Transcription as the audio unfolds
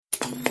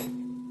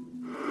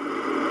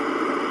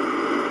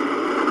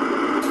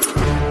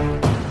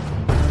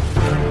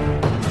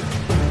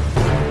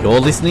You're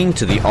listening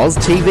to the Oz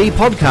TV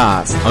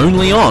podcast,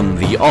 only on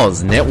the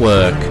Oz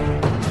Network.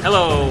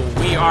 Hello,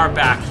 we are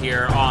back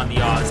here on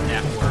the Oz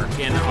Network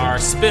in our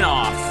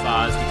spin-off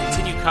as we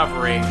continue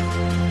covering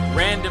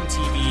random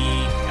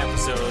TV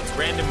episodes,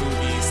 random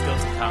movies still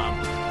to come.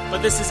 But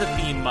this is a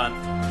theme month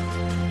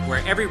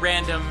where every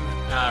random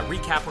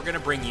recap we're going to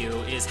bring you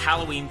is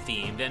Halloween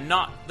themed, and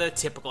not the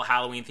typical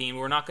Halloween theme.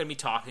 We're not going to be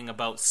talking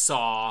about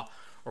Saw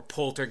or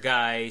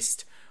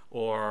Poltergeist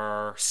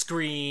or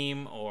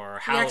Scream or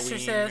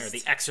Halloween or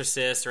The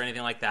Exorcist or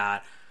anything like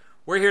that.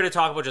 We're here to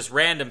talk about just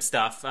random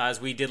stuff,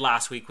 as we did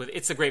last week with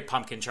It's a Great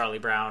Pumpkin, Charlie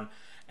Brown.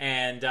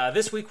 And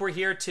this week we're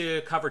here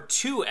to cover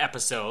 2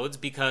 episodes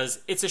because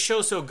it's a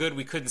show so good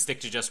we couldn't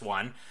stick to just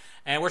one.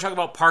 And we're talking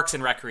about Parks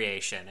and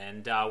Recreation.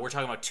 And we're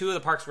talking about 2 of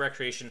the Parks and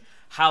Recreation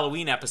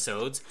Halloween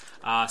episodes.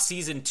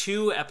 Season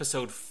 2,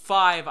 Episode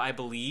 5, I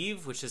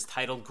believe, which is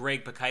titled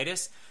Greg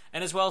Bacchitis.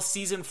 And as well,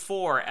 Season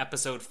 4,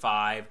 Episode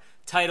 5,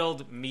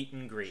 titled Meet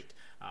and Greet.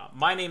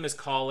 My name is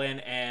Colin,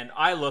 and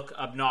I look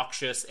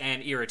obnoxious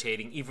and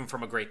irritating, even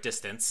from a great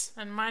distance.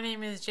 And my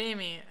name is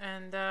Jamie,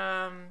 and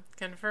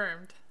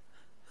confirmed.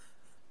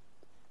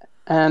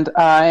 And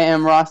I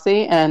am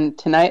Rossi, and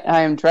tonight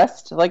I am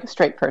dressed like a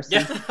straight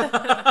person.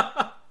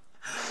 Yeah.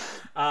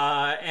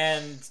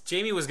 And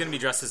Jamie was going to be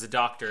dressed as a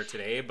doctor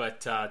today,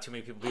 but too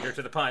many people beat her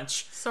to the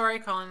punch. Sorry,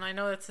 Colin. I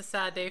know it's a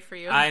sad day for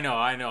you. I know.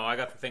 I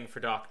got the thing for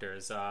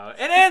doctors.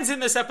 And Anne's in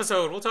this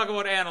episode. We'll talk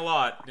about Anne a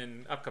lot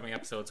in upcoming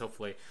episodes,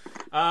 hopefully.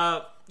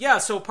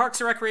 So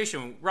Parks and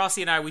Recreation.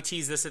 Rossi and I, we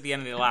teased this at the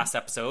end of the last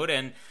episode,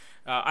 and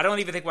I don't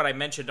even think what I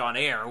mentioned on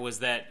air was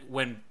that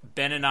when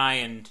Ben and I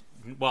and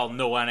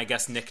Noah and I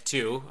guess Nick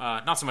too,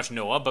 not so much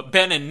Noah, but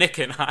Ben and Nick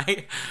and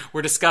I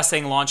were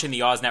discussing launching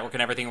the Oz Network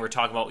and everything. We were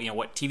talking about,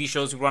 what TV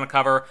shows we want to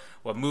cover,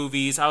 what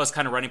movies. I was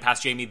kind of running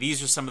past Jamie.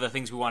 These are some of the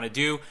things we want to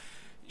do.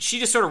 She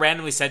just sort of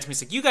randomly said to me,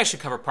 you guys should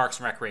cover Parks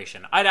and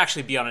Recreation. I'd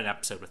actually be on an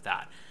episode with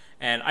that.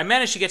 And I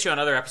managed to get you on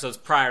other episodes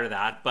prior to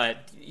that,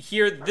 but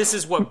here, this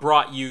is what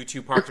brought you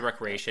to Parks and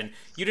Recreation.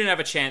 You didn't have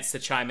a chance to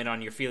chime in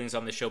on your feelings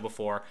on the show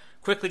before.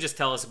 Quickly just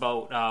tell us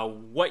about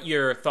what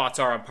your thoughts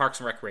are on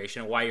Parks and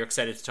Recreation and why you're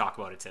excited to talk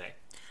about it today.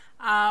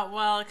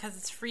 Well, because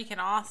it's freaking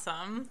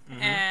awesome.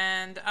 Mm-hmm.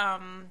 And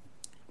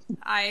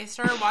I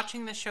started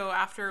watching the show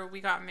after we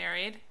got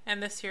married,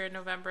 and this year in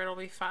November it'll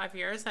be 5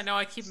 years. I know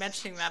I keep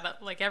mentioning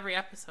that like every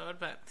episode,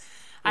 but...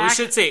 Well, we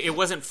should say it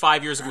wasn't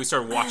 5 years ago we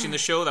started watching the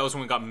show. That was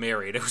when we got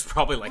married. It was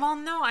probably like 2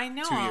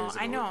 years ago.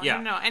 I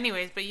know.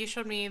 Anyways, but you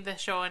showed me the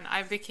show, and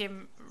I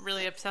became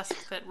really obsessed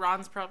with it.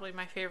 Ron's probably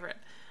my favorite.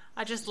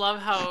 I just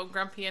love how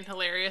grumpy and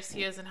hilarious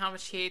he is, and how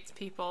much he hates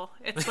people.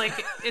 It's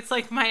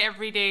like my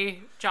everyday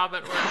job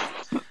at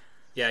work.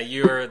 Yeah,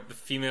 you're the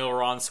female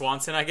Ron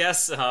Swanson, I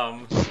guess.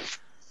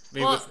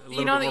 Maybe well, with a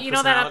little bit more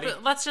personality.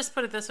 Let's just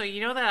put it this way.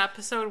 You know that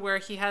episode where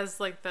he has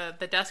like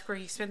the desk where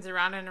he spins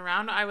around and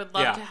around? I would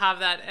love to have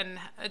that and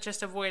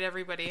just avoid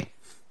everybody.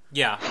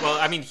 Yeah, well,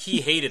 I mean,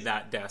 he hated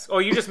that desk. Oh,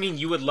 you just mean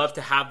you would love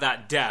to have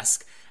that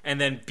desk and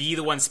then be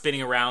the one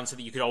spinning around so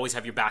that you could always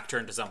have your back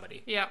turned to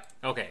somebody. Yeah.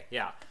 Okay,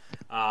 yeah.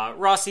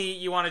 Rossi,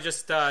 you want to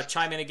just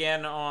chime in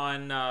again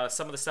on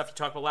some of the stuff you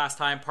talked about last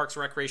time, Parks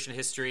and Recreation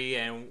history,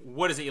 and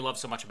what is it you love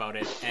so much about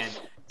it? And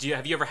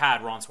have you ever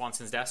had Ron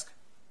Swanson's desk?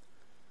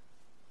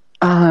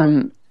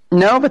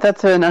 No, but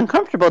that's an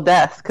uncomfortable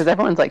desk because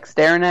everyone's like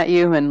staring at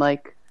you and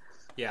like,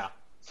 yeah,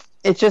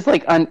 it's just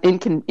like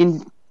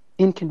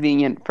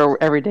inconvenient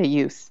for everyday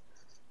use.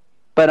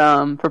 But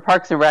for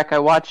Parks and Rec, I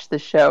watched the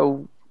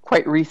show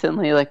quite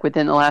recently, like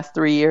within the last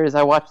 3 years.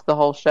 I watched the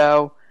whole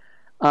show,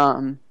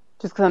 just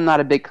because I'm not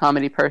a big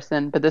comedy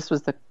person. But this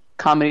was the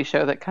comedy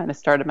show that kind of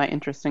started my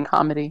interest in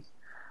comedy,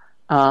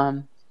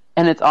 and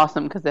it's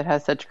awesome because it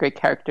has such great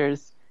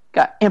characters.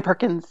 Got Ann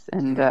Perkins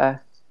and.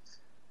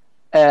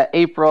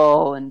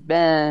 April and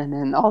Ben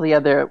and all the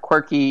other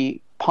quirky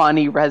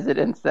Pawnee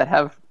residents that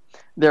have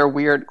their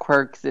weird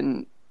quirks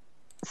and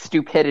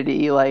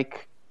stupidity,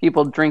 like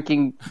people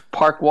drinking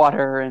park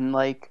water and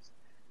like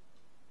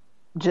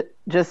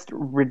just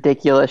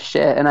ridiculous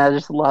shit. And I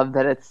just love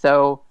that it's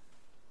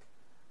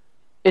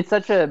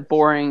such a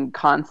boring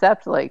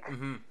concept, like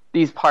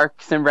these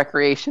parks and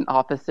recreation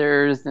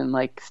officers and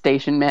like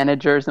station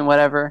managers and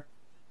whatever,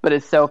 but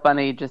it's so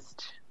funny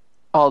just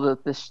all the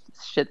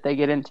shit they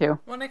get into.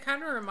 Well, it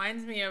kind of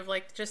reminds me of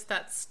like just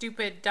that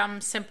stupid, dumb,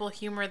 simple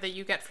humor that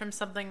you get from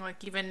something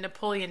like even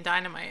Napoleon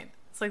Dynamite.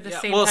 It's like the same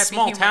type of humor. Well,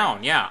 small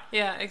town, yeah.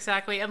 Yeah,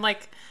 exactly. And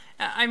like,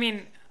 I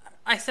mean,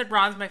 I said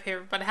Ron's my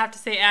favorite, but I have to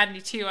say Andy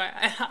too.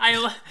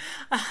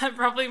 I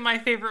probably my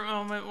favorite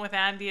moment with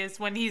Andy is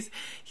when he's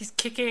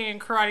kicking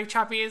and karate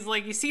chopping. He's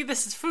like, you see,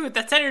 this is food.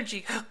 That's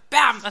energy.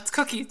 Bam, that's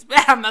cookies.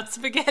 Bam, that's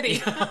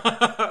spaghetti.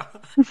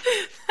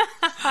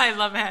 I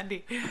love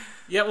Andy.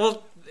 Yeah,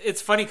 well, it's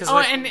funny because...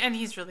 and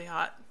he's really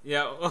hot.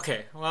 Yeah,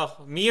 okay.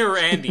 Well, me or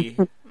Andy?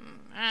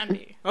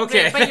 Andy.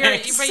 Okay, but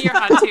you're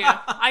hot too.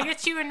 I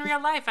get you in real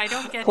life. I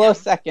don't get Close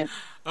him. second.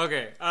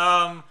 Okay.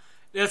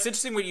 It's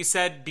interesting what you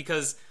said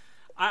because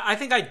I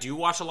think I do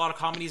watch a lot of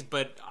comedies,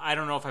 but I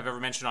don't know if I've ever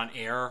mentioned on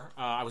air.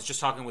 I was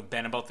just talking with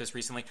Ben about this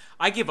recently.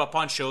 I give up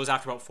on shows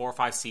after about 4 or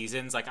 5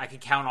 seasons. Like, I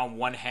could count on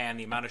one hand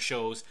the amount of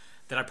shows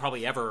that I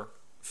probably ever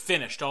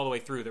finished all the way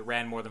through that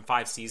ran more than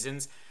 5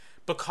 seasons.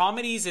 But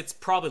comedies, it's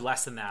probably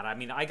less than that. I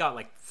mean, I got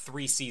like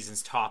 3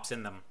 seasons tops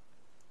in them.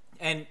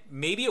 And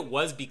maybe it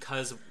was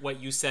because what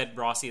you said,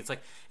 Rossi. It's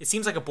like, it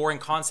seems like a boring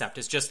concept.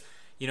 It's just,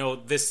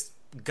 this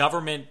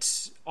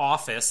government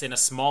office in a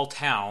small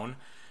town.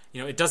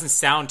 It doesn't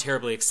sound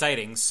terribly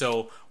exciting,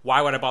 so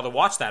why would I bother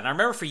watch that? And I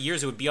remember for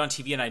years it would be on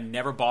TV and I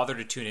never bothered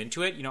to tune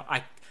into it.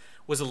 I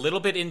was a little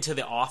bit into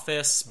The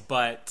Office,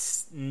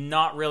 but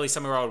not really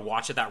somewhere I would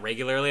watch it that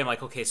regularly. I'm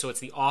like, okay, so it's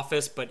The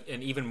Office, but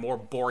an even more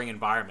boring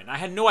environment. I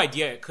had no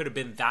idea it could have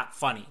been that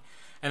funny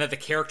and that the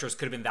characters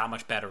could have been that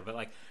much better. But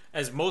like,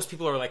 as most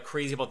people are like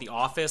crazy about The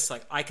Office,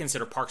 like I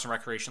consider Parks and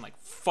Recreation like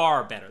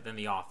far better than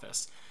The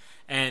Office.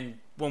 And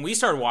when we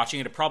started watching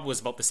it, it probably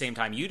was about the same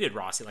time you did,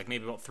 Rossi, like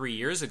maybe about 3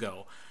 years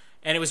ago.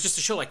 And it was just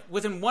a show, like,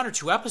 within 1 or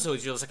 2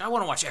 episodes, you're just like, I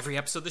want to watch every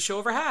episode the show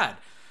ever had.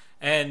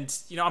 And,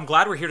 I'm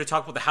glad we're here to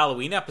talk about the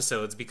Halloween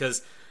episodes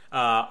because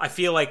I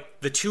feel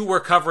like the 2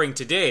 we're covering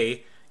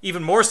today,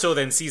 even more so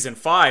than Season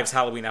 5's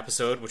Halloween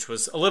episode, which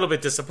was a little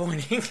bit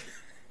disappointing.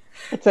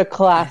 It's a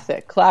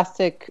classic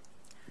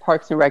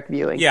Parks and Rec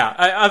viewing. Yeah,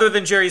 other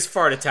than Jerry's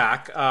fart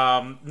attack,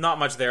 not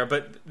much there.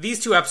 But these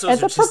 2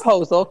 episodes As a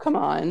proposal, come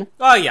on.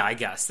 Oh, yeah, I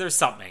guess. There's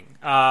something.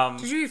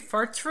 Did you eat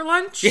farts for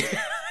lunch?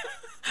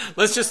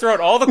 Let's just throw out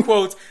all the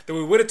quotes that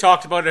we would have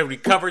talked about if we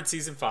covered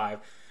Season 5.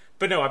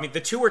 But no, I mean,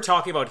 the 2 we're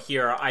talking about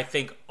here, I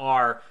think,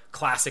 are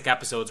classic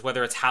episodes,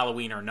 whether it's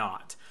Halloween or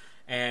not.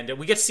 And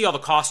we get to see all the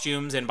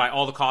costumes, and by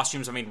all the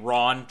costumes, I mean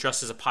Ron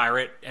dressed as a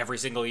pirate every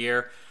single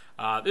year.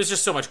 There's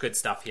just so much good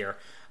stuff here.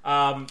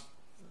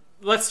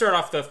 Let's start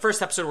off the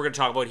first episode we're going to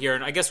talk about here,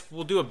 and I guess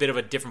we'll do a bit of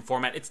a different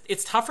format.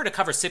 It's tougher to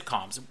cover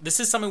sitcoms. This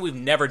is something we've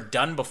never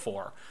done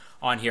before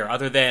on here,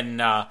 other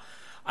than...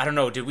 I don't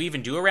know, did we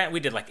even do a rant? We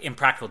did like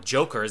Impractical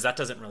Jokers. That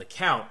doesn't really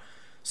count.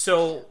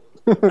 So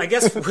I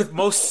guess with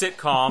most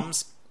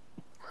sitcoms,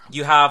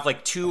 you have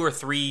like 2 or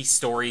 3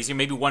 stories.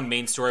 Maybe one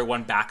main story,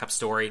 one backup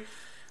story.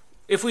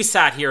 If we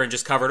sat here and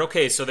just covered,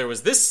 okay, so there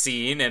was this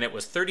scene and it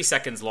was 30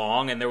 seconds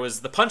long and there was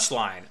the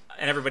punchline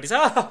and everybody's,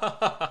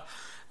 I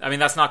mean,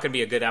 that's not going to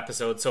be a good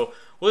episode. So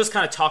we'll just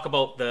kind of talk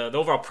about the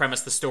overall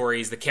premise, the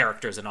stories, the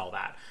characters and all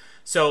that.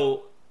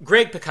 So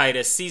Greg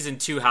Pikitis, Season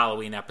 2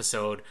 Halloween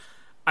episode.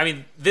 I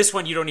mean, this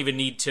one you don't even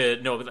need to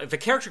know. The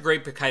character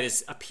Greg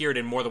Pikitis appeared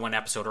in more than one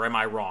episode, or am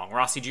I wrong?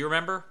 Rossi, do you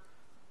remember?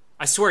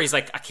 I swear he's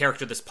like a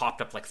character that's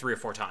popped up like 3 or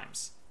 4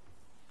 times.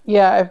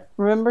 Yeah, I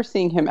remember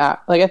seeing him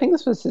at, like, I think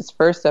this was his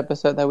first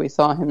episode that we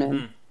saw him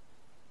in.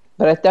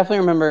 But I definitely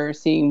remember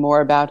seeing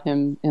more about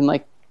him in,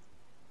 like,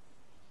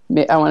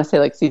 I want to say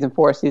like Season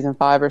 4, Season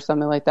 5 or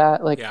something like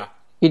that. Like,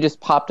 he just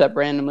popped up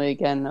randomly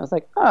again, and I was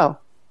like, oh,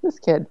 this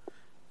kid.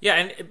 Yeah,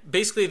 and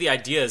basically the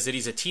idea is that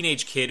he's a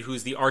teenage kid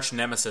who's the arch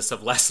nemesis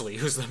of Leslie,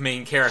 who's the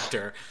main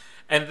character.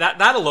 And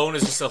that alone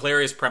is just a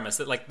hilarious premise,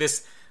 that like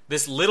this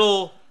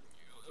little,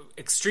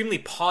 extremely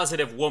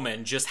positive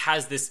woman just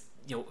has this,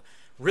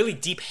 really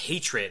deep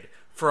hatred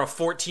for a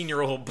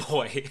 14-year-old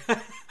boy.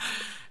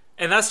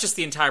 And that's just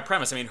the entire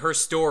premise. I mean, her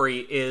story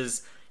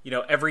is,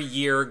 every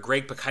year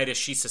Greg Pikitis,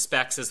 she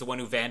suspects, is the one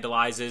who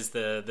vandalizes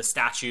the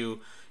statue,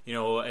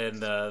 in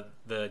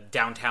the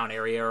downtown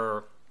area,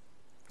 or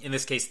in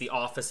this case, the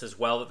office as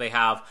well that they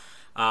have.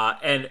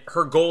 And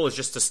her goal is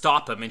just to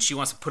stop him, and she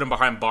wants to put him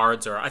behind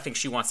bars, or I think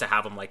she wants to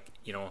have him, like,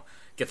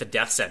 get the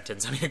death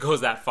sentence. I mean, it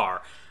goes that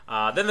far.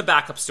 Then the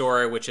backup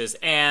story, which is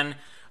Anne,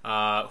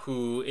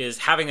 who is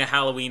having a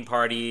Halloween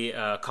party,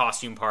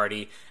 costume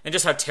party, and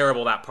just how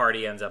terrible that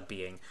party ends up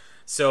being.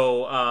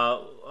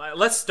 So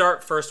let's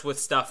start first with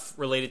stuff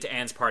related to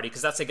Anne's party,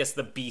 because that's, I guess,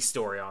 the B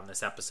story on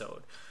this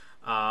episode.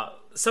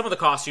 Some of the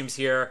costumes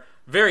here,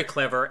 very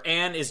clever.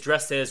 Anne is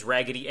dressed as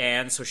Raggedy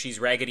Ann, so she's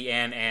Raggedy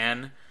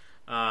Ann.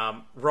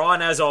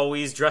 Ron, as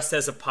always, dressed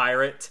as a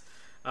pirate.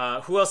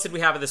 Who else did we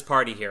have at this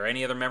party here?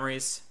 Any other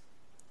memories?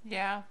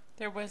 Yeah,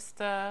 there was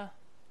the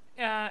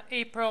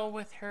April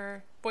with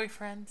her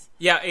boyfriends.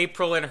 Yeah,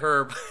 April and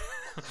her...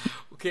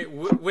 Okay,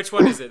 which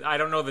one is it? I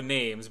don't know the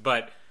names,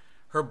 but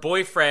her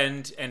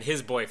boyfriend and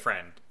his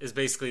boyfriend is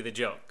basically the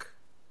joke.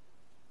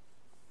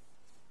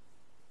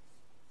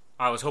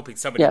 I was hoping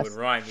somebody would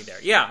remind me there.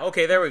 Yeah,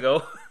 okay, there we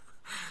go.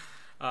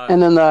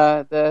 And then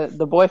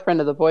the boyfriend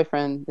of the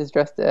boyfriend is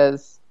dressed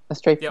as a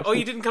straight person. Oh,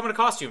 you didn't come in a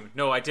costume.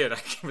 No, I did. I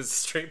was a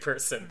straight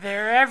person.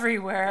 They're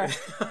everywhere.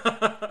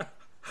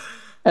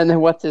 And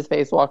then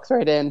what's-his-face walks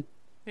right in.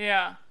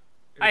 Yeah.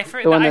 I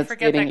forget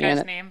that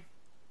guy's name.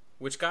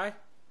 Which guy?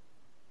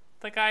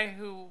 The guy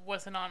who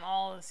wasn't on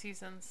all the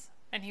seasons.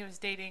 And he was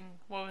dating,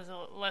 what was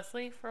it,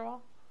 Leslie for a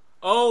while?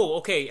 Oh,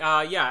 okay.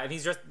 Yeah, and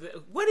he's just...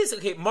 What is it?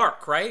 Okay,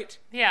 Mark, right?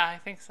 Yeah, I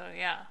think so,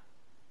 yeah.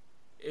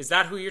 Is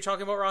that who you're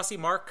talking about, Rossi?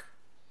 Mark?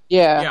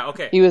 Yeah. Yeah,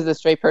 okay. He was the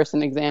straight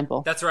person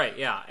example. That's right,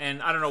 yeah.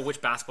 And I don't know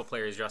which basketball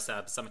player he's dressed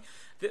as. Something.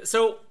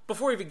 So,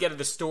 before we even get to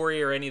the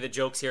story or any of the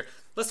jokes here,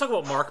 let's talk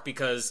about Mark,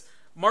 because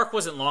Mark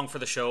wasn't long for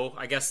the show.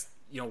 I guess,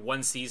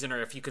 one season,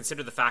 or if you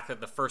consider the fact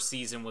that the first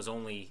season was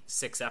only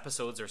 6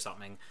 episodes or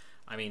something,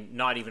 I mean,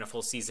 not even a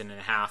full season and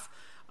a half.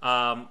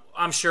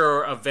 I'm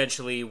sure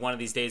eventually one of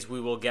these days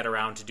we will get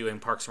around to doing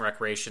Parks and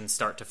Recreation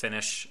start to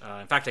finish.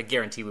 In fact, I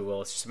guarantee we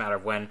will. It's just a matter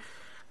of when.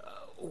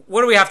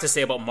 What do we have to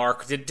say about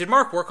Mark? Did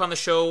Mark work on the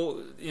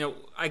show?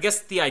 I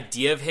guess the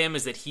idea of him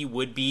is that he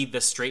would be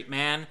the straight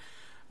man.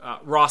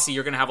 Rossi,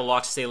 you're going to have a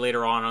lot to say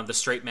later on the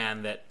straight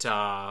man that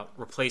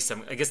replaced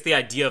him. I guess the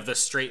idea of the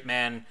straight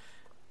man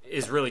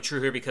is really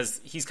true here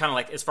because he's kind of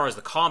like, as far as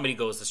the comedy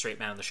goes, the straight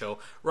man on the show.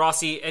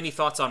 Rossi, any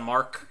thoughts on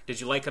Mark? Did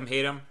you like him,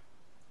 hate him?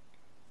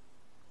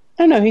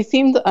 I don't know. He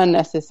seemed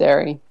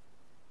unnecessary.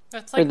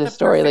 That's like for the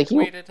story. Like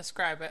way to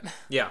describe it.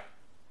 Yeah.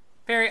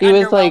 Very he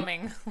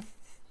underwhelming. Was like,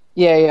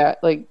 yeah.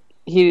 Like,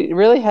 he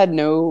really had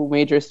no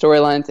major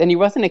storylines, and he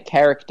wasn't a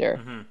character.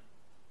 Mm-hmm.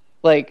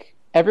 Like,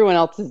 everyone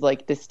else is,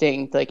 like,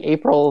 distinct. Like,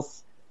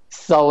 April's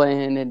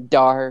sullen and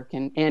dark,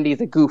 and Andy's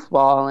a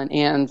goofball, and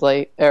Anne's,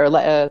 like, or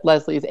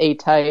Leslie's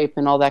A-type,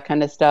 and all that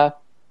kind of stuff.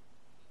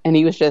 And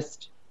he was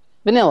just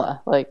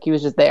vanilla. Like, he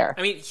was just there.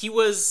 I mean, he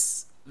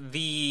was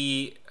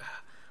the...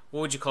 What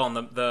would you call him?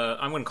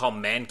 I wouldn't call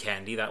him man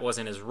candy. That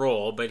wasn't his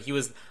role, but he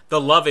was the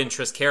love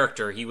interest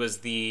character. He was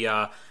the,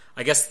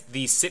 I guess,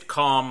 the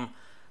sitcom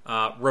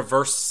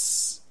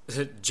reverse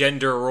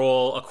gender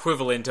role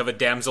equivalent of a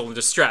damsel in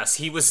distress.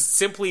 He was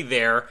simply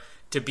there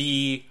to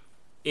be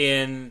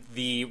in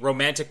the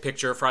romantic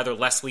picture for either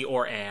Leslie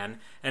or Anne,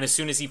 and as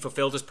soon as he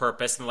fulfilled his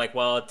purpose, and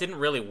it didn't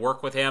really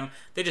work with him,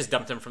 they just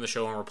dumped him from the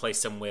show and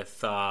replaced him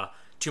with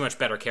too much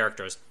better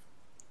characters.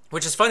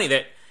 Which is funny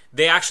that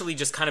they actually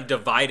just kind of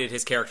divided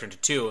his character into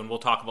two, and we'll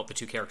talk about the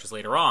two characters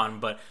later on.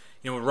 But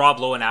when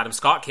Rob Lowe and Adam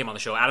Scott came on the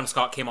show, Adam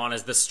Scott came on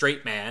as the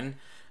straight man,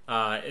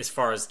 as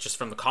far as just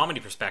from the comedy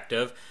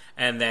perspective,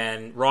 and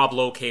then Rob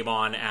Lowe came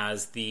on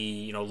as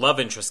the love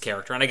interest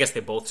character, and I guess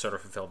they both sort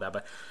of fulfilled that.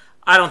 But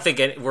I don't think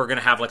we're going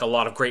to have a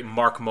lot of great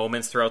Mark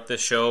moments throughout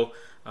this show.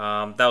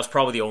 That was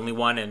probably the only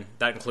one, and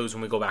that includes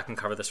when we go back and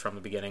cover this from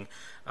the beginning.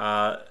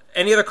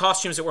 Any other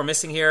costumes that we're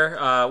missing here?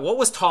 What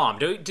was Tom?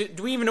 Do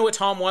we even know what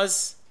Tom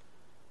was?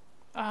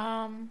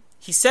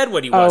 He said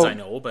what he was, I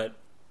know, but...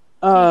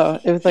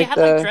 it was he had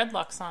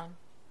dreadlocks on.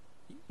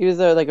 He was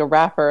like a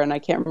rapper, and I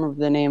can't remember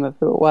the name of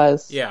who it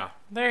was. Yeah.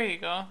 There you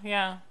go,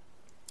 yeah.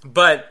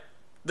 But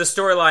the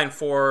storyline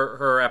for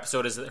her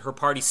episode is that her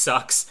party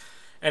sucks,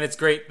 and it's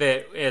great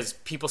that as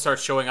people start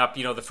showing up,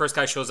 the first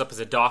guy shows up as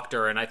a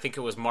doctor, and I think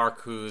it was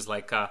Mark who's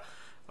like... it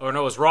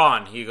was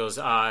Ron. He goes,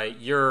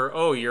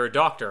 you're a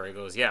doctor. He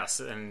goes, yes.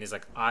 And he's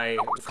like, I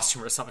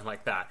presume or something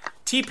like that.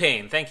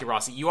 T-Pain, thank you,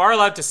 Rossi. You are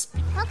allowed to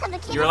speak.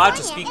 You're allowed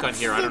to speak on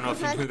here. I don't know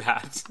if you knew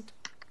that.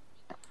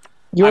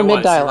 You were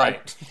mid-dialogue.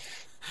 Right.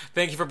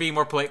 Thank you for being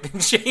more polite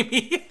than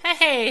Jamie.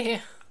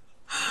 Hey.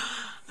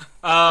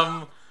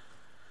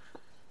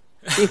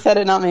 You said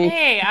it, not me.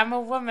 Hey, I'm a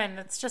woman.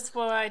 It's just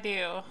what I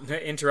do.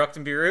 Interrupt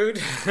and be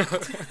rude.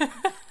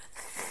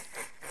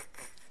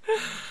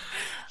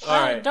 All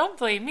right. Don't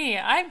blame me.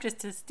 I'm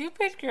just a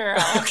stupid girl.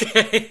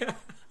 Okay.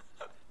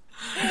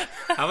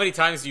 How many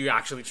times do you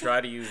actually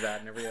try to use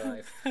that in everyday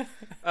life?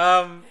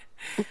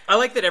 I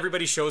like that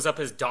everybody shows up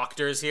as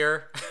doctors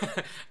here.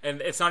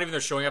 And it's not even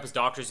they're showing up as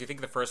doctors. You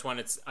think the first one,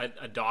 it's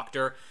a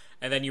doctor.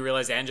 And then you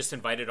realize Anne just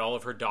invited all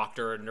of her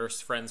doctor and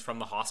nurse friends from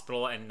the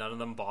hospital, and none of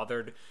them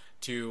bothered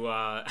to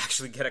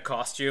actually get a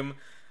costume.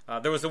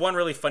 There was the one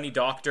really funny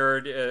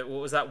doctor. What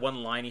was that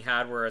one line he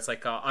had where it's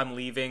like, I'm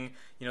leaving.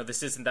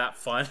 This isn't that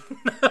fun.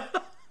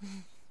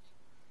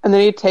 And then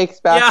he takes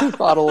back his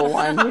bottle of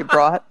wine he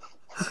brought.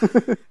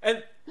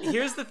 And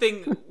here's the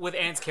thing with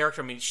Anne's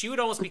character. I mean, she would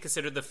almost be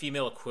considered the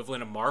female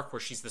equivalent of Mark, where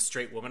she's the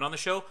straight woman on the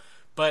show.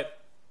 But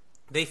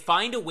they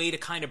find a way to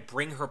kind of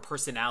bring her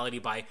personality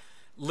by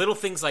little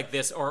things like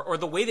this, or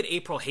the way that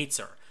April hates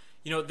her.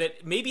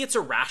 That maybe it's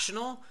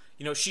irrational.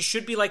 She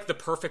should be like the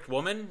perfect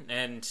woman,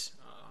 and...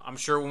 I'm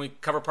sure when we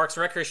cover Parks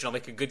and Recreation, I'll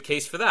make a good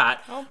case for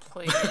that. Oh,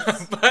 please.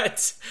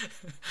 But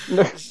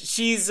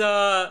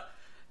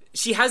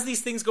she has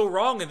these things go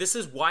wrong, and this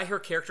is why her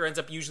character ends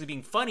up usually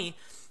being funny,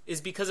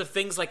 is because of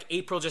things like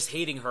April just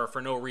hating her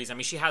for no reason. I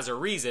mean, she has her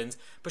reasons,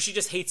 but she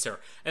just hates her.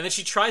 And then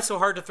she tries so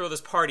hard to throw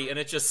this party, and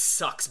it just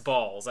sucks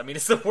balls. I mean,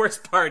 it's the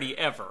worst party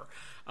ever.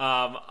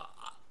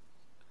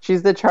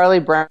 She's the Charlie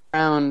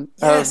Brown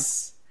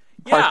yes.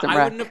 of Parks and I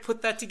Rec. wouldn't have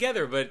put that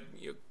together, but...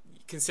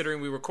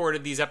 considering we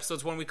recorded these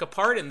episodes 1 week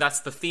apart, and that's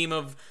the theme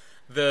of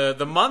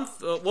the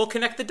month, we'll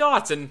connect the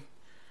dots. And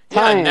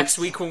next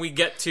week when we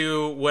get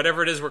to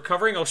whatever it is we're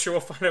covering, I'm sure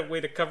we'll find a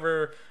way to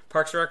cover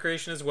Parks and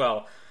Recreation as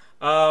well.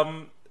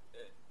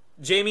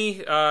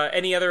 Jamie,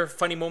 any other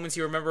funny moments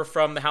you remember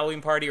from the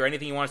Halloween party, or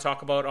anything you want to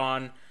talk about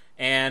on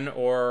Anne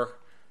or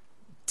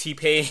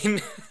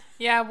T-Pain?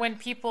 Yeah, when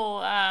people...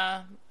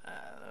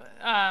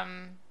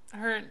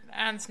 her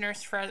Anne's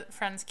nurse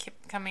friends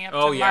keep coming up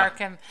to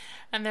Mark,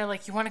 and they're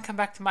like, you want to come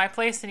back to my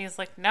place? And he's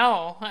like,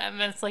 no. And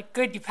then it's like,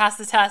 good, you passed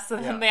the test.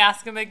 And then they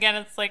ask him again.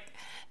 It's like,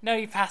 no,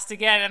 you passed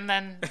again. And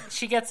then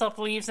she gets up,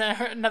 leaves, and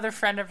another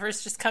friend of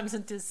hers just comes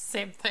and does the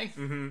same thing.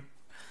 Mm-hmm.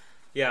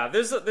 Yeah,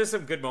 there's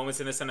some good moments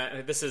in this, and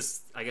this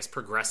is, I guess,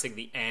 progressing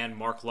the Anne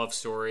Mark love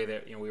story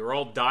that we were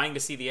all dying to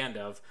see the end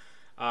of.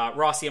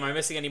 Rossi, am I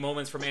missing any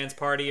moments from Anne's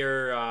party,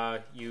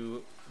 or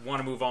you want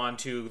to move on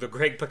to the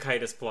Greg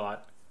Pekaitis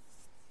plot?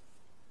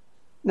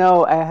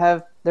 No, I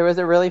have. There was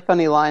a really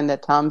funny line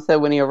that Tom said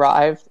when he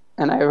arrived,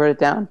 and I wrote it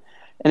down.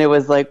 And it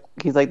was like,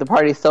 he's like, the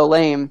party's so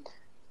lame.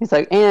 He's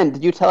like, Anne,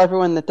 did you tell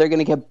everyone that they're going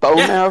to get bone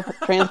marrow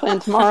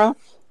transplant tomorrow?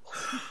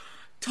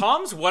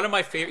 Tom's one of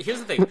my favorite. Here's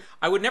the thing.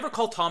 I would never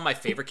call Tom my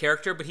favorite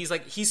character, but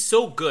he's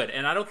so good.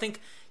 And I don't think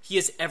he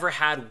has ever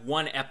had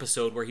one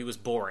episode where he was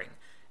boring.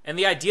 And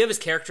the idea of his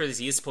character is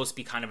he is supposed to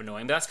be kind of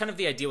annoying, but that's kind of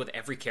the idea with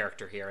every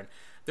character here. And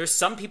there's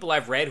some people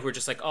I've read who are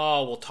just like,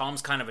 oh, well,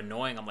 Tom's kind of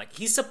annoying. I'm like,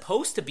 he's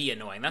supposed to be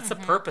annoying. That's the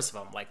purpose of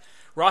him. Like,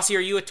 Rossi,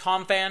 are you a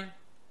Tom fan?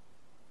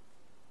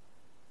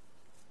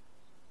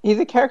 He's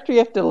a character you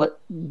have to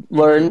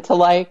learn to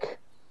like.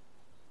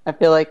 I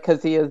feel like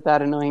because he is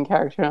that annoying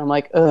character, and I'm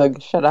like,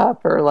 ugh, shut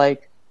up, or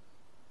like,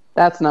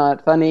 that's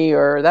not funny,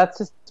 or that's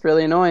just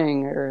really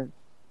annoying, or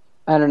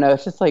I don't know.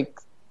 It's just like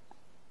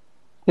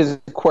his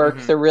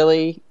quirks are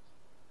really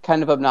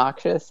kind of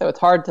obnoxious, so it's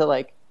hard to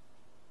like.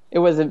 It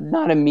was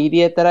not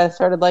immediate that I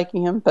started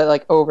liking him, but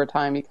like over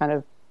time, you kind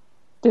of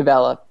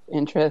develop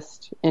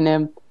interest in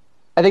him.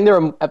 I think there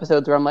were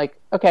episodes where I'm like,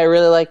 okay, I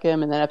really like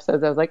him, and then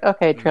episodes I was like,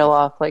 okay, trail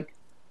off. Like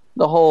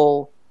the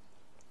whole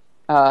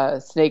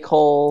snake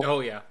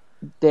hole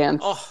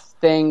dance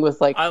thing was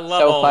like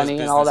so funny,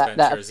 and all that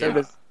episode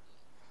was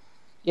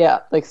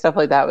like stuff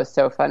like that was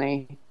so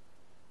funny.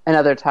 And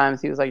other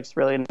times he was like just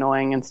really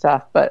annoying and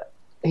stuff, but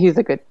it's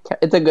a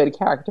good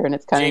character, and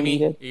it's kind of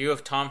needed. Are you a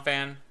Tom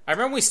fan? I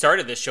remember when we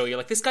started this show, you're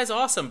like, this guy's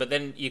awesome, but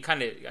then you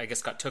kind of, I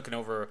guess, got taken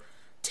over,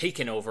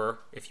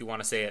 if you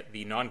want to say it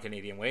the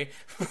non-Canadian way,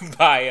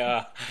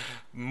 by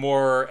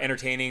more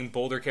entertaining,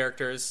 bolder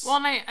characters.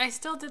 Well, and I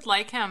still did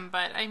like him,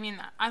 but I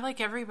mean, I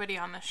like everybody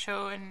on the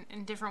show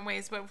in different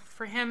ways, but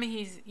for him,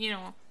 he's,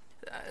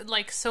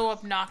 like so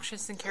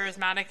obnoxious and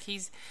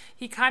charismatic.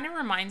 He kind of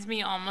reminds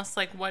me almost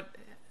like what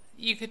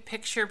you could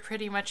picture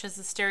pretty much as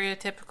the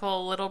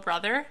stereotypical little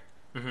brother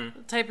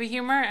type of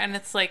humor, and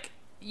it's like,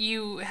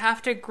 you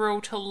have to grow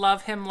to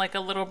love him like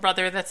a little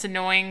brother that's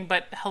annoying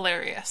but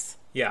hilarious.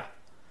 Yeah,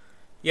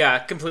 I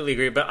completely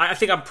agree. But I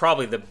think I'm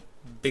probably the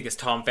biggest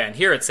Tom fan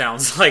here. It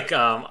sounds like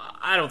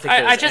I don't think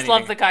I just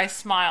love the guy's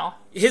smile.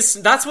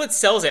 That's what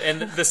sells it,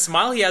 and the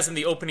smile he has in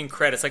the opening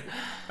credits. Like,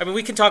 I mean,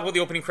 we can talk about the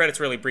opening credits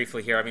really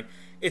briefly here. I mean,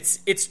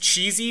 it's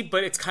cheesy,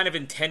 but it's kind of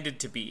intended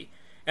to be.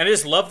 And I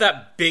just love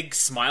that big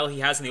smile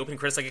he has in the opening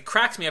credits. Like, it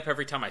cracks me up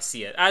every time I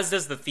see it, as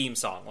does the theme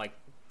song. Like,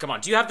 come on,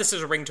 do you have this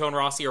as a ringtone,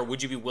 Rossi, or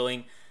would you be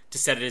willing to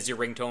set it as your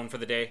ringtone for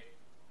the day?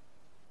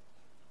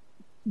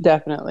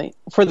 Definitely.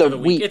 For the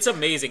week. It's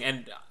amazing.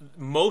 And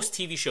most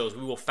TV shows,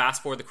 we will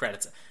fast forward the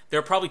credits. There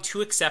are probably two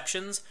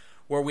exceptions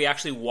where we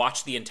actually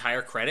watch the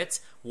entire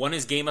credits. One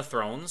is Game of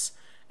Thrones,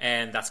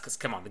 and that's because,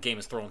 come on, the Game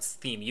of Thrones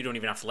theme, you don't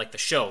even have to like the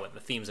show, and the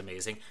theme's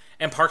amazing.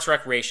 And Parks and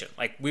Recreation.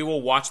 Like, we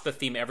will watch the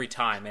theme every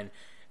time. And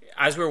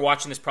as we were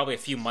watching this probably a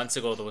few months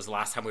ago, that was the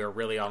last time we were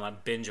really on a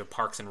binge of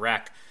Parks and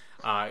Rec,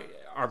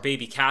 our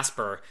baby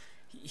Casper,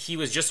 he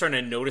was just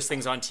starting to notice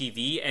things on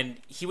TV, and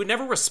he would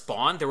never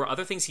respond. There were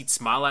other things he'd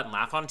smile at and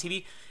laugh on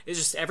TV. It's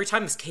just every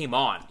time this came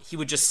on, he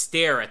would just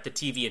stare at the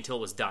TV until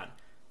it was done.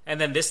 And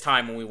then this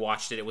time when we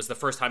watched it, it was the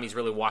first time he's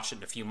really watched it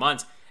in a few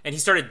months, and he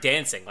started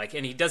dancing. Like,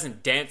 and he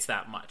doesn't dance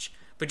that much,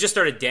 but just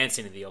started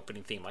dancing in the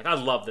opening theme. Like, I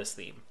love this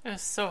theme. It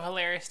was so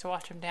hilarious to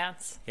watch him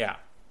dance. Yeah.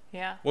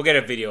 Yeah. We'll get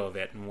a video of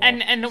it.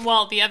 And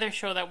the other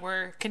show that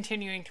we're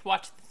continuing to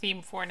watch the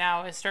theme for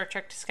now is Star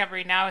Trek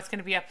Discovery. Now it's going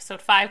to be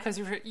episode 5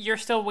 because you're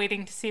still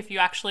waiting to see if you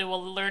actually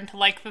will learn to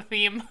like the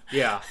theme.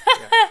 Yeah.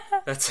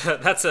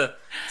 That's a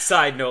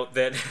side note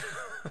that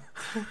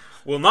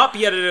will not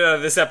be edited out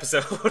of this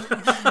episode.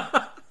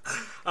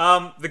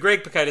 The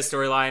Greg Pekaitis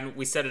storyline,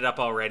 we set it up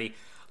already.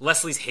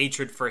 Leslie's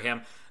hatred for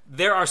him.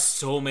 There are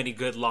so many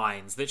good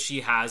lines that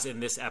she has in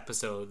this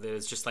episode that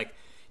is just like,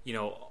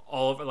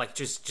 all over, like,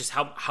 just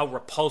how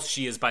repulsed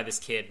she is by this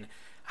kid and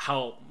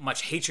how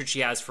much hatred she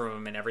has for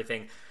him and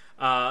everything.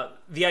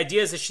 The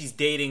idea is that she's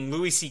dating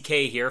Louis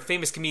C.K. here,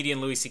 famous comedian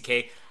Louis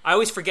C.K. I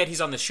always forget he's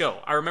on the show.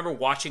 I remember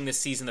watching this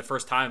season the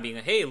first time and being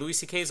like, hey, Louis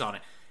C.K.'s on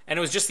it. And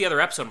it was just the other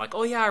episode. I'm like,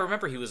 oh yeah, I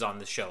remember he was on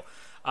this show.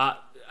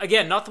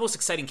 Again, not the most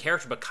exciting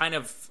character, but kind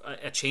of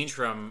a change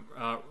from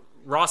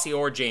Rossi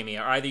or Jamie.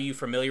 Are either of you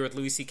familiar with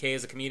Louis C.K.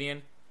 as a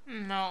comedian?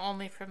 No,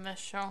 only from this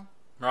show.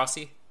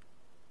 Rossi?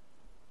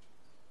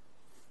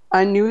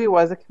 I knew he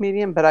was a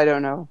comedian, but I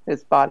don't know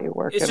his body of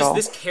work at all.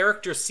 This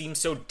character seems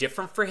so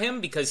different for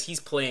him because he's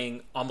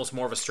playing almost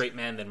more of a straight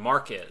man than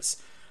Mark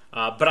is.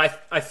 But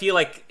I feel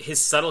like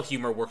his subtle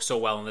humor works so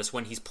well in this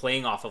when he's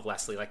playing off of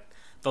Leslie. Like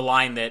the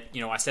line that,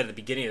 I said at the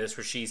beginning of this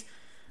where she's...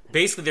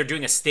 Basically, they're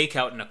doing a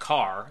stakeout in a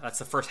car. That's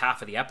the first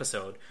half of the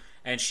episode.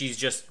 And she's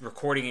just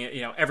recording,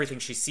 everything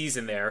she sees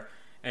in there.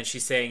 And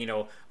she's saying,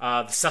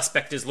 the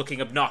suspect is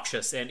looking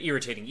obnoxious and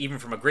irritating, even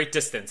from a great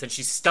distance. And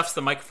she stuffs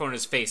the microphone in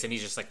his face, and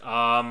he's just like,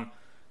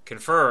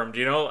 confirmed,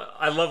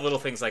 I love little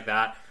things like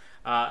that.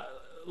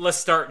 let's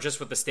start just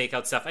with the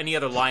stakeout stuff. Any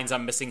other lines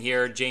I'm missing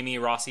here? Jamie,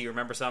 Rossi, you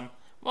remember some?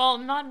 Well,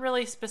 not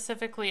really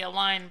specifically a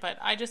line, but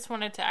I just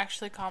wanted to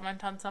actually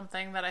comment on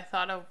something that I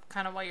thought of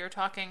kind of while you were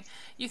talking.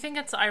 You think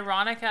it's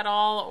ironic at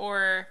all,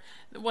 or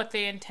what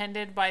they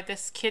intended by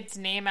this kid's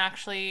name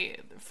actually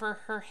for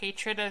her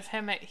hatred of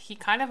him? He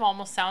kind of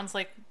almost sounds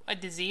like a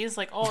disease,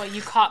 like, oh,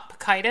 you caught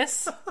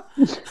Pachitis?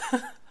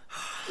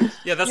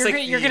 Yeah, that's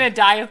you're gonna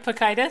die of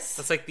Pachitis?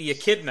 That's like the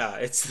echidna.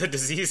 It's the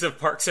disease of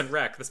Parks and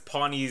Rec, this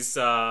Pawnee's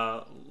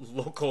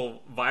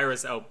local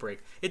virus outbreak.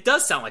 It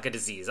does sound like a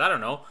disease. I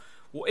don't know.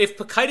 If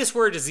Pachitis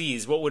were a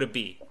disease, what would it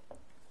be?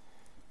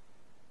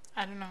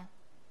 I don't know.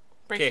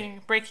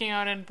 Breaking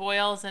out in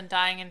boils and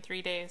dying in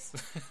 3 days.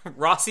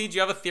 Rossi, do you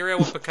have a theory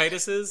on what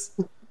Pachitis is?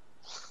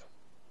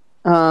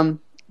 I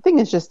think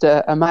it's just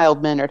a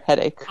mild-mannered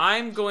headache.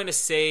 I'm going to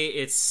say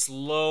it's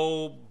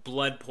slow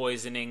blood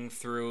poisoning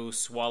through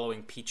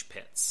swallowing peach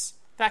pits.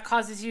 That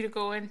causes you to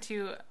go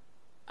into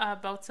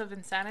bouts of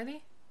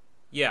insanity?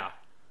 Yeah,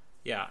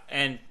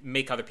 and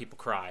make other people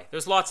cry.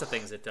 There's lots of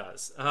things it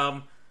does.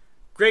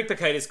 Greg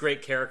Pachitis,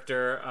 great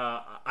character.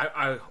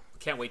 I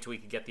can't wait till we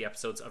can get the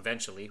episodes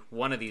eventually,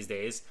 one of these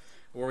days,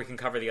 where we can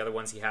cover the other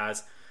ones he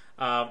has.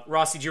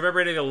 Rossi, do you remember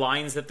any of the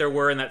lines that there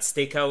were in that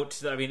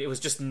stakeout? I mean, it was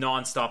just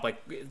nonstop,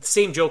 like,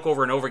 same joke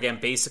over and over again,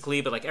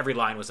 basically, but, like, every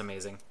line was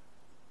amazing.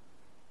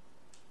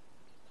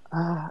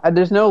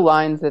 There's no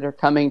lines that are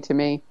coming to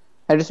me.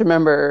 I just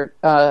remember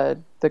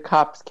the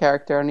cop's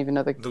character. I don't even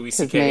know Louis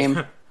his C.K.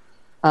 name.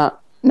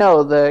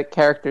 No, the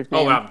character's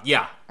name. Oh,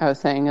 yeah. I was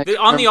saying.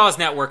 On the Oz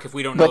Network, if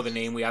we don't know the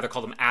name, we either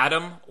call them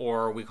Adam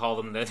or we call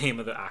them the name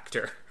of the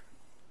actor.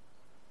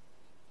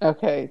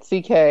 Okay,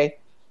 CK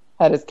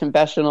had his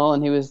confessional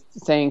and he was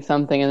saying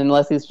something, and then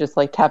Leslie's just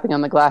like tapping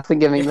on the glass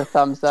and giving the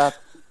thumbs up.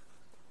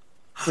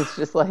 It's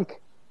just like,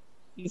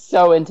 he's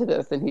so into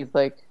this, and he's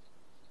like,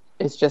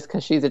 it's just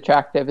because she's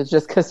attractive. It's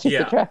just because she's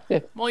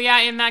attractive. Well, yeah,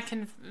 in that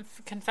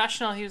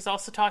confessional, he was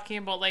also talking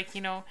about, like,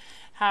 you know,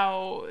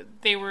 how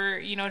they were,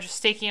 you know, just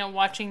staking out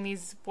watching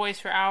these boys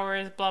for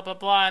hours, blah, blah,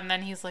 blah. And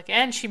then he's like,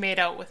 and she made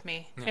out with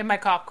me in my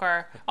cop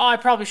car. Oh, I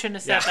probably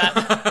shouldn't have said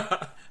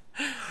that.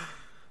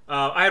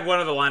 I had one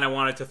other line I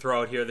wanted to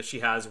throw out here that she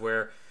has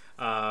where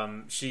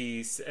and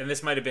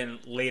this might have been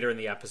later in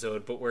the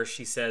episode, but where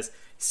she says,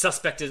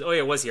 suspect is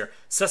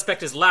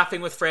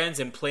laughing with friends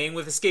and playing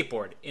with a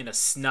skateboard in a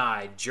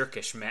snide,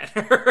 jerkish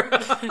manner.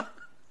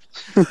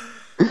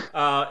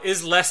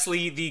 Is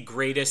Leslie the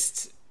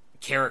greatest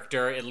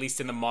character, at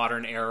least in the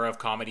modern era of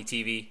comedy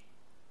TV?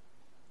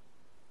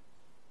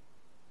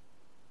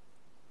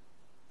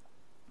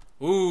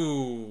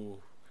 Ooh,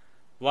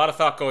 a lot of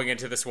thought going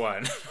into this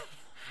one.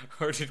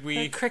 Or did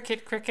we...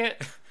 Cricket.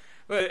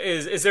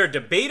 Is there a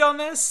debate on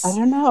this? I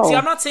don't know. See,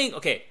 I'm not saying...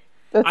 Okay,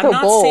 I'm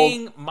not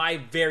saying my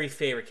very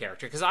favorite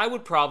character, because I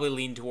would probably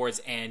lean towards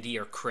Andy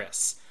or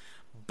Chris.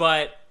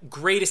 But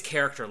greatest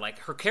character, like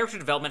her character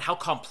development, how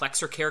complex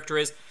her character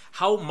is,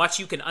 how much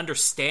you can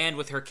understand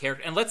with her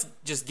character. And let's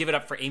just give it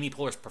up for Amy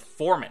Poehler's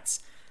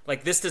performance.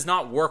 Like, this does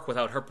not work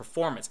without her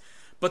performance.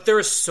 But there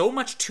is so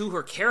much to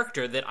her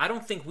character that I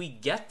don't think we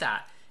get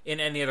that in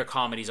any other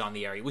comedies on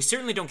the air. We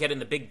certainly don't get it in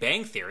The Big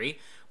Bang Theory.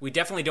 We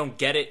definitely don't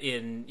get it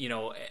in, you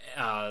know,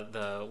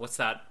 what's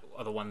that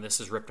other one this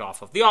is ripped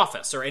off of? The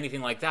Office, or anything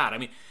like that. I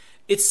mean,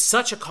 it's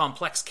such a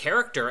complex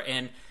character,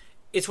 and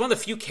it's one of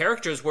the few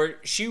characters where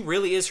she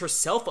really is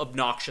herself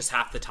obnoxious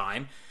half the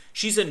time.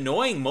 She's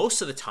annoying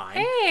most of the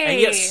time, and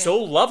yet so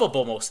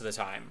lovable most of the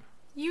time.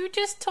 You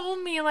just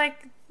told me,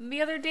 like,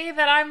 the other day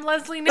that I'm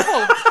Leslie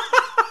Knope.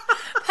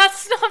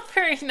 That's not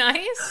very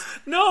nice.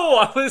 No,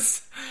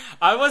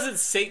 I wasn't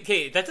saying...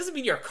 Okay, that doesn't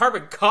mean you're a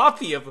carbon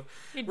copy of...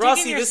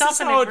 Rossi, this is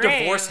how a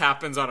divorce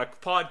happens on a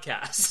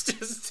podcast.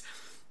 Just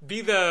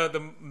be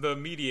the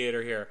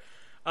mediator here.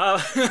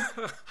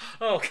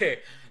 Okay.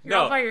 You're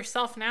all by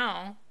yourself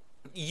now.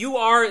 You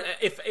are...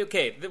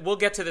 Okay, we'll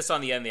get to this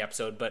on the end of the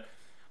episode, but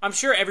I'm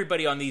sure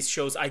everybody on these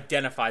shows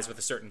identifies with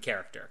a certain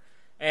character.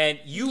 And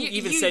you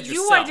even said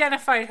yourself... You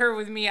identified her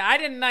with me. I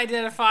didn't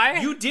identify.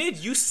 You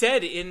did. You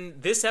said in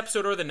this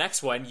episode or the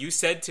next one, you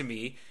said to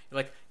me,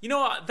 like, you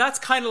know, that's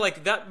kind of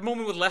like, that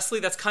moment with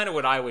Leslie, that's kind of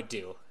what I would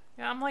do.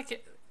 Yeah, I'm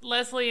like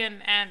Leslie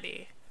and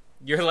Andy.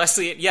 You're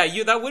Leslie...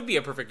 Yeah, that would be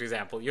a perfect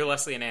example. You're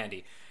Leslie and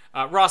Andy.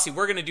 Rossi,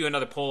 we're going to do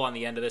another poll on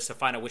the end of this to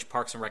find out which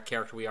Parks and Rec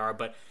character we are,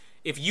 but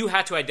if you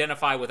had to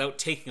identify without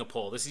taking a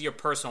poll, this is your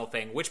personal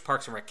thing, which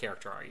Parks and Rec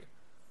character are you?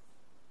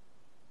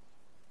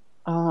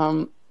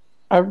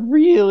 I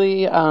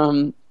really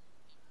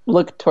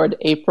look toward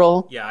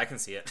April. Yeah, I can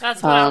see it.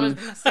 That's what I was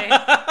going to say.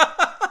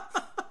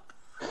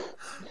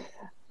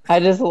 I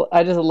just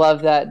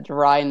love that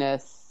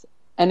dryness,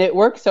 and it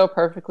works so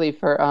perfectly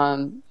for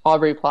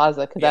Aubrey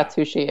Plaza, because that's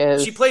who she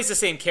is. She plays the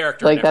same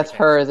character. Like, that's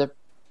her as a...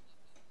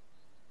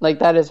 Like,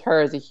 that is her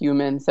as a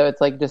human, so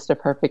it's like just a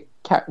perfect...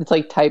 It's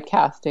like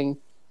typecasting.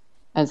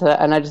 And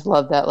I just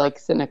love that, like,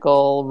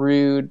 cynical,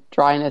 rude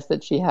dryness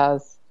that she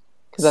has.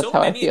 Because that's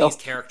how I feel. So many of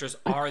these characters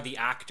are the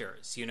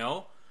actors, you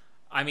know?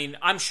 I mean,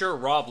 I'm sure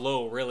Rob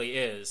Lowe really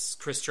is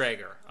Chris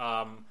Traeger.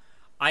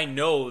 I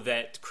know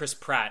that Chris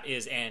Pratt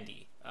is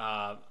Andy.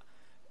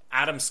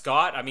 Adam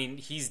Scott, I mean,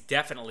 he's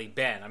definitely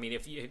Ben. I mean,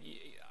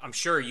 I'm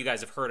sure you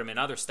guys have heard him in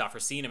other stuff or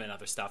seen him in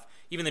other stuff.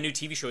 Even the new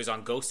TV show he's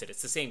on, Ghosted,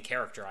 it's the same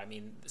character. I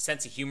mean, the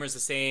sense of humor is the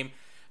same.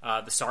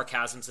 The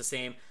sarcasm's the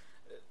same.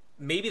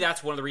 Maybe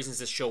that's one of the reasons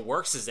this show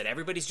works, is that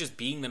everybody's just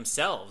being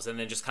themselves and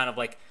then just kind of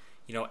like,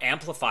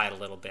 amplify it a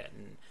little bit.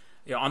 And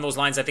on those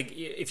lines, I think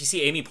if you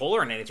see Amy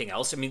Poehler in anything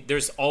else, I mean,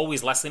 there's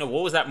always Leslie Knope.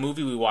 What was that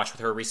movie we watched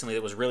with her recently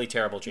that was really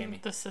terrible, Jamie?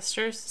 The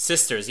Sisters.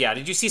 Sisters, yeah.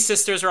 Did you see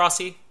Sisters,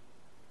 Rossi?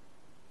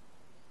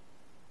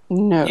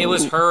 No. It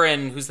was her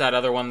and who's that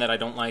other one that I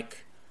don't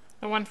like?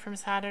 The one from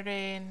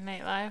Saturday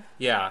Night Live?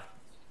 Yeah.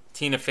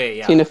 Tina Fey,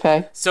 yeah. Tina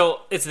Fey.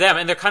 So it's them,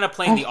 and they're kind of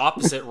playing the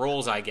opposite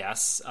roles, I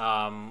guess.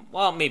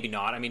 Well, maybe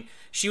not. I mean,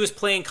 she was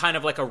playing kind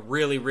of like a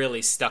really,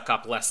 really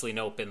stuck-up Leslie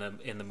Knope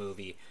in the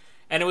movie.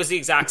 And it was the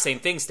exact same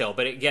thing still,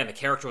 but again, the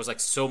character was like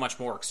so much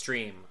more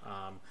extreme.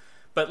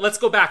 But let's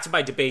go back to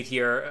my debate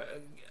here.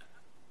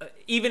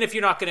 Even if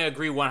you're not going to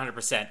agree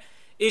 100%,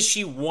 is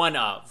she one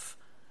of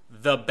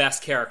the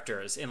best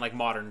characters in like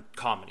modern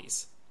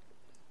comedies?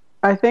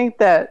 I think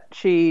that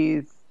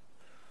she's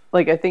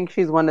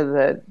one of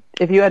the,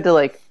 if you had to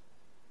like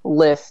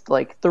list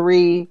like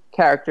 3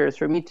 characters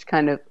from each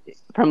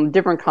from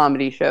different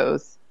comedy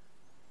shows,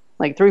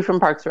 like 3 from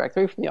Parks and Rec,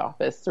 3 from The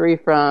Office, 3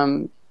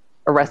 from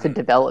Arrested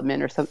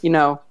Development or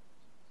something,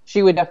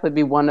 she would definitely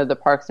be one of the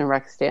Parks and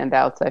Rec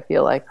standouts. I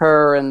feel like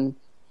her and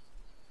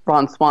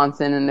Ron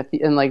Swanson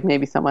and like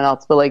maybe someone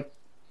else, but like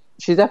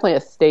she's definitely a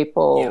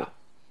staple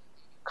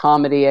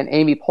comedy, and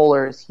Amy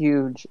Poehler is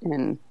huge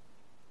in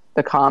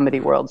the comedy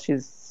world.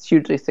 She's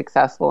hugely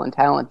successful and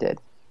talented.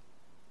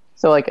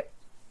 So like,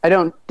 I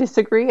don't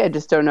disagree. I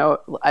just don't know.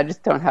 I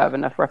just don't have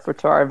enough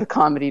repertoire of the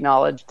comedy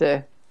knowledge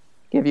to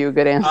give you a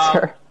good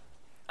answer.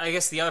 I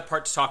guess the other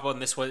part to talk about in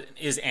this one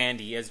is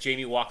Andy, as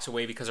Jamie walks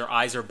away because her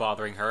eyes are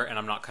bothering her, and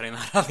I'm not cutting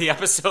that out of the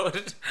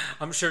episode.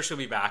 I'm sure she'll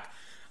be back.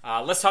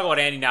 Let's talk about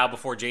Andy now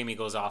before Jamie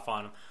goes off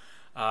on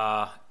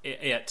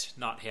it,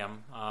 not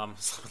him.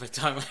 Slip of the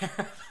tongue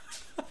there.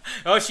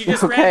 Oh, she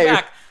just ran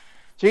back.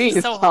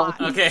 Jeez, so hot.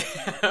 Okay.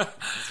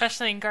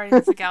 Especially in Guardians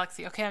of the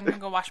Galaxy. Okay, I'm going to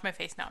go wash my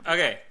face now.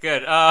 Okay,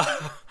 good.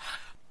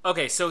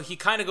 Okay, so he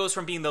kind of goes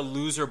from being the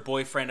loser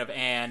boyfriend of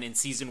Anne in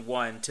season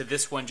 1 to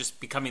this one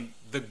just becoming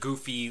the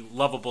goofy,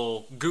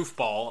 lovable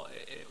goofball.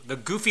 The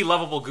goofy,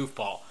 lovable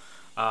goofball.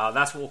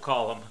 That's what we'll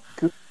call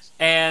him.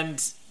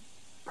 And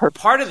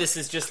part of this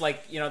is just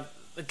like, the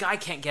guy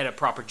can't get a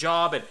proper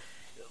job, and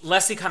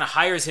Leslie kind of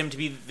hires him to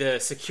be the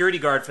security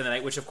guard for the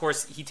night, which of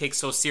course he takes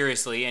so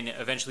seriously and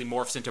eventually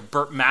morphs into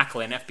Burt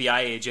Macklin, FBI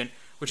agent,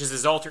 which is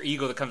his alter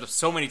ego that comes up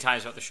so many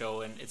times throughout the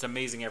show, and it's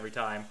amazing every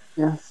time.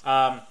 Yes.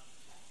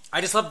 I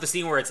just love the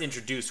scene where it's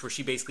introduced, where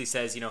she basically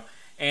says,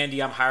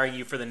 Andy, I'm hiring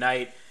you for the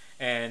night,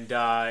 and,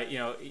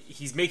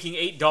 he's making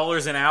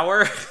 $8 an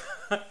hour.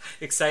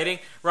 Exciting.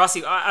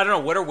 Rossi, I don't know,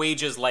 what are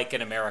wages like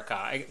in America?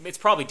 It's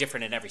probably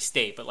different in every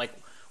state, but, like,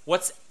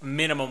 what's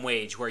minimum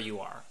wage where you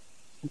are?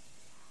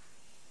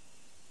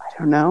 I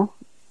don't know.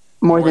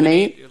 More than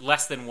 8?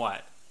 Less than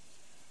what?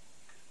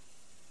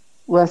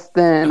 Less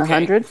than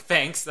 100?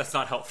 Thanks, that's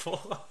not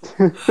helpful.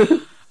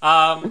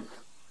 All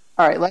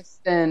right, less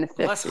than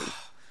 50.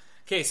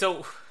 Okay,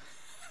 so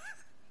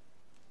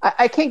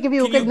I can't give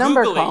you a good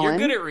number, Colin. You're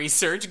good at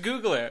research.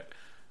 Google it.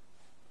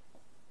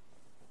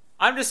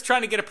 I'm just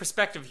trying to get a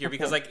perspective here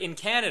because, like, in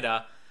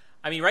Canada,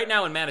 I mean, right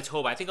now in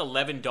Manitoba, I think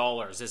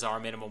 $11 is our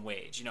minimum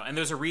wage. And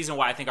there's a reason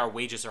why I think our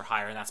wages are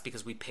higher, and that's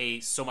because we pay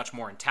so much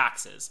more in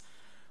taxes.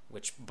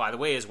 Which, by the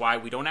way, is why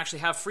we don't actually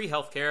have free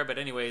healthcare. But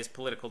anyways,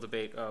 political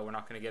debate. We're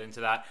not going to get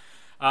into that.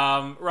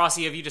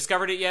 Rossi, have you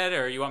discovered it yet,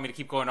 or you want me to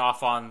keep going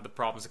off on the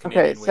problems of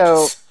Canadian wages?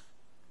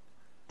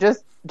 Okay, so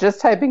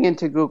just typing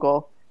into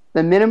Google,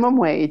 the minimum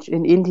wage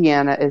in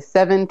Indiana is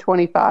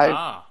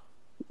 $7.25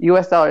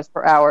 US dollars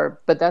per hour,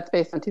 but that's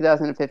based on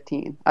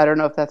 2015. I don't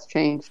know if that's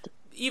changed.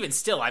 Even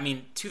still, I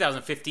mean,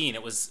 2015,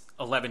 it was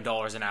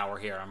 $11 an hour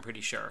here, I'm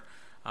pretty sure.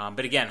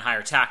 But again,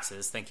 higher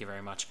taxes. Thank you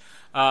very much.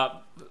 I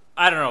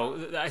don't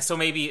know. So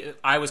maybe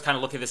I was kind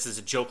of looking at this as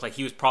a joke, like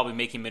he was probably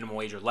making minimum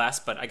wage or less,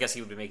 but I guess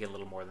he would be making a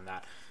little more than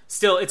that.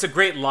 Still, it's a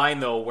great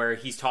line, though, where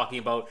he's talking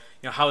about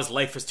how his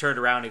life has turned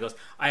around. He goes,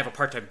 I have a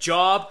part-time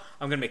job.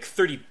 I'm going to make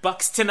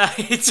 $30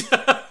 tonight.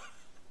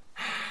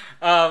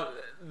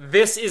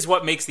 This is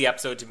what makes the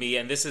episode to me,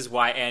 and this is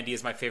why Andy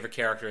is my favorite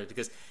character,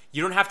 because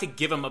you don't have to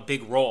give him a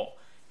big role.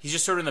 He's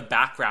just sort of in the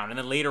background. And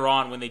then later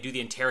on, when they do the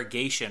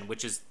interrogation,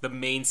 which is the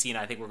main scene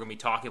I think we're going to be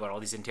talking about,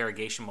 all these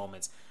interrogation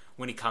moments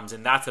when he comes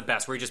in, that's the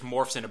best, where he just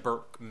morphs into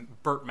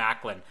Burt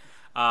Macklin.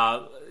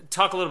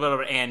 Talk a little bit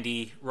about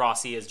Andy,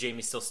 Rossi, as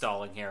Jamie's still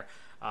stalling here.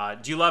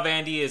 Do you love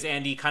Andy? Is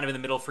Andy kind of in the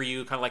middle for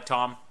you, kind of like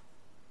Tom?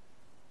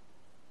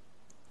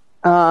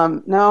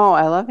 No,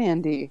 I love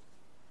Andy.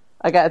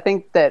 I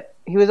think that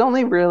he was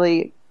only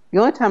really... The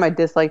only time I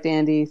disliked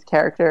Andy's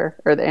character,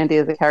 or the Andy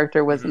as a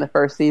character, was in the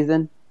first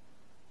season.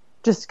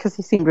 Just because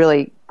he seemed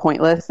really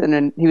pointless, and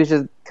then he was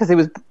just... Because he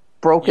was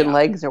broken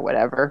legs or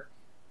whatever.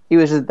 He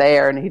was just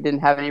there, and he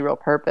didn't have any real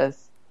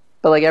purpose.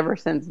 But, ever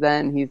since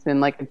then, he's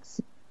been, a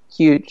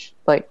huge,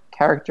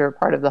 character,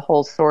 part of the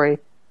whole story.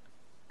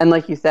 And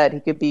like you said,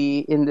 he could be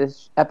in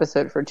this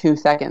episode for 2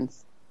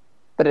 seconds,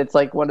 but it's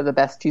like one of the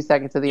best 2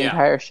 seconds of the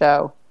entire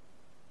show.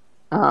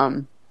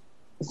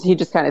 He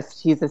just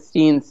he's a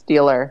scene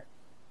stealer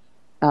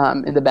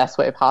in the best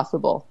way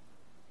possible.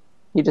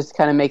 He just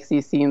kind of makes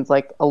these scenes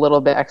like a little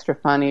bit extra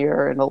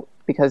funnier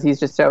because he's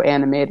just so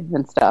animated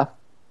and stuff.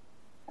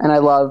 And I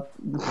love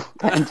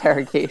the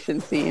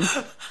interrogation scene.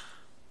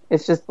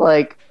 It's just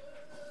like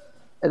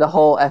the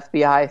whole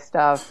FBI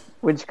stuff,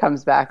 which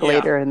comes back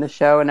later in the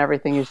show, and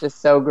everything is just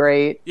so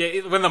great.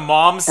 Yeah, when the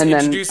mom's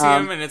introducing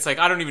him, and it's like,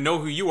 I don't even know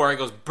who you are. He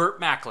goes, Burt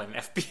Macklin,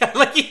 FBI.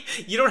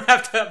 Like, you don't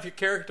have to have your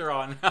character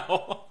on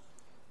now.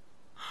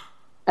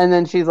 And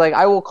then she's like,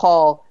 I will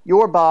call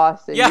your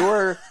boss and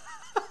your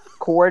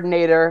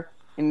coordinator.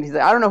 And he's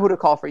like, I don't know who to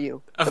call for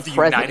you. Of the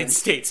United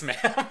States, ma'am.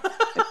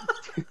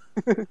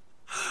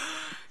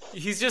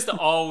 He's just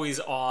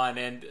always on.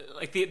 And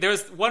like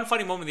there's one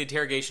funny moment in the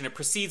interrogation. It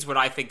precedes what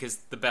I think is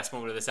the best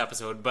moment of this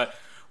episode, but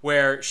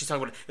where she's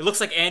talking about it looks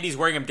like Andy's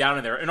wearing him down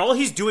in there, and all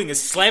he's doing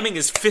is slamming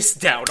his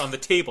fist down on the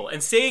table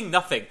and saying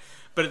nothing.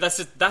 But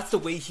that's the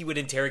way he would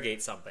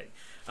interrogate something.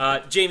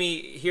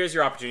 Jamie, here's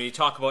your opportunity.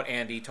 Talk about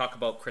Andy. Talk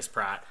about Chris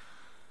Pratt.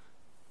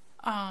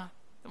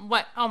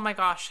 What? Oh my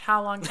gosh!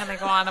 How long can I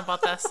go on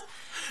about this?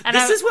 And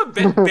this is what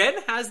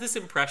Ben has this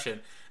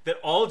impression that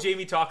all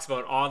Jamie talks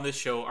about on this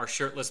show are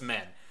shirtless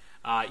men.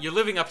 You're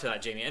living up to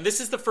that, Jamie. And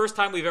this is the first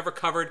time we've ever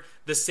covered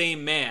the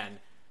same man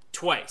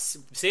twice.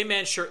 Same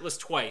man shirtless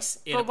twice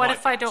in a podcast. But what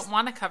if I don't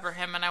want to cover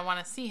him and I want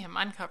to see him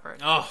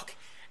uncovered? Oh, okay.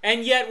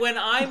 And yet when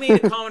I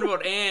made a comment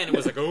about Anne, it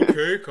was like,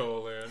 okay,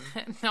 Colin.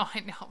 No, I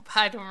know, but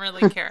I don't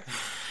really care.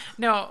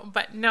 No,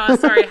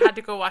 sorry, I had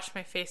to go wash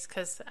my face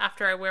because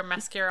after I wear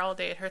mascara all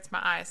day, it hurts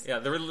my eyes. Yeah,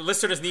 the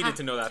listeners needed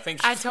to know that.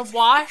 Thank you. I had to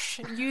wash,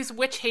 use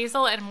witch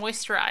hazel, and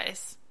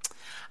moisturize.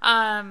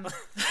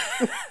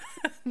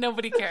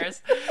 Nobody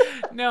cares.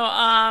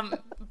 No,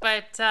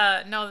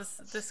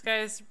 this guy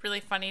is really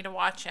funny to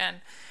watch, and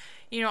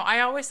I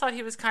always thought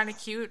he was kind of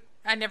cute.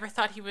 I never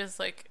thought he was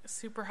like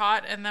super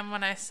hot, and then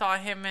when I saw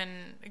him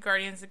in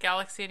Guardians of the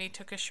Galaxy and he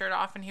took his shirt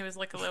off and he was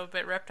like a little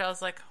bit ripped, I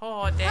was like,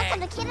 oh dang.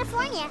 Welcome to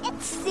California.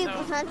 It's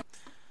super fun.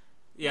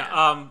 Yeah,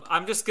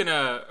 I'm just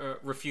gonna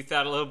refute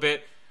that a little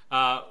bit.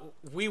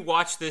 We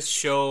watched this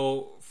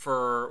show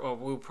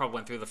we probably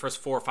went through the first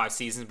 4 or 5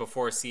 seasons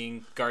before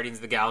seeing Guardians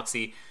of the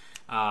Galaxy.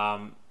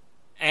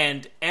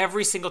 And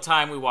every single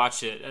time we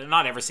watched it,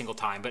 not every single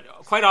time, but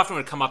quite often it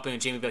would come up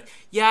and Jamie would be like,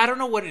 yeah, I don't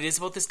know what it is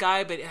about this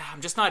guy, but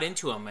I'm just not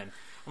into him. And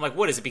I'm like,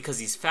 what, is it because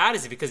he's fat?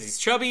 Is it because he's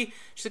chubby?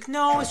 She's like,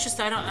 no, it's just,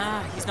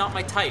 he's not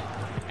my type.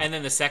 And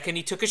then the second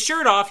he took his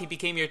shirt off, he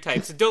became your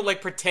type. So don't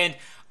pretend,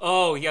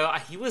 oh, yeah,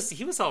 he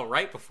was all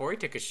right before he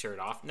took his shirt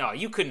off. No,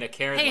 you couldn't have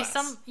cared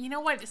less. You know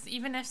what?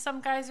 Even if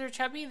some guys are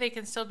chubby, they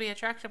can still be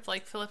attractive,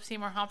 like Philip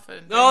Seymour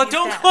Hoffman. No,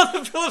 don't call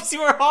him Philip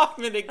Seymour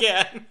Hoffman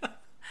again.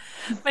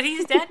 But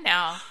he's dead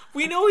now.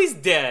 We know he's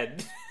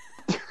dead.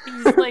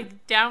 He's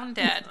like down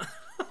dead.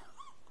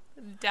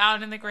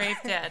 Down in the grave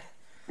dead.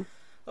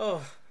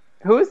 Oh.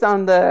 Who's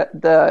on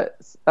the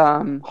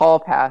hall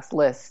pass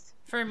list?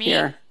 For me?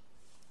 Here?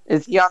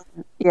 Is he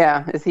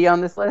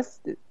on this list?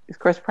 Is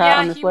Chris Pratt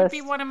on this list? Yeah, he would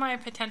be one of my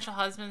potential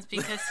husbands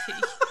because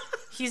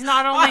he's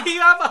not only... Why do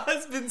you have a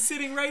husband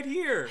sitting right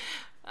here?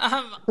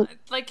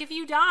 Like if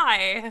you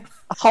die,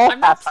 I'm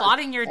not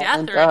plotting your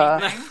death or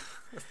anything.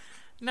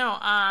 No,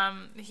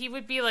 he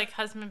would be like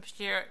husband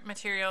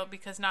material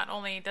because not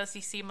only does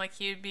he seem like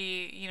he would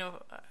be,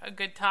 a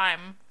good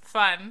time,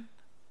 fun,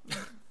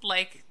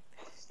 like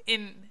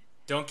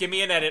Don't give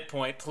me an edit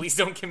point. Please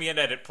don't give me an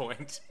edit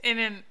point. In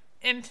an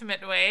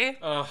intimate way,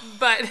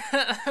 but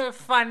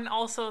fun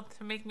also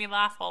to make me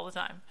laugh all the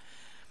time.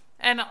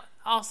 And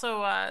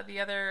also the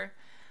other,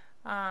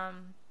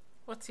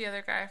 what's the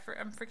other guy?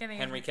 I'm forgetting.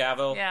 Henry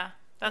Cavill? Yeah,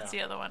 that's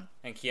the other one.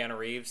 And Keanu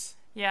Reeves?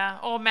 Yeah.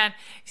 Oh man.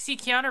 See,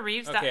 Keanu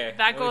Reeves. Okay.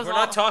 That goes. We're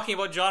not talking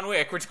about John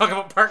Wick. We're talking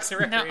about Parks and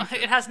Recreation. No,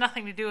 it has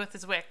nothing to do with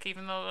his wick,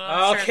 even though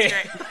I'm sure it's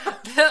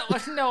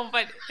great. No,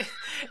 but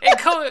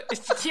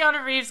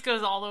Keanu Reeves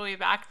goes all the way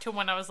back to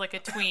when I was like a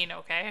tween.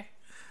 Okay.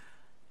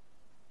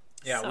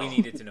 Yeah, we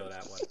needed to know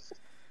that one.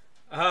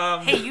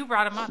 Hey, you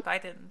brought him up. I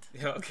didn't.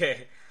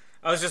 Okay.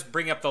 I was just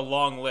bringing up the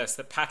long list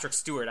that Patrick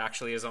Stewart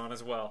actually is on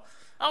as well.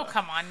 Oh,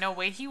 come on. No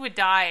way. He would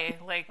die.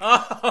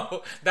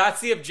 Oh, that's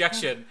the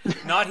objection.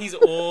 Not he's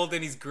old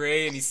and he's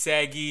gray and he's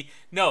saggy.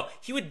 No,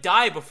 he would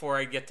die before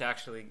I get to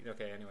actually...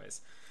 Okay,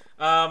 anyways.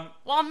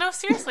 Well, no,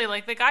 seriously.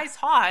 The guy's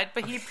hot,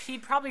 but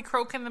he'd probably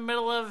croak in the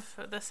middle of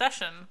the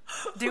session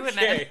doing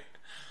it.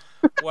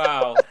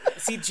 Wow.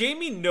 See,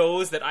 Jamie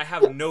knows that I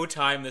have no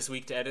time this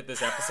week to edit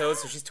this episode,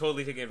 so she's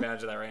totally taking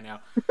advantage of that right now.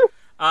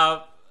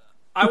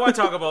 I want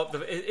to talk about...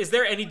 Is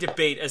there any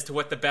debate as to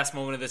what the best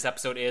moment of this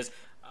episode is?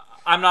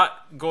 I'm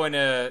not going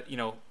to,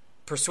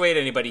 persuade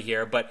anybody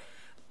here, but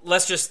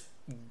let's just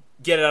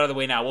get it out of the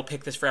way now. We'll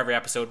pick this for every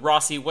episode.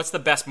 Rossi, what's the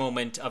best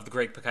moment of the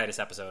Greg Pikitis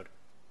episode?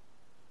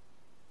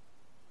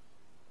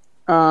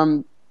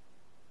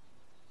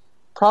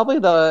 Probably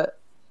the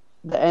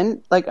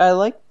end. I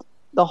liked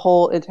the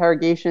whole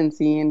interrogation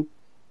scene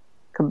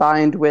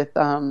combined with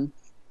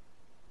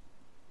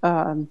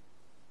Oh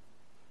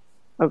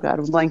God,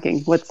 I'm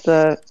blanking. What's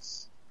the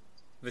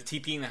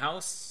TP in the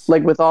house?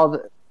 like with all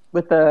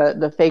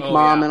the fake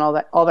mom yeah.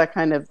 and all that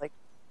kind of like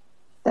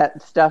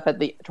that stuff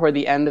toward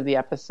the end of the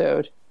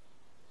episode.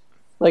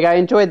 Like I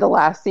enjoyed the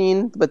last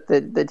scene with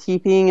the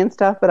TPing and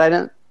stuff, but I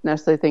don't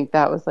necessarily think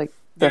that was like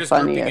They're the just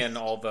funniest. grouping in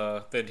all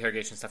the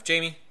interrogation stuff.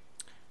 Jamie?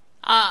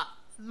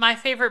 My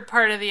favorite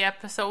part of the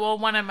episode, well,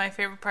 one of my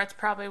favorite parts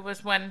probably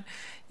was when,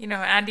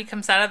 Andy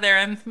comes out of there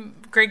and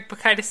Greg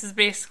Bacchidis is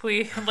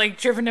basically like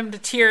driven him to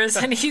tears,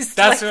 and he's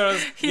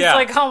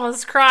like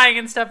almost crying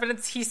and stuff, and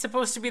he's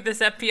supposed to be this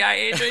FBI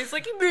agent. He's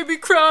like, he made me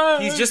cry.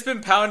 He's just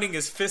been pounding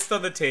his fist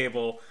on the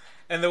table,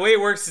 and the way it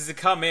works is to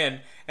come in,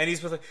 and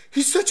he's like,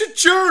 he's such a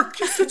jerk!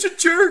 He's such a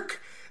jerk!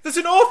 That's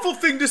an awful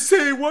thing to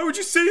say! Why would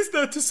you say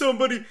that to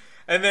somebody?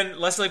 And then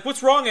Leslie's like,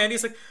 what's wrong, Andy?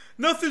 He's like,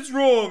 nothing's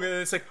wrong. And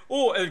it's like,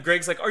 oh, and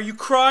Greg's like, are you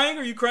crying?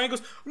 Are you crying? He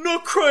goes, I'm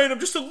not crying, I'm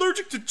just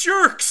allergic to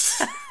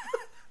jerks.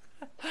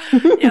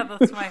 Yeah,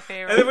 that's my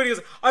favorite. And then when he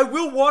goes, I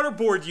will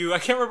waterboard you. I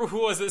can't remember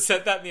who it was that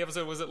said that in the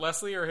episode. Was it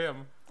Leslie or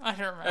him? I don't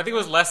remember. I think it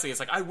was Leslie. It's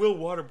like, I will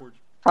waterboard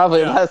you.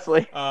 Probably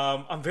Leslie.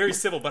 I'm very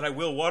civil, but I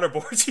will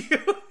waterboard you.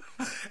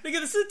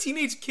 Again, this is a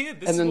teenage kid.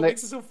 This is what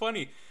makes it so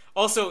funny.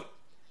 Also,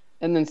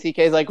 and then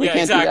CK's like, we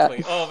can't do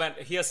that. Oh man,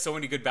 he has so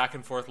many good back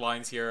and forth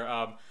lines here.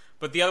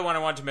 But the other one I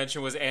wanted to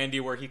mention was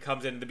Andy, where he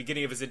comes in at the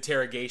beginning of his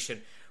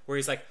interrogation, where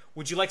he's like,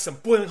 would you like some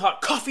boiling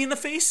hot coffee in the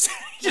face?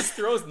 He just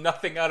throws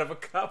nothing out of a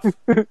cup.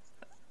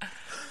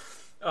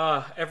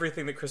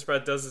 Everything that Chris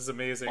Pratt does is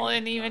amazing. Well,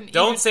 and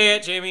don't say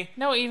it, Jamie.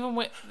 No,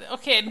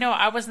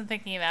 I wasn't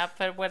thinking that,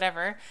 but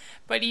whatever.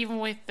 But even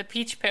with the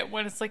Peach Pit,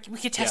 when it's like, we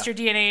could test your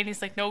DNA, and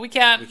he's like, no, we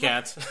can't. We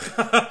can't.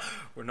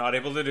 We're not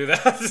able to do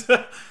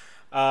that.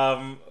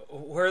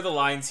 Where are the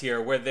lines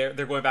here where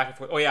they're going back and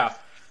forth? Oh yeah,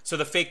 so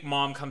the fake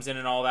mom comes in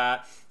and all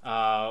that.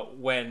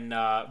 When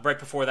right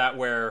before that,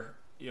 where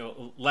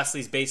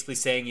Leslie's basically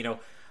saying,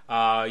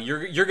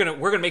 we're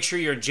gonna make sure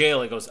you're in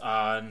jail. He goes,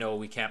 no,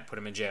 we can't put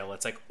him in jail.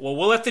 It's like, well,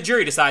 we'll let the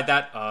jury decide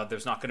that.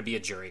 There's not going to be a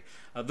jury.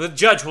 The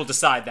judge will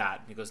decide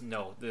that. He goes,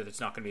 no, there's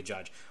not going to be a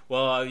judge.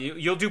 Well,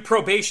 you'll do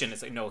probation.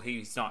 It's like, no,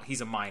 he's not.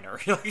 He's a minor.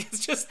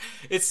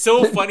 It's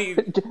so funny.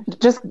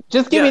 Just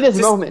give me this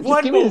moment.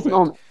 Just give me this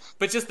moment.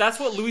 But that's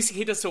what Louis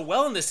C.K. does so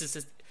well in this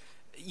is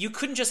you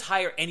couldn't just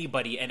hire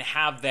anybody and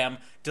have them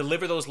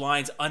deliver those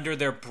lines under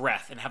their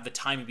breath and have the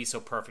timing be so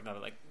perfect.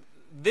 Like,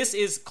 this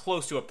is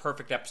close to a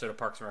perfect episode of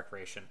Parks and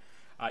Recreation.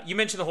 You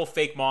mentioned the whole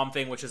fake mom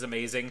thing, which is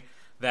amazing.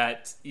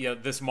 That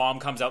this mom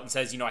comes out and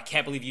says, I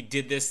can't believe you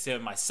did this to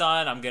my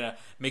son. I'm gonna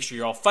make sure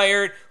you're all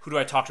fired. Who do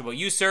I talk to about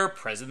you, sir?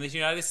 President of the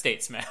United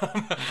States, ma'am.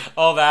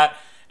 All that.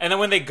 And then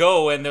when they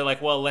go and they're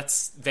like, well,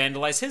 let's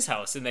vandalize his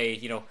house, and they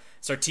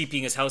start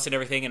TPing his house and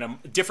everything, and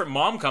a different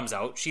mom comes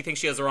out. She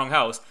thinks she has the wrong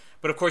house,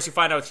 but of course you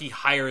find out he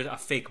hired a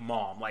fake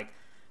mom. Like,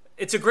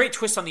 it's a great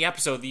twist on the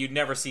episode that you'd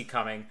never see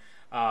coming.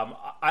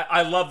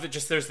 I love that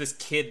just there's this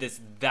kid that's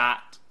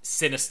that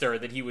sinister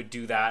that he would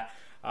do that.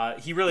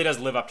 He really does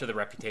live up to the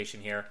reputation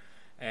here.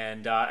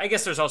 And I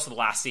guess there's also the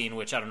last scene,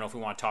 which I don't know if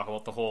we want to talk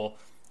about the whole,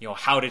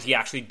 how did he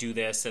actually do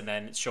this, and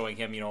then showing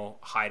him,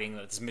 hiding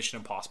this Mission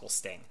Impossible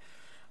sting.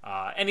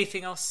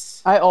 Anything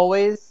else? I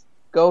always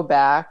go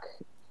back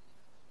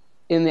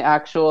in the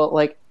actual,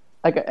 like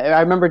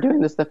I remember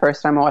doing this the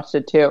first time I watched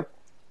it too.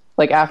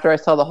 Like after I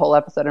saw the whole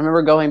episode, I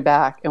remember going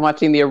back and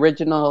watching the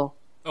original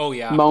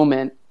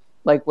moment,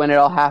 like when it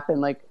all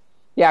happened, like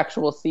the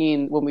actual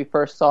scene when we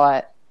first saw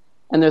it.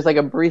 And there's like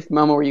a brief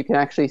moment where you can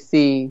actually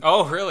see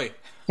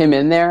him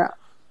in there.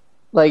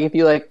 Like if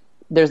you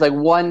there's like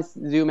one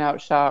zoom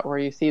out shot where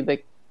you see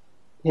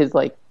his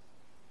like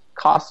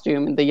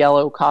costume, the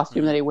yellow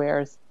costume that he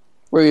wears,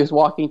 where he was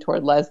walking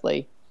toward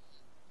Leslie.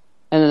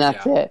 And then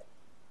that's it.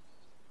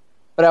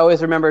 But I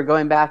always remember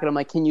going back and I'm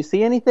like, can you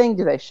see anything?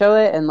 Did they show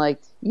it? And like,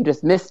 you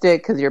just missed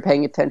it because you're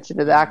paying attention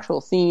to the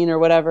actual scene or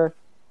whatever.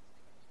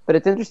 But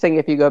it's interesting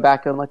if you go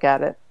back and look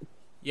at it.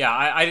 Yeah,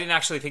 I didn't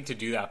actually think to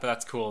do that, but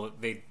that's cool.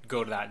 They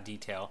go to that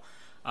detail.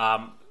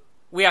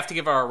 We have to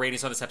give our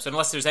ratings on this episode,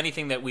 unless there's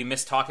anything that we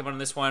missed talking about in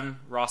this one,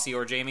 Rossi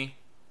or Jamie.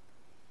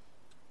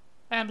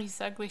 Andy's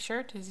ugly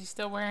shirt. Is he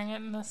still wearing it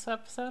in this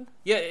episode?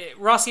 Yeah,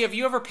 Rossi, have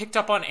you ever picked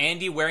up on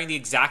Andy wearing the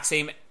exact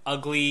same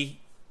ugly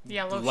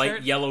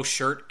yellow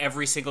shirt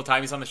every single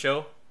time he's on the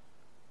show?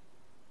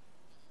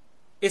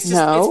 It's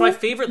just it's my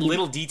favorite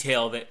little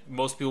detail that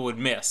most people would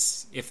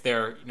miss if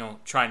they're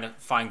trying to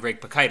find Greg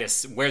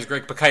Bacchidis. Where's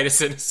Greg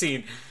Bacchidis in a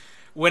scene?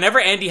 Whenever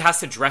Andy has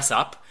to dress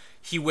up,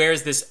 he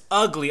wears this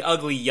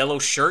ugly yellow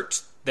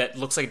shirt that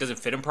looks like it doesn't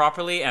fit him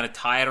properly, and a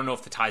tie. I don't know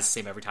if the tie's the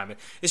same every time.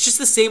 It's just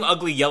the same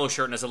ugly yellow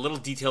shirt, and there's a little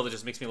detail that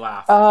just makes me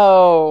laugh.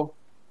 Oh,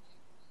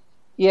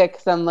 yeah,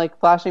 because I'm like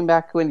flashing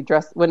back when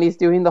he's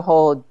doing the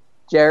whole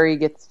Jerry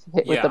gets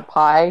hit with the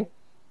pie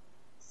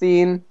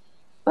scene.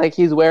 Like,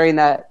 he's wearing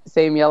that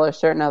same yellow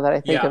shirt now that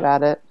I think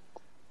about it.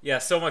 Yeah,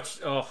 so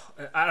much. Oh,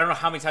 I don't know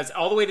how many times.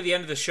 All the way to the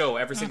end of the show,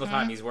 every single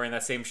time he's wearing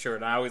that same shirt.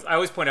 And I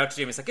always point out to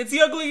Jamie, it's like, it's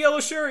the ugly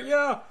yellow shirt,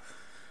 yeah.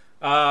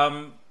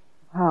 I've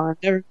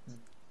never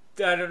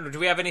I don't know. Do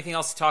we have anything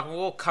else to talk about?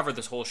 We'll cover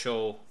this whole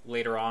show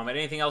later on. But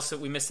anything else that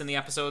we missed in the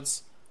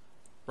episodes?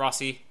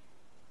 Rossi?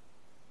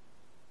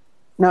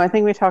 No, I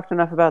think we talked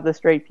enough about the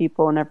straight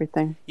people and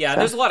everything. Yeah, so.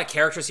 There's a lot of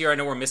characters here I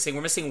know we're missing.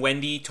 We're missing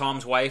Wendy,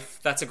 Tom's wife.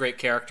 That's a great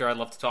character I'd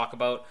love to talk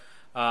about.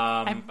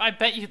 I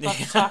bet you'd love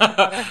to talk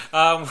about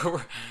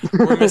it.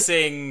 We're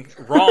missing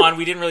Ron.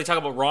 We didn't really talk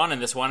about Ron in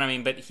this one. I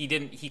mean, but he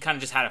kind of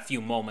just had a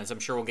few moments. I'm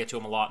sure we'll get to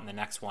him a lot in the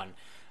next one.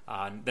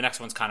 The next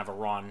one's kind of a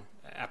Ron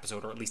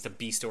episode, or at least a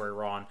B-story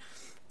Ron.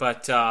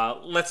 But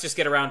let's just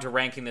get around to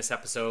ranking this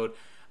episode.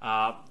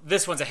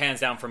 This one's a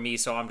hands down for me,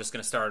 so I'm just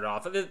going to start it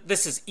off.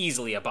 This is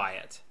easily a buy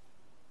it.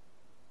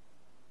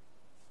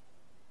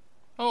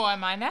 Oh,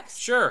 am I next?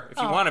 Sure, if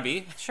you want to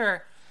be.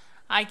 Sure.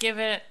 I give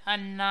it a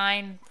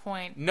 9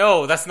 point.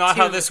 No, that's not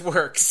how this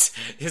works.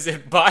 Is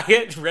it buy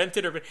it, rent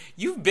it, or bin it?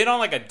 You've been on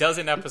like a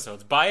dozen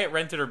episodes. Buy it,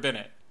 rent it, or bin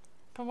it.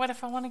 But what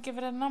if I want to give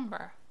it a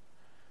number?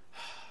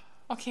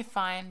 Okay,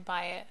 fine.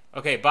 Buy it.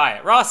 Okay, buy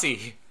it.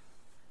 Rossi.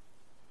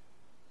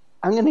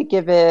 I'm going to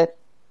give it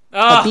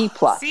a B+.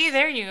 See,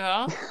 there you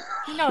go.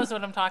 He knows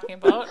what I'm talking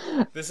about.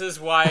 This is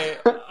why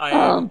I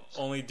am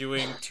only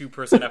doing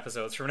 2-person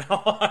episodes from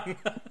now on.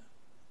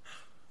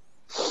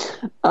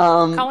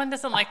 Colin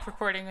doesn't like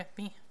recording with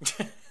me.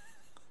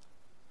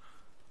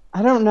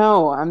 I don't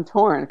know. I'm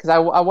torn because I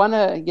want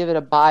to give it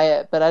a buy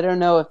it, but I don't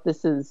know if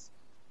this is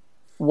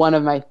one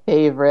of my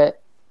favorite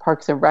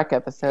Parks and Rec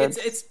episodes.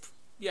 It's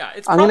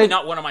probably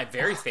not one of my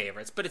very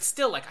favorites, but it's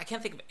still like I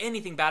can't think of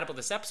anything bad about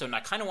this episode, and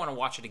I kind of want to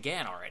watch it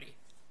again already.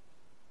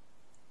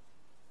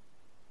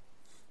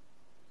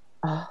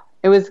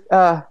 It was.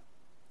 I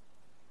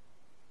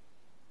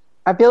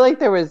feel like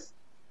there was.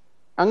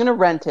 I'm going to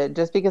rent it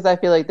just because I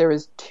feel like there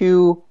was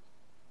too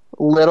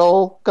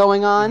little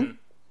going on. Mm-hmm.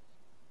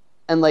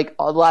 And like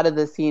a lot of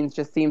the scenes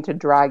just seemed to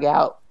drag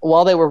out.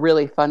 While they were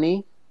really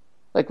funny,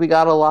 like we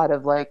got a lot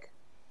of like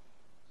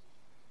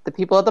the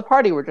people at the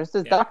party were dressed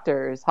as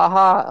doctors.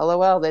 Haha,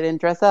 LOL, they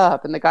didn't dress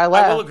up. And the guy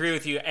left. I will agree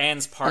with you.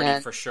 Anne's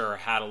party for sure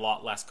had a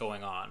lot less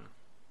going on.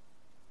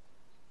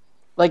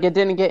 Like it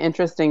didn't get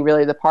interesting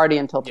really, the party,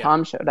 until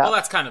Tom showed up. Well,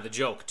 that's kind of the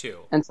joke too.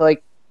 And so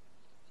like,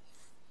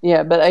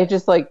 yeah, but I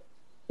just like,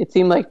 it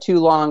seemed like too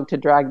long to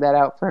drag that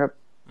out for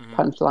a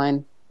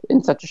punchline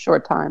in such a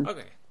short time.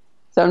 Okay.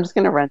 So I'm just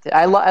going to rent it.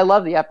 I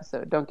love the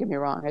episode. Don't get me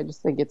wrong. I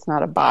just think it's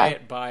not a buy.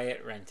 Buy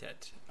it, rent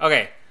it.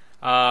 Okay.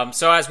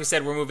 So as we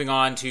said, we're moving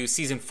on to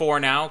season 4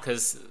 now,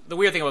 because the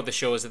weird thing about the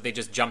show is that they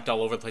just jumped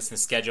all over the place in the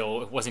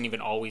schedule. It wasn't even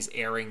always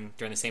airing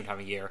during the same time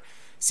of year.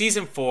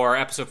 Season 4,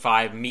 Episode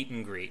 5, Meet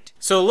and Greet.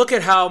 So look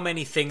at how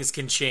many things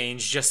can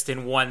change just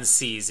in one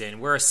season.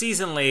 We're a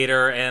season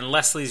later, and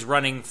Leslie's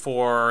running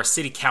for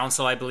city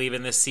council, I believe,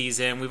 in this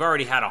season. We've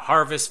already had a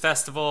harvest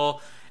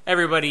festival.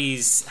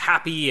 Everybody's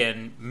happy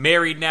and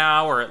married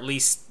now, or at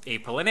least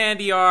April and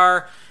Andy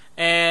are.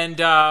 And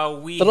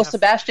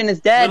Sebastian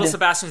is dead. Little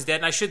Sebastian's dead,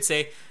 and I should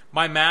say,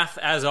 my math,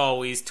 as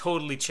always,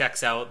 totally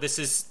checks out. This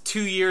is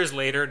 2 years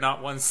later,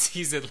 not one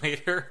season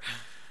later.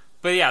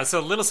 But yeah,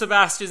 so Little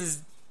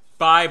Sebastian's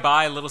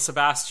Bye, Little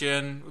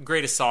Sebastian.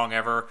 Greatest song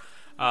ever.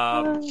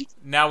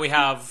 Now we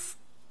have,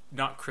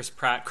 not Chris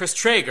Pratt, Chris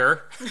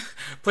Traeger,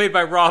 played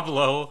by Rob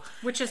Lowe.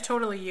 Which is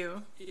totally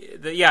you.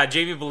 Yeah,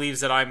 Jamie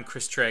believes that I'm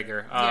Chris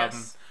Traeger.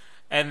 Yes.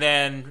 And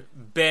then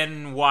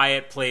Ben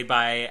Wyatt, played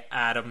by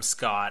Adam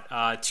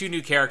Scott. 2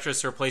 new characters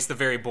to replace the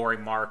very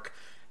boring Mark.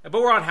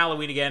 But we're on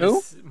Halloween again. Who?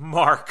 It's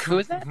Mark. Who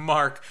is that?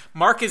 Mark.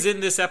 Mark is in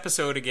this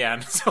episode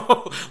again.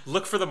 So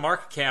look for the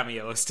Mark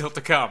cameo still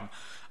to come.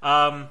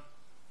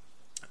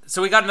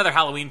 So we got another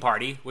Halloween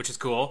party, which is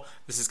cool.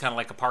 This is kind of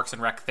like a Parks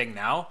and Rec thing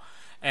now.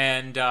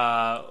 And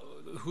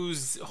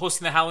who's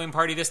hosting the Halloween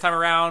party this time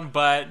around?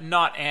 But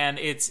not Anne.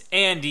 It's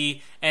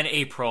Andy and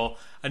April,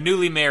 a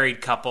newly married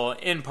couple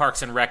in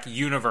Parks and Rec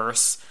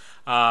universe,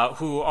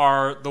 who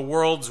are the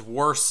world's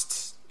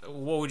worst,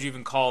 what would you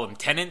even call them,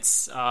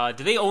 tenants?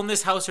 Do they own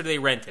this house or do they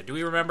rent it? Do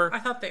we remember? I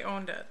thought they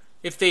owned it.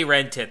 If they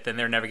rent it, then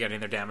they're never getting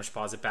their damage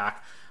deposit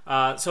back.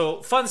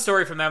 So, fun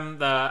story from them.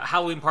 The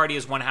Halloween party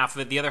is one half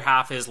of it. The other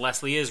half is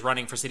Leslie is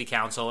running for city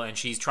council, and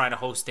she's trying to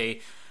host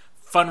a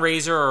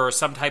fundraiser or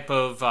some type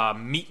of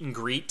meet and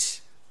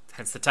greet,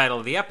 hence the title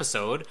of the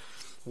episode,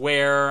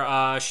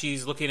 where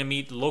she's looking to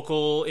meet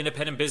local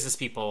independent business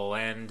people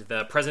and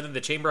the president of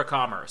the Chamber of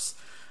Commerce.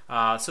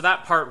 So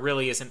that part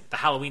really isn't the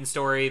Halloween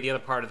story. The other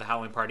part of the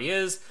Halloween party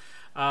is.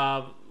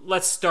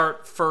 Let's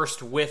start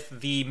first with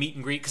the meet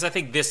and greet, because I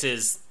think this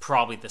is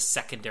probably the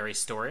secondary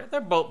story.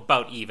 They're both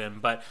about even,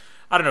 but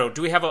I don't know.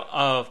 Do we have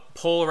a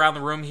poll around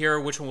the room here?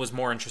 Which one was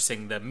more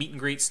interesting, the meet and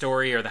greet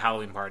story or the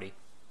Halloween party?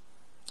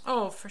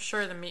 Oh, for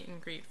sure the meet and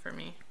greet for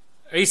me.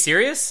 Are you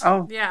serious?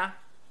 Oh. Yeah.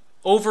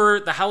 Over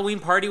the Halloween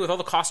party with all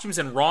the costumes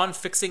and Ron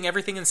fixing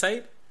everything in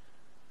sight?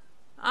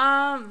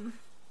 But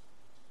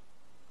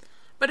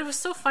it was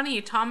so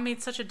funny. Tom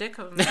made such a dick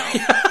of himself.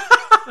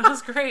 That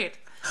was great.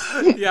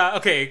 Yeah,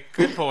 okay,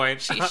 good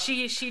point.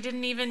 She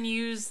didn't even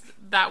use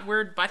that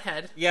word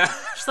butthead. Yeah.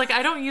 She's like,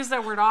 I don't use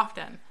that word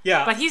often.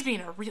 Yeah. But he's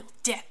being a real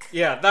dick.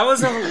 Yeah, that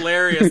was a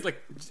hilarious,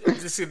 like,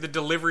 just the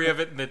delivery of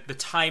it and the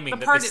timing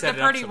The that they set it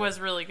up. party So was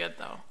really good,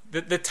 though.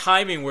 the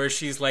timing where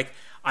she's like,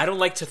 I don't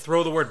like to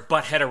throw the word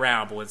butthead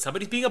around, but when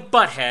somebody's being a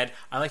butthead,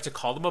 I like to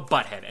call them a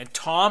butthead. And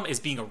Tom is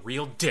being a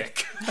real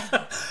dick.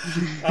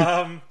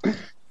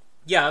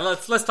 Yeah,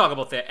 let's talk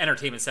about the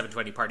Entertainment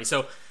 720 party.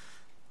 So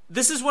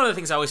this is one of the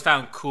things I always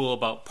found cool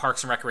about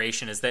Parks and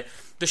Recreation is that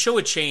the show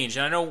had changed.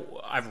 And I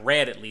know I've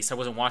read, at least, I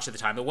wasn't watching at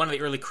the time, but one of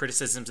the early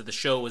criticisms of the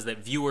show was that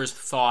viewers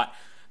thought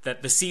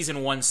that the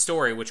season 1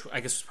 story, which I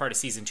guess was part of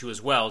season 2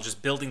 as well,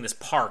 just building this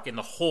park in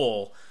the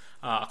hole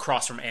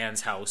across from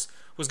Anne's house,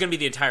 was going to be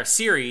the entire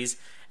series,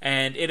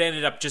 and it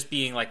ended up just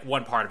being like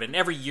one part of it. And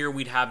every year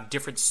we'd have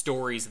different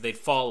stories that they'd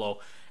follow.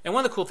 And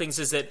one of the cool things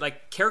is that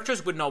like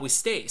characters wouldn't always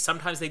stay.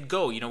 Sometimes they'd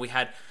go. You know, we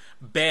had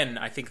Ben,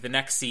 I think the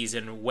next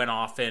season, went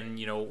off and,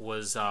 you know,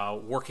 was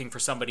working for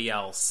somebody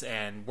else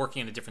and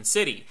working in a different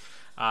city.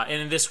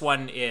 And in this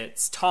one,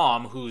 it's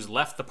Tom, who's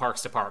left the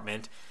Parks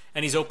Department,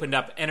 and he's opened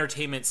up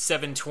Entertainment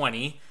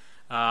 720,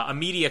 a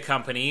media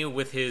company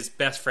with his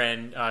best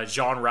friend,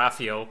 Jean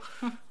Ralphio.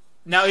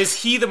 Now,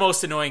 is he the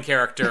most annoying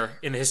character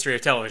in the history of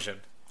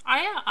television?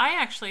 I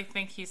actually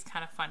think he's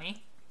kind of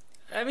funny.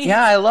 I mean,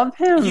 Yeah, I love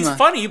him. he's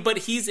funny, but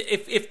he's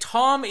if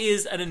Tom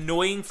is an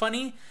annoying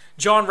funny,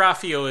 John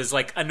Ralphio is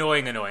like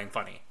annoying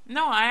funny.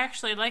 No, I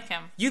actually like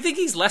him. You think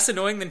he's less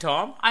annoying than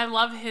Tom? I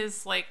love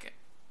his, like...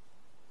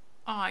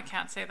 Oh, I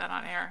can't say that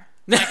on air.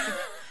 Like,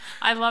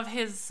 I love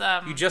his...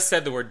 You just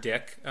said the word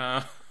dick.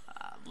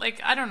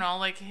 like, I don't know,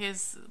 like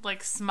his,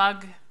 like,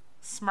 smug,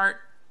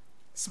 smart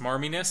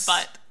Smarminess?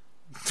 butt.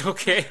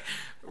 Okay.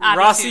 Attitude.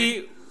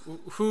 Rossi,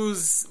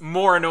 who's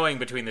more annoying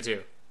between the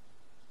two?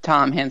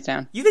 Tom, hands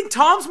down. You think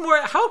Tom's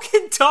more... How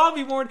can Tom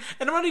be more...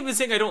 And I'm not even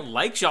saying I don't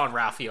like John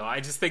Ralphio. I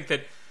just think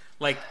that,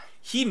 like,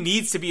 he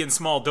needs to be in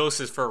small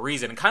doses for a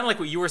reason. And kind of like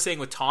what you were saying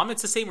with Tom,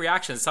 it's the same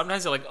reaction.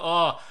 Sometimes they're like,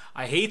 oh,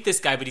 I hate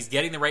this guy, but he's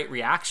getting the right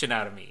reaction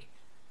out of me.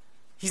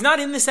 He's not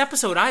in this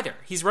episode either.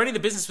 He's running the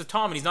business with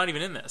Tom, and he's not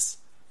even in this.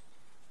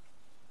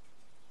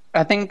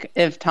 I think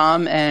if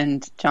Tom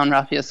and John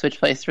Ralphio switch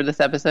place for this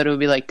episode, it would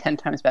be like 10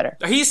 times better.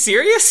 Are you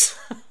serious?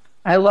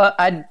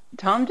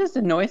 Tom just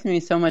annoys me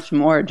so much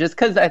more just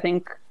because I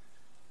think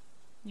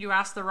You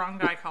asked the wrong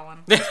guy, Colin.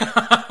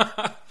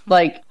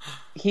 like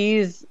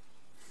he's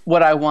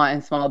what I want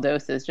in small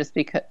doses just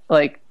because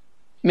like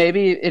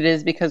maybe it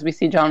is because we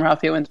see John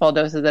Ralphio in small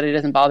doses that it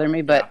doesn't bother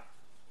me, but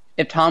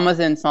if Tom was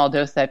in small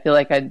doses, I feel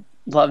like I'd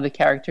love the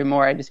character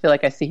more. I just feel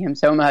like I see him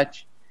so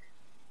much.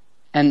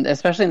 And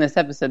especially in this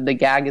episode, the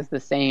gag is the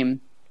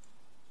same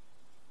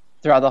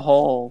throughout the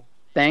whole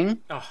thing.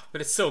 Oh,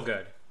 but it's so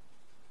good.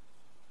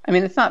 I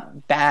mean, it's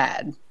not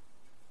bad.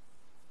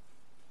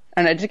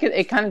 And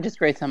it kind of just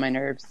grates on my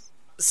nerves.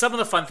 Some of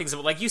the fun things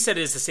about, like you said,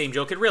 it is the same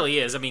joke. It really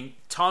is. I mean,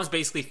 Tom's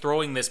basically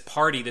throwing this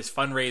party, this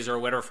fundraiser or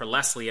whatever for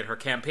Leslie at her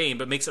campaign,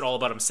 but makes it all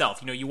about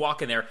himself. You know, you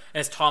walk in there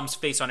and it's Tom's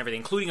face on everything,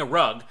 including a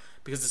rug,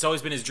 because it's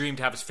always been his dream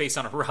to have his face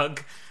on a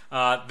rug.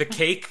 The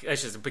cake,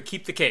 but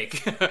keep the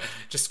cake.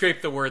 Just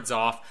scrape the words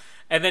off.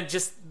 And then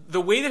just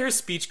the way that her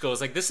speech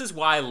goes, like, this is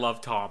why I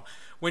love Tom.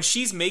 When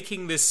she's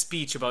making this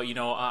speech about, you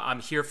know,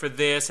 I'm here for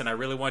this and I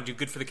really want to do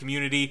good for the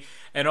community,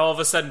 and all of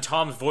a sudden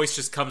Tom's voice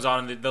just comes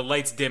on and the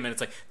lights dim and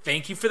it's like,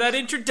 thank you for that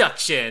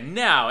introduction.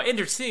 Now,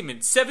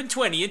 Entertainment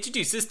 720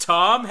 introduces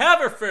Tom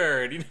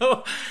Haverford, you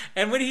know?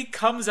 And when he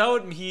comes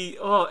out and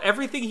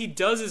everything he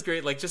does is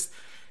great. Like, just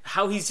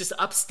how he's just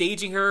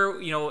upstaging her,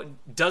 you know,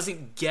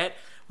 doesn't get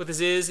what this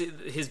is,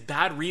 his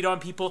bad read on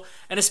people.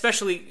 And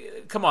especially,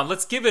 come on,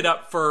 let's give it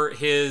up for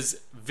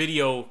his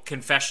video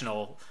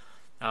confessional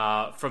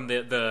from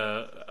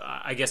the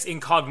I guess,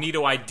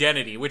 incognito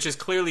identity, which is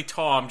clearly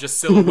Tom just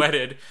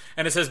silhouetted,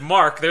 and it says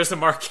Mark, there's the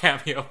Mark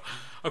cameo,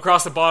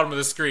 across the bottom of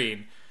the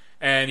screen.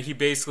 And he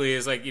basically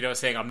is like, you know,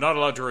 saying, I'm not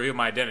allowed to reveal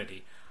my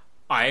identity.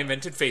 I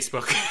invented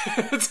Facebook.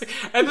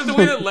 And then the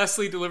way that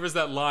Leslie delivers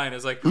that line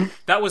is like,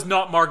 that was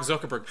not Mark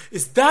Zuckerberg.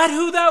 Is that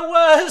who that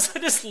was? I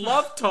just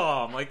love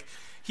Tom. Like,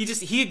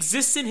 he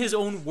exists in his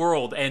own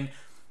world, and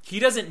he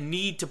doesn't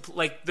need to,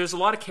 like, there's a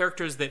lot of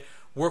characters that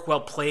work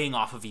well playing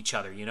off of each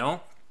other, you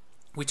know?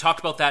 We talked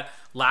about that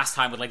last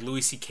time with, like,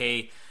 Louis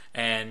C.K.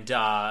 and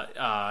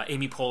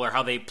Amy Poehler,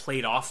 how they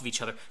played off of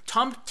each other.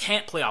 Tom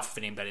can't play off of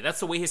anybody.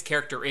 That's the way his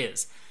character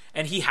is.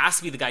 And he has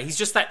to be the guy. He's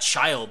just that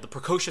child, the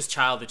precocious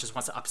child that just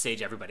wants to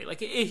upstage everybody.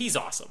 Like, he's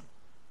awesome.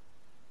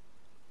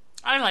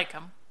 I like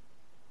him.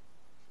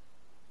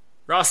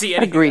 Rossi,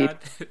 anything Agreed.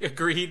 to add?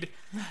 Agreed.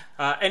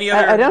 Any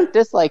other... I don't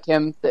dislike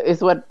him,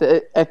 is what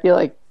I feel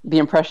like the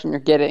impression you're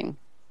getting.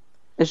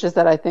 It's just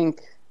that I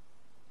think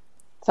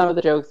some of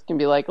the jokes can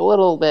be like a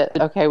little bit,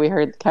 okay, we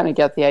kind of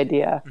get the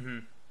idea.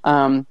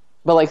 Mm-hmm.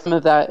 But like some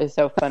of that is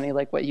so funny,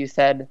 like what you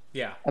said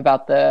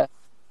about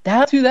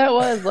that's who that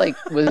was, like,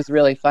 was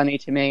really funny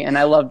to me. And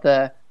I love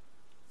the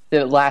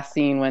last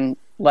scene when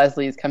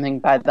Leslie's coming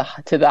by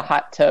to the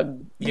hot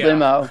tub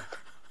limo,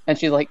 And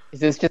she's like, "Is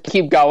this just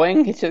keep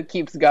going?" It just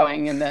keeps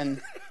going, and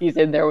then he's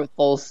in there with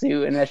full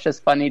suit, and it's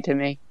just funny to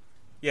me.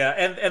 Yeah,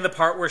 and the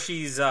part where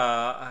she's,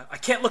 I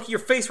can't look at your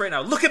face right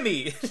now. Look at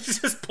me. She's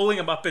just pulling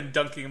him up and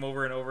dunking him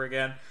over and over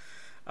again.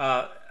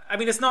 I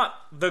mean, it's not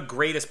the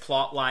greatest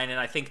plot line, and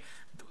I think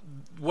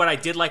what I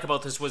did like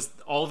about this was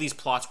all these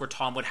plots where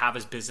Tom would have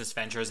his business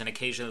ventures and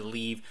occasionally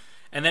leave,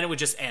 and then it would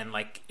just end.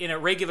 Like, in a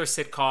regular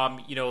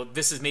sitcom, you know,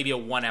 this is maybe a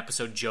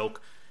one-episode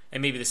joke,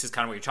 and maybe this is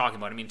kind of what you're talking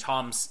about. I mean,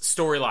 Tom's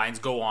storylines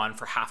go on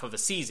for half of a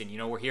season. You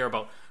know, we're here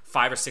about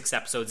 5 or 6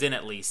 episodes in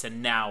at least,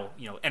 and now,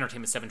 you know,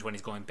 Entertainment 720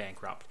 is going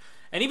bankrupt.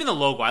 And even the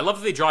logo, I love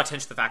that they draw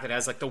attention to the fact that it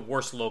has, like, the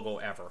worst logo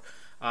ever.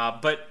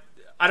 But,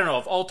 I don't know,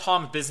 of all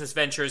Tom's business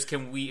ventures,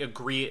 can we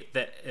agree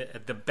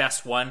that the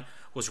best one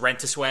was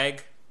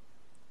Rent-A-Swag?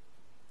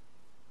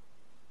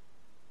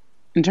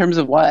 In terms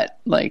of what?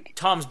 Like,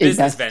 Tom's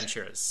business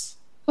ventures.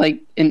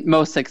 Like,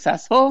 most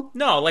successful?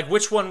 No, like,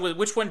 which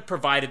one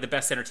provided the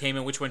best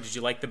entertainment? Which one did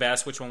you like the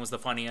best? Which one was the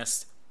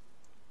funniest?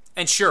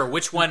 And sure,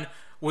 which one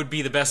would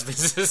be the best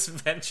business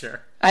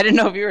venture? I didn't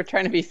know if you were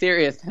trying to be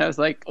serious. And I was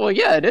like, well,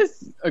 yeah, it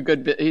is a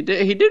good bit.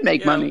 He did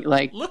make money.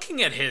 Like,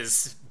 looking at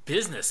his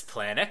business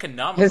plan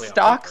economically, his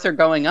stocks are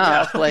going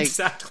up. Yeah, like,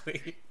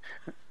 exactly.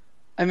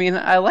 I mean,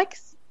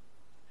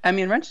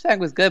 Rent-A-Swag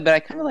was good, but I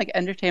kind of like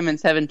Entertainment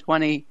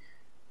 720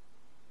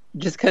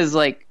 just because,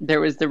 like,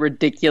 there was the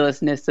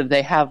ridiculousness of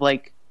they have,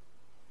 like,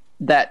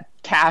 that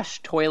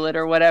cash toilet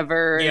or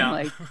whatever, yeah. and,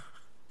 like,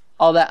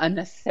 all that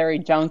unnecessary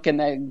junk,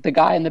 and the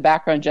guy in the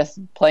background just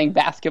playing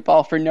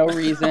basketball for no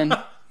reason.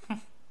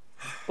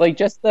 Like,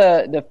 just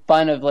the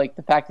fun of, like,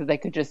 the fact that they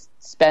could just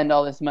spend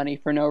all this money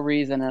for no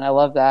reason, and I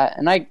love that.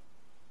 And I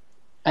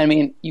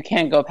mean, you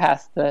can't go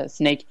past the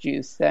snake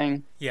juice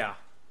thing. Yeah.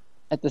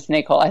 At the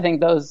snake hole. I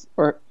think those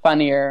were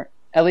funnier,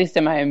 at least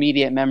in my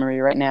immediate memory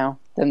right now,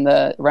 than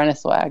the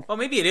Rent-A-Swag. Well,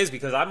 maybe it is,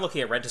 because I'm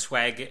looking at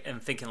Rent-A-Swag and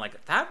thinking,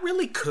 like, that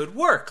really could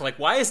work. Like,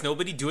 why is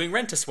nobody doing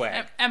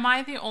Rent-A-Swag? Am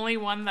I the only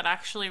one that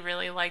actually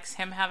really likes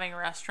him having a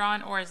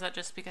restaurant, or is that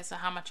just because of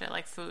how much I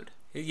like food?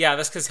 Yeah,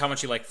 that's because how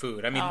much you like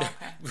food. I mean,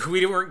 okay.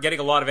 We weren't getting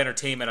a lot of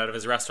entertainment out of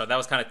his restaurant. That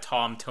was kind of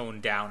Tom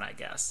toned down, I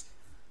guess.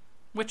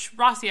 Which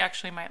Rossi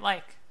actually might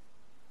like.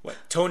 What,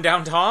 toned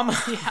down Tom?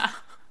 Yeah.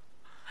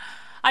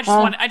 I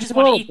just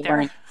want to eat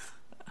there.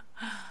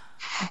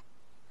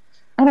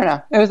 I don't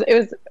know.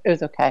 It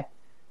was okay.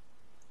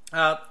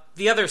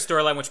 The other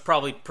storyline, which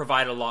probably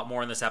provided a lot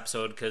more in this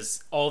episode,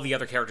 because all the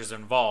other characters are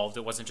involved,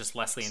 it wasn't just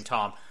Leslie and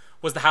Tom,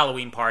 was the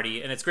Halloween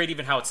party. And it's great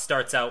even how it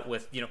starts out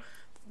with, you know,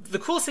 the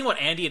coolest thing about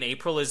Andy and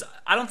April is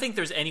I don't think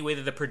there's any way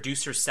that the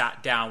producers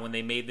sat down when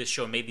they made this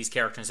show and made these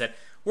characters and said,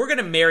 we're going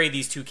to marry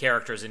these two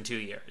characters in 2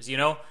 years, you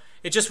know?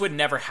 It just would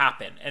never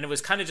happen. And it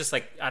was kind of just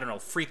like, I don't know,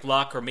 freak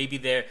luck, or maybe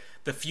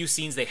the few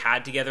scenes they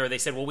had together, they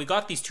said, well, we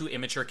got these two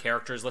immature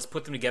characters, let's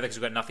put them together because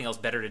we've got nothing else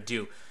better to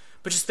do.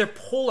 But just they're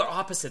polar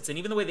opposites. And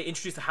even the way they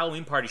introduced the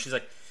Halloween party, she's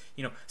like,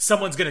 you know,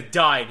 someone's going to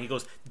die. And he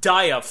goes,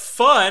 die of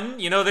fun?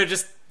 You know, they're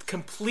just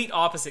complete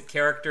opposite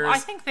characters. Well, I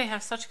think they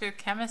have such good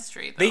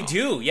chemistry, though. They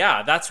do,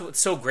 yeah. That's what's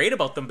so great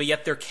about them. But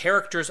yet their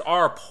characters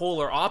are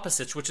polar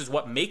opposites, which is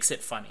what makes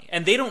it funny.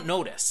 And they don't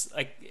notice.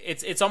 Like,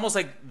 it's almost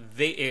like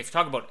if you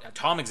talk about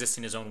Tom exists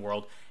in his own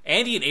world,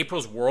 Andy and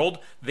April's world,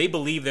 they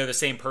believe they're the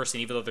same person,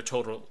 even though they're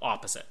total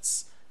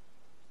opposites.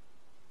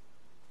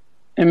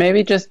 And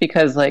maybe just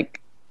because,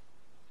 like,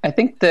 I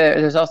think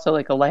there's also,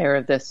 like, a layer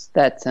of this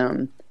that's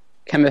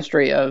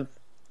chemistry of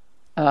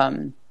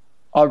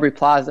Aubrey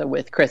Plaza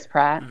with Chris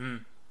Pratt,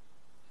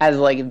 as,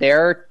 like,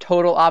 they're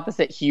total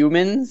opposite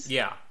humans.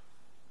 Yeah.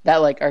 That,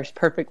 like, are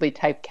perfectly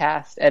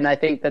typecast. And I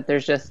think that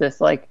there's just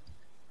this, like,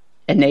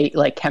 innate,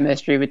 like,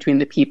 chemistry between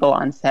the people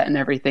on set and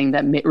everything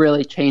that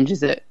really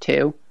changes it,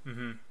 too.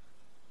 Mm-hmm.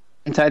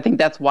 And so I think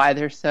that's why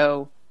they're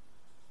so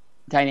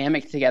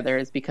dynamic together,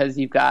 is because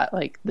you've got,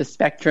 like, the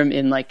spectrum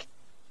in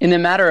the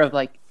matter of,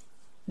 like,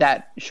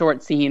 that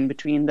short scene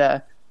between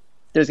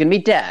there's gonna be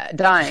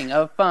dying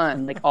of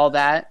fun, like, all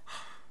that,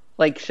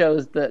 like,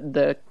 shows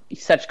the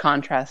such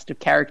contrast of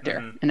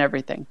character and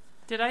everything.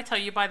 Did I tell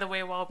you, by the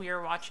way, while we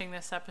were watching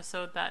this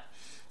episode, that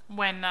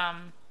when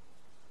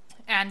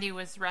Andy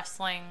was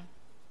wrestling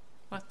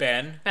with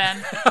Ben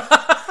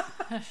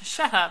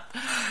shut up,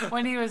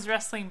 when he was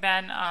wrestling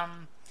Ben,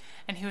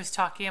 and he was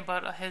talking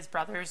about his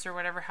brothers or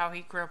whatever, how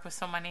he grew up with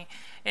so many,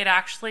 it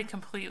actually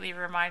completely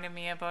reminded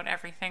me about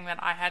everything that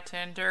I had to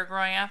endure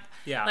growing up.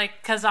 Yeah.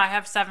 Like, because I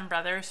have 7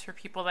 brothers, for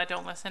people that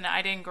don't listen.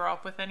 I didn't grow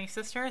up with any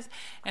sisters,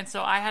 and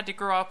so I had to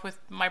grow up with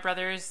my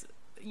brothers,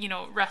 you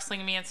know,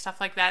 wrestling me and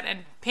stuff like that,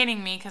 and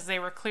pinning me because they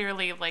were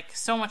clearly, like,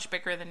 so much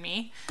bigger than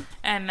me.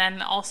 And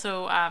then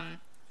also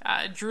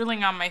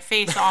drooling on my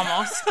face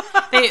almost.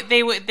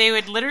 They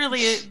would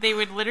literally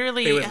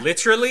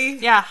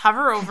yeah,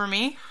 hover over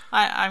me.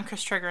 I'm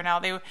Chris Trigger now.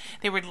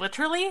 They would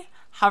literally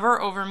hover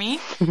over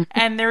me,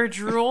 and their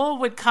drool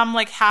would come,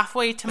 like,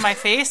 halfway to my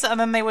face, and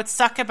then they would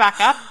suck it back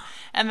up,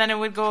 and then it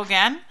would go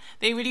again.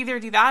 They would either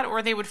do that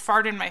or they would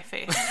fart in my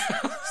face.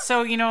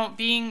 So, you know,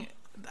 being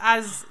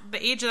as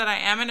the age that I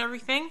am and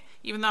everything,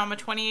 even though I'm a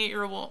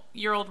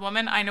 28-year-old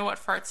woman, I know what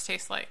farts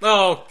taste like.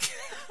 Oh.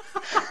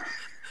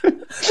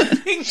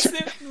 Things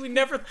that we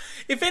never.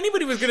 If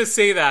anybody was going to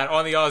say that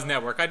on the Oz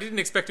Network, I didn't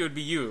expect it would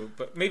be you,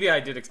 but maybe I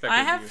did expect it I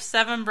would be have you.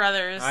 7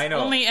 brothers. I know.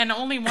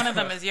 Only one of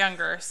them is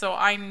younger, so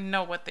I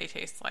know what they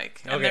taste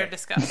like, and Okay. they're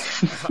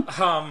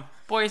disgusting.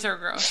 Boys are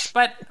gross,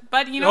 but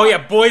you know. Oh yeah,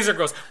 boys are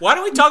gross. Why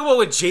don't we talk about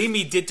what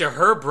Jamie did to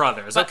her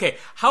brothers? Okay,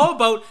 how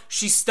about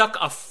she stuck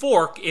a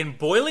fork in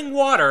boiling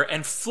water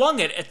and flung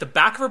it at the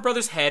back of her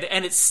brother's head,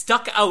 and it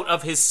stuck out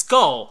of his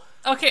skull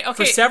Okay.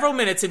 for several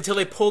minutes until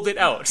they pulled it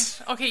out.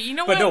 Okay, you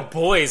know But what? no,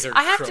 boys are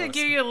I have gross. to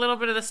give you a little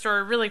bit of the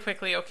story really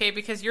quickly, okay?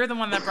 Because you're the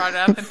one that brought it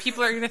up, and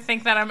people are going to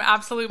think that I'm an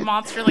absolute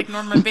monster like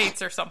Norman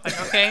Bates or something,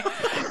 okay?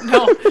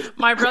 No,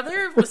 my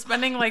brother was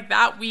spending like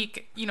that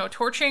week,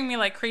 torturing me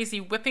like crazy,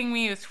 whipping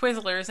me with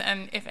Twizzlers,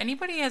 and if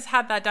anybody has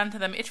had that done to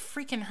them, it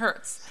freaking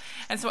hurts.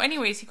 And so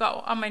anyways, he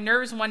got on my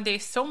nerves one day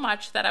so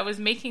much that I was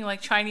making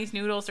like Chinese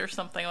noodles or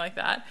something like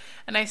that,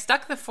 and I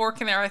stuck the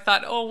fork in there. I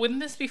thought, oh, wouldn't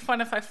this be fun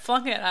if I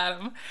flung it at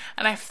him?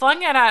 And I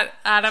flung it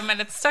at him,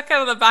 and it stuck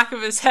out of the back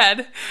of his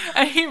head,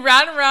 and he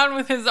ran around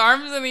with his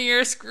arms in the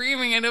air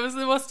screaming, and it was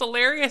the most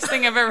hilarious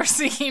thing I've ever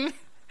seen.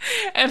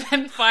 And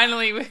then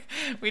finally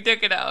we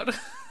took it out.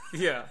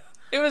 Yeah.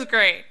 It was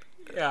great.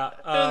 Yeah.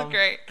 It was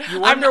great.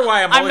 You wonder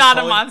why I'm not a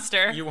calling,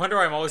 monster. You wonder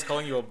why I'm always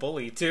calling you a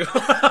bully, too.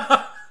 Hey,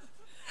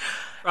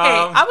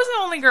 I was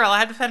the only girl. I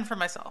had to fend for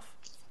myself.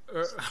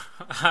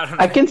 I don't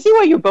know. I can see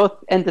why you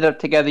both ended up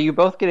together. You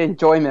both get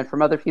enjoyment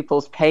from other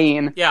people's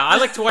pain. Yeah, I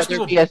like to watch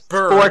Whether people it be a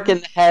burn. fork in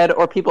the head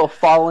or people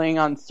falling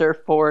on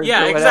surfboards. Yeah,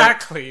 or whatever.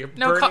 exactly.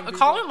 No, Burning people.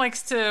 Colin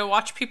likes to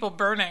watch people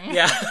burning.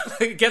 Yeah,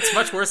 it gets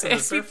much worse than the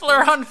If surf. people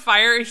are on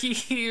fire,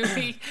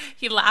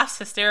 he laughs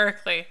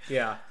hysterically.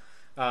 Yeah.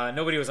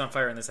 Nobody was on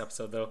fire in this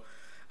episode, though.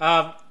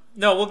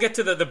 No, we'll get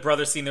to the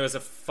brother scene. There was a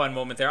fun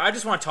moment there. I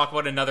just want to talk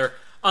about another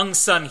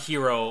unsung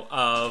hero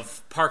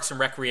of Parks and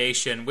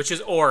Recreation, which is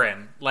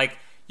Oren. Like,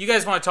 you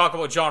guys want to talk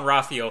about John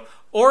Ralphio.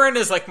 Oren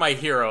is like my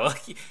hero.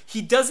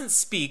 He doesn't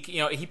speak.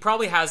 He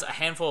probably has a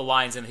handful of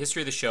lines in the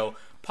history of the show,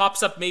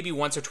 pops up maybe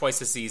once or twice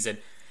a season,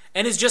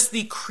 and is just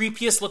the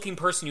creepiest looking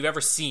person you've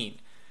ever seen.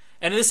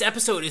 And in this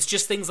episode, it's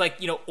just things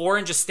like,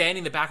 Oren just standing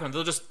in the background.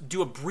 They'll just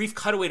do a brief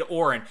cutaway to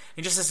Oren,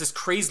 and just has this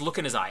crazed look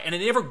in his eye, and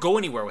they never go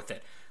anywhere with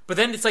it. But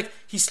then it's like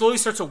he slowly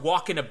starts to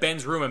walk into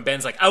Ben's room, and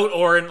Ben's like, out,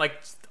 Oren.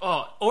 Like,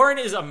 oh, Oren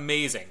is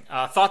amazing.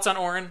 Thoughts on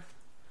Oren?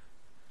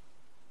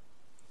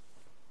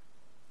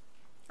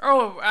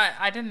 Oh,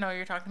 I didn't know you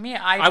were talking to me.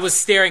 I was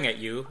staring at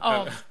you.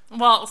 Oh,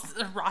 well,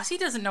 Rossi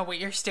doesn't know what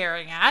you're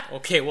staring at.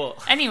 Okay, well.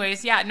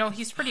 Anyways, yeah, no,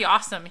 he's pretty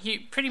awesome. He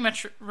pretty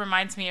much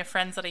reminds me of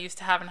friends that I used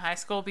to have in high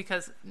school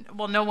because,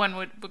 well, no one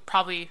would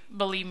probably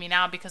believe me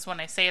now because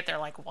when I say it, they're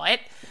like, what?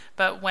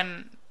 But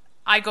when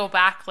I go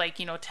back,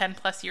 10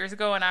 plus years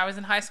ago when I was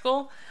in high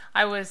school,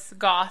 I was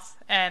goth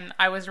and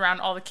I was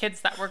around all the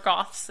kids that were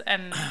goths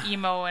and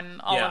emo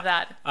and all of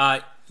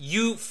that.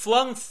 You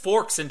flung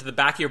forks into the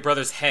back of your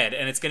brother's head,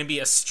 and it's going to be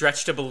a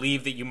stretch to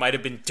believe that you might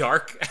have been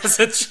dark as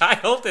a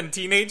child and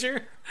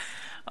teenager.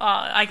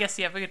 I guess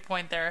you have a good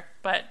point there,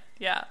 but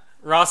yeah.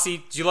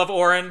 Rossi, do you love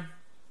Oren?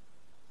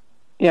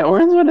 Yeah,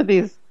 Oren's one of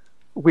these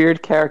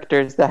weird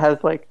characters that has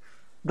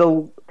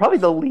probably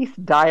the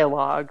least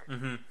dialogue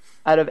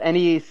out of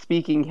any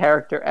speaking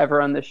character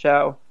ever on the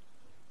show,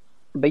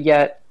 but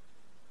yet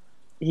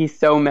he's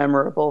so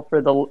memorable for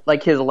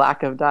his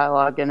lack of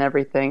dialogue and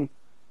everything,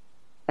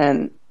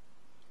 and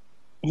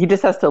he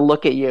just has to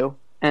look at you,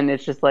 and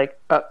it's just like,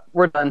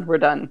 we're done.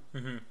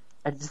 Mm-hmm.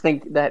 I just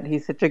think that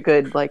he's such a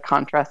good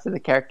contrast to the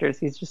characters.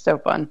 He's just so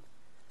fun.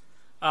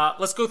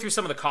 Let's go through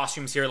some of the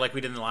costumes here like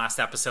we did in the last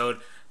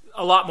episode.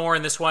 A lot more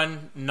in this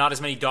one, not as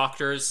many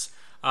doctors.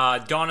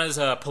 Donna's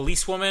a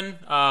policewoman,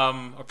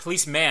 or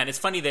policeman. It's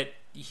funny that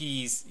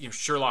he's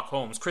Sherlock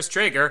Holmes. Chris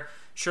Traeger,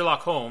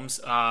 Sherlock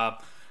Holmes, but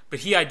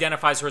he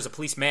identifies her as a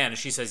policeman, and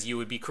she says, you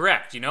would be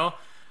correct,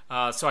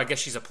 So I guess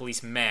she's a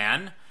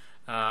policeman.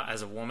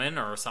 As a woman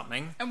or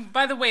something. And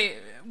by the way,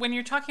 when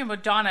you're talking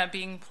about Donna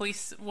being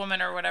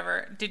policewoman or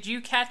whatever, did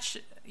you catch,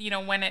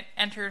 when it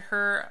entered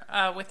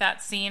her with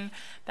that scene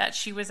that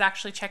she was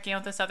actually checking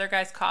out this other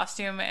guy's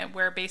costume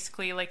where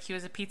basically he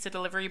was a pizza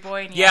delivery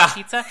boy and he had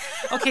pizza?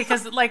 Okay,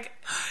 because a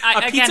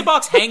pizza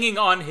box hanging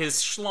on his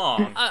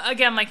schlong.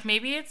 Again,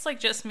 maybe it's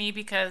just me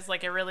because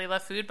I really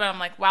love food, but I'm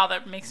like, wow,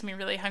 that makes me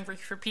really hungry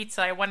for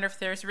pizza. I wonder if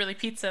there's really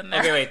pizza in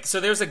there. Okay, wait. So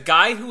there's a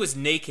guy who was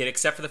naked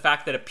except for the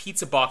fact that a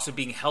pizza box was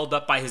being held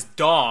up by his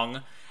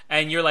dong,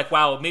 and you're like,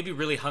 wow, maybe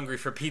really hungry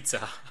for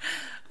pizza.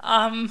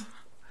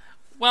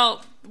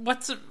 Well,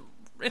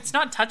 it's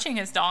not touching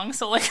his dong,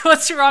 so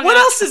what's wrong? What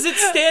else is it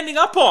standing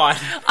up on?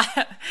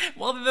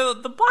 Well,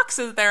 the box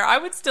is there. I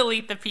would still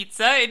eat the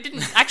pizza. It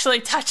didn't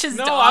actually touch his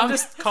No, dong. I'm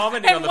just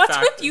commenting on the fact.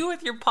 And what's with you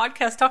with your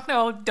podcast talking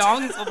about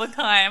dongs all the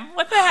time?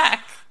 What the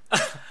heck?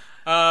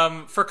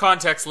 For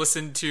context,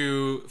 listen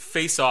to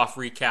Face Off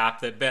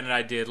recap that Ben and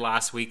I did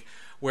last week,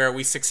 where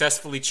we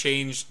successfully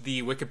changed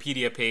the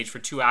Wikipedia page for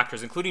 2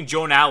 actors, including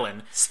Joan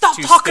Allen. Stop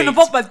to talking state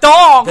about my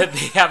dong! that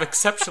they have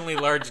exceptionally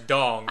large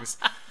dongs.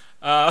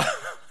 All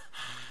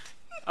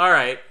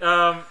right.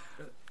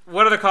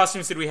 what other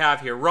costumes did we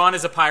have here? Ron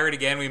is a pirate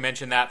again. We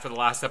mentioned that for the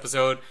last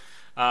episode.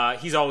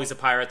 He's always a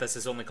pirate. That's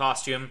his only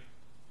costume.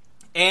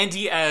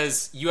 Andy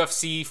as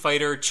UFC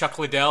fighter Chuck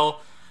Liddell.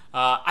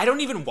 I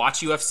don't even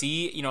watch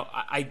UFC. You know,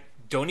 I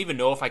don't even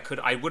know if I could.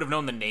 I would have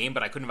known the name,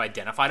 but I couldn't have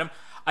identified him.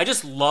 I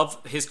just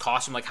love his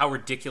costume, like how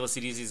ridiculous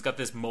it is. He's got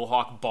this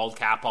mohawk bald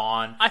cap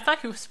on. I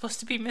thought he was supposed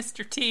to be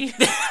Mr. T.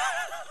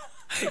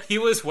 He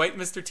was white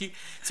Mr. T.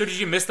 So did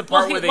you miss the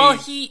part where they... Well,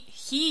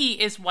 he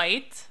is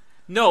white.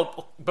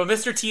 No, but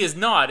Mr. T is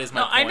not, is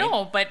my point. I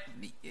know, but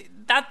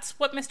that's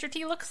what Mr.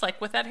 T looks like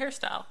with that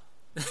hairstyle.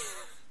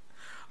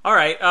 All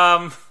right.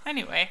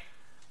 Anyway.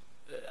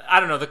 I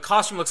don't know. The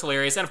costume looks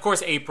hilarious. And, of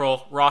course,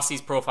 April,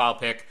 Rossi's profile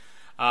pic,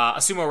 a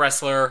sumo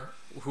wrestler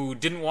who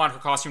didn't want her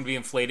costume to be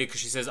inflated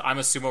because she says, I'm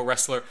a sumo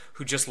wrestler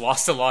who just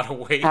lost a lot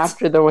of weight.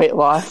 After the weight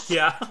loss.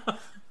 Yeah.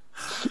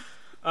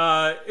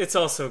 It's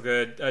also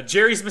good.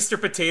 Jerry's Mr.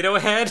 Potato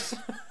Head.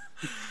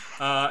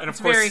 And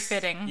of course, very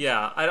fitting.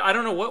 Yeah. I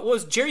don't know. What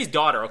was Jerry's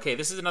daughter? Okay,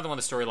 this is another one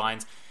of the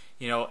storylines.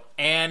 You know,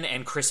 Anne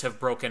and Chris have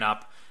broken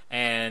up,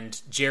 and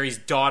Jerry's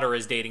daughter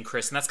is dating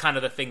Chris. And that's kind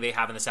of the thing they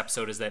have in this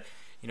episode is that,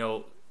 you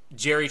know,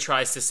 Jerry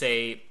tries to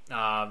say,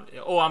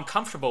 oh, I'm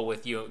comfortable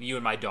with you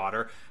and my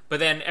daughter. But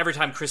then every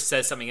time Chris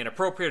says something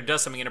inappropriate or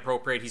does something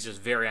inappropriate, he's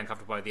just very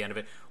uncomfortable by the end of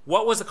it.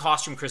 What was the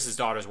costume Chris's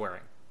daughter's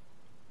wearing?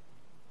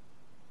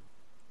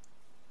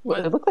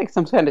 Well, it looked like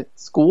some kind of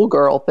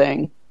schoolgirl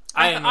thing.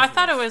 I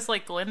thought it was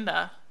like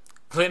Glinda.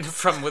 Glinda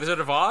from Wizard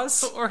of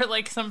Oz? Or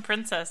like some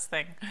princess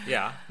thing.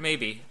 Yeah,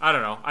 maybe. I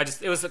don't know.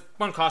 It was the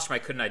one costume I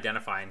couldn't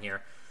identify in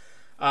here.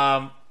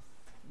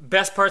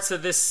 Best parts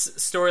of this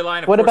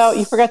storyline, What about,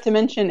 you forgot to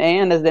mention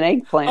Anne as an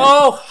eggplant.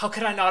 Oh, how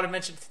could I not have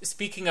mentioned,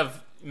 speaking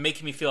of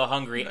making me feel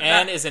hungry,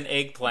 Anne is an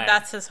eggplant.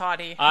 That's his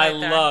hottie. I right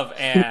there. love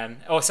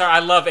Anne. Oh, sorry, I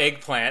love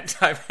eggplant.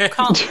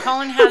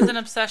 Colin has an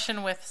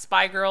obsession with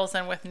spy girls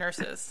and with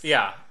nurses.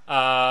 Yeah.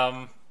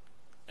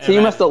 So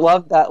you must have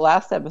loved that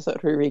last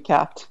episode we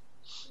recapped.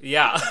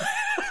 Yeah.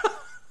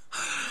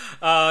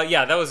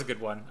 Yeah, that was a good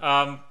one.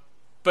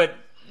 But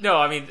no,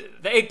 I mean,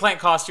 the eggplant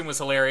costume was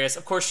hilarious.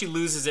 Of course, she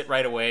loses it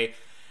right away.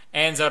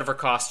 Anne's out of her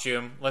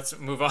costume. Let's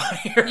move on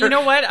here. You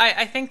know what?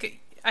 I think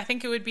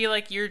it would be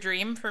like your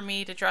dream for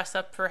me to dress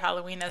up for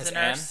Halloween as a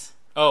nurse.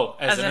 Anne? Oh,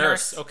 as a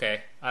nurse.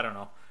 Okay, I don't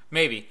know.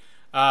 Maybe.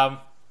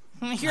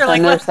 You're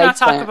like, let's not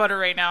talk about it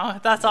right now.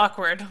 That's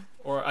awkward.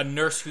 Or a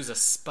nurse who's a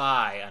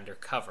spy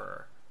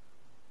undercover.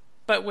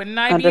 But wouldn't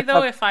I be,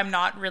 though, if I'm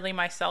not really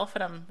myself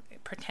and I'm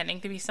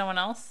pretending to be someone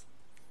else?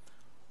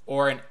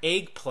 Or an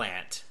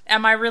eggplant.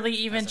 Am I really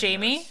even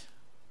Jamie? Nurse.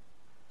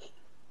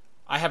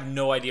 I have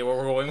no idea where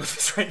we're going with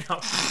this right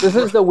now. This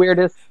is the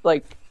weirdest,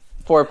 like,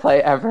 foreplay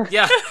ever.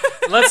 Yeah,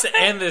 let's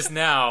end this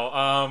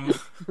now.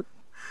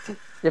 You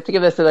have to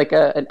give this like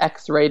an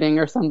X rating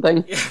or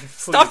something. Yeah,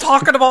 stop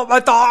talking about my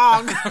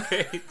dog.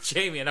 Okay,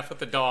 Jamie, enough with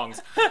the dongs.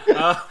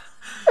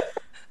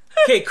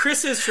 Okay,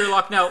 Chris is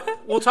Sherlock. Now,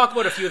 we'll talk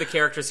about a few of the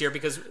characters here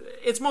because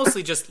it's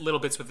mostly just little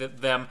bits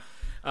with them.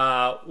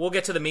 We'll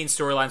get to the main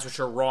storylines, which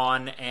are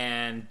Ron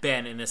and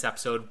Ben in this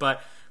episode,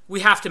 but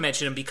we have to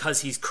mention him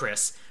because he's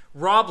Chris.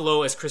 Rob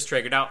Lowe as Chris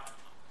Traeger. Now,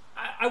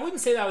 I wouldn't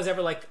say that I was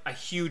ever like a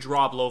huge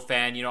Rob Lowe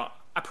fan. You know,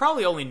 I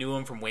probably only knew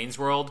him from Wayne's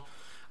World,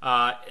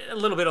 a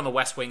little bit on The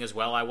West Wing as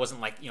well. I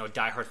wasn't like, you know, a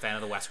diehard fan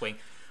of The West Wing.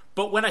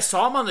 But when I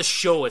saw him on the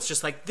show, it's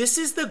just like, this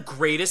is the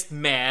greatest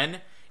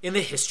man in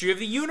the history of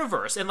the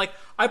universe. And like,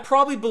 I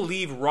probably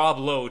believe Rob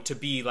Lowe to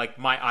be like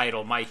my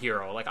idol, my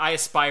hero. Like, I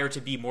aspire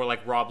to be more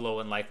like Rob Lowe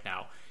in life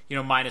now. You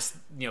know, minus,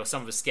 you know,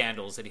 some of the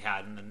scandals that he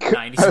had in the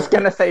 90s. I was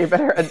going to say you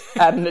better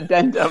add an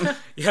addendum.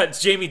 Yeah,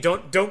 Jamie,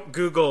 don't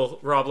Google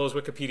Rob Lowe's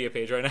Wikipedia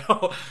page right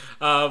now.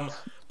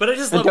 But I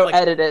just love, don't like,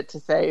 edit it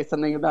to say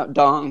something about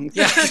dongs.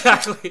 Yeah,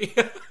 exactly.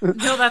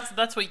 No,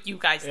 that's what you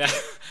guys do.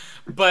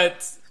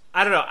 But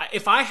I don't know.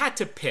 If I had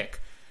to pick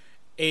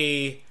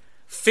a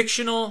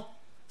fictional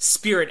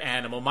spirit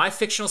animal, my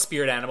fictional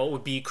spirit animal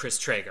would be Chris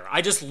Traeger.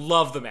 I just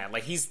love the man.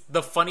 Like, he's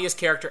the funniest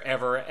character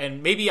ever,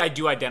 and maybe I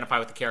do identify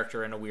with the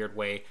character in a weird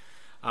way.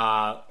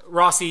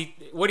 Rossi,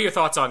 what are your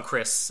thoughts on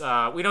Chris?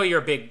 We know you're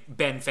a big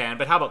Ben fan,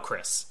 but how about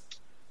Chris?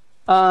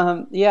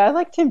 Yeah, I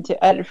liked him too.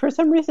 For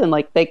some reason,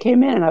 like, they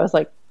came in and I was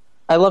like,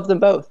 I love them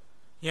both.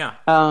 Yeah.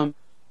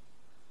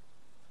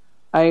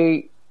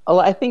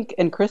 I think,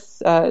 and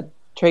Chris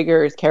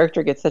Traeger's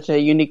character gets such a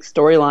unique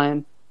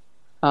storyline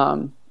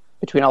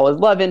between all his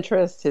love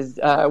interests, his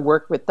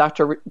work with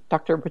Dr.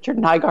 Richard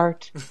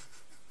Nygaard,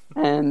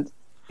 and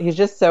he's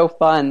just so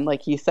fun.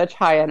 Like, he's such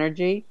high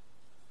energy,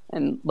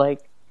 and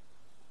like,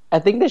 I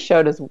think this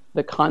show does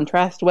the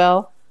contrast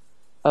well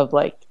of,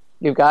 like,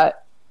 you've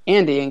got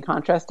Andy in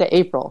contrast to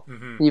April,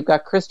 and you've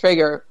got Chris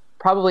Traeger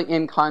probably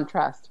in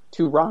contrast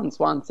to Ron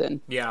Swanson.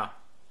 Yeah,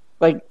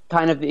 like,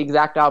 kind of the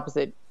exact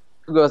opposite.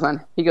 He goes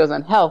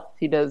on health.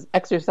 He does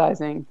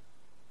exercising.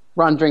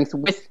 Ron drinks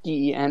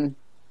whiskey and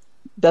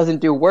doesn't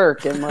do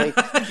work and like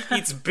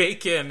eats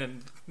bacon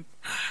and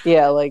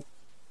yeah, like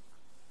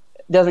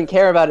doesn't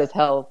care about his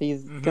health.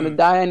 He's gonna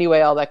die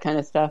anyway. All that kind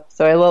of stuff.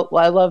 So I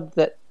love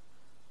that.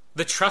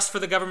 The trust for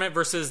the government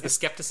versus the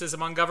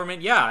skepticism on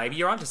government. Yeah,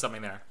 you're onto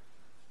something there.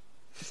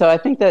 So I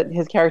think that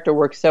his character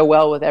works so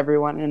well with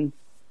everyone, and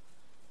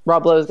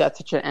Rob Lowe's got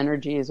such an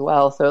energy as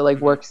well, so it like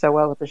works so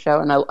well with the show.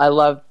 And I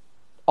love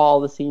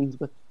all the scenes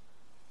with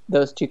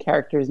those two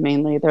characters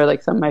mainly. They're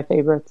like some of my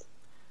favorites.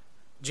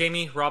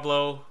 Jamie, Rob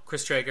Lowe,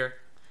 Chris Traeger.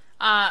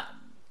 I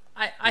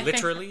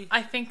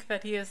think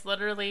that he is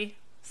literally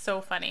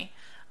so funny.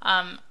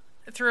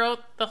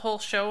 Throughout the whole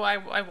show,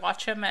 I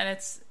watch him, and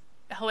it's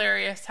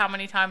hilarious how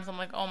many times I'm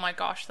like, oh my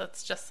gosh,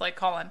 that's just like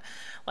Colin.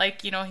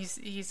 Like, you know,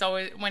 he's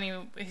always,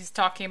 when he's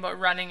talking about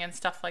running and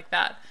stuff like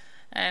that,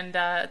 and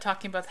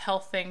talking about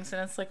health things,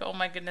 and it's like, oh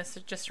my goodness,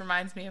 it just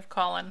reminds me of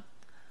Colin.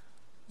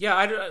 Yeah,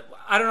 I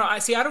don't know.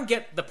 I don't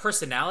get the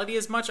personality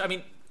as much. I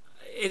mean,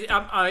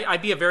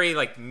 I'd be a very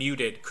like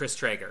muted Chris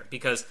Traeger,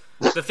 because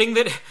the thing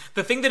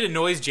that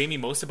annoys Jamie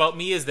most about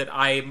me is that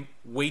I'm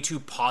way too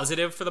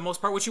positive for the most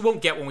part, which you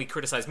won't get when we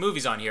criticize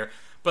movies on here.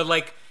 But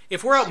like,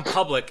 if we're out in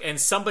public and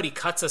somebody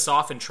cuts us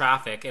off in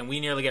traffic and we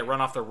nearly get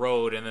run off the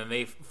road and then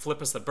they flip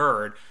us the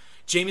bird,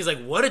 Jamie's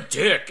like, what a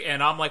dick.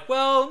 And I'm like,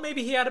 well,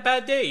 maybe he had a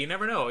bad day. You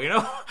never know, you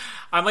know?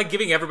 I'm like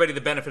giving everybody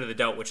the benefit of the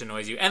doubt, which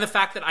annoys you. And the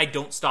fact that I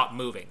don't stop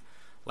moving.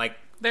 Like,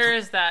 there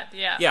is that,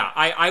 yeah. Yeah,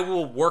 I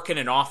will work in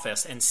an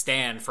office and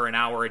stand for an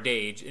hour a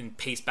day and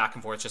pace back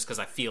and forth just because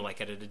I feel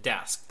like it at a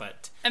desk.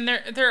 But and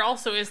there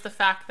also is the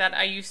fact that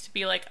I used to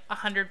be like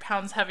 100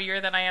 pounds heavier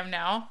than I am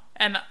now,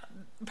 and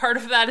part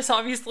of that is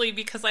obviously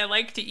because I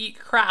like to eat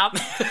crap,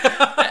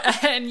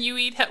 and you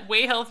eat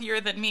way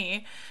healthier than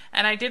me.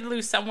 And I did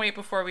lose some weight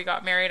before we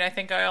got married. I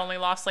think I only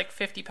lost like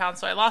 50 pounds,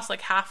 so I lost like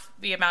half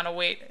the amount of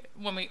weight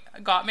when we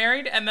got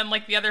married, and then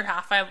like the other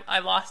half I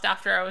lost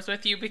after I was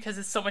with you, because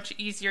it's so much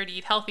easier to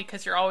eat healthy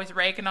because you're always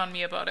ragging on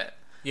me about it.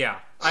 Yeah,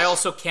 I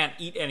also can't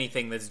eat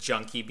anything that's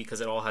junky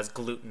because it all has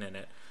gluten in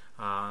it.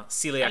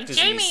 Celiac disease.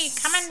 Jamie,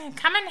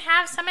 come and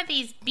have some of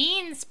these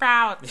bean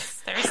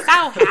sprouts. They're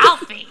so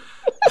healthy.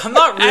 I'm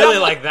not really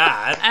like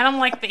that. And I'm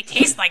like, they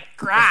taste like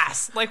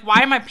grass. Like,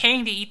 why am I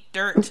paying to eat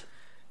dirt?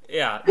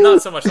 Yeah,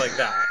 not so much like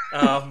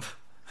that.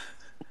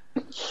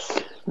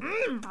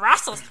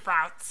 Brussels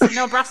sprouts.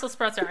 No, Brussels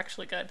sprouts are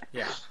actually good.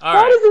 Yeah. All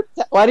right.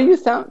 Why do you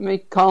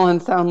make Colin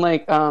sound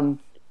like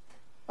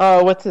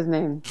what's his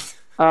name?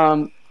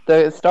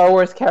 The Star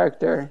Wars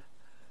character.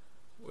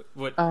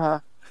 What?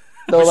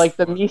 Like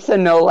the Misa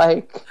no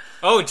like.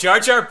 Oh, Jar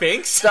Jar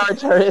Binks? Jar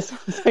Jar is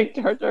like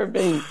Jar Jar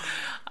Binks.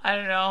 I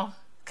don't know,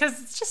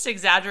 because it's just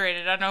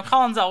exaggerated. I don't know.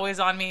 Colin's always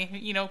on me,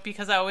 you know,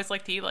 because I always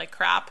like to eat like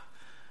crap.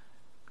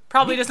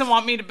 Probably doesn't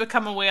want me to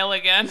become a whale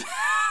again.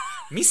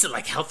 Misa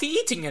like healthy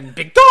eating and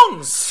big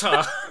dongs.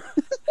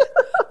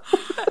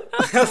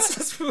 Let's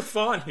just move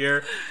on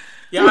here.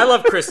 Yeah, I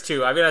love Chris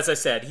too. I mean, as I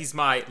said, he's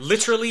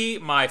literally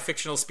my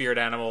fictional spirit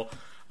animal.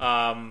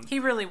 He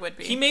really would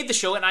be. He made the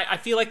show, and I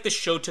feel like the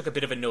show took a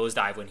bit of a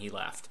nosedive when he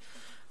left.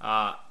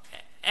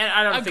 And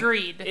I don't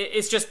Agreed. think...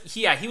 It's just,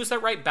 he was the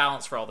right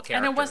balance for all the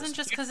characters. And it wasn't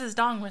just because his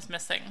dong was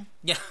missing.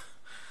 Yeah.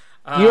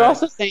 You're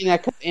also saying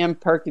that because Ann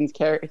Perkins'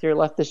 character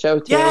left the show,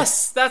 too.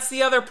 Yes, that's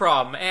the other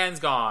problem. Anne's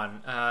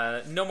gone.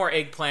 No more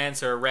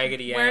eggplants or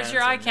Raggedy Ann. Where's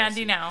your eye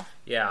candy now?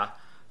 Yeah.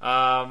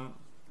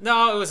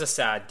 No, it was a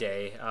sad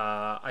day.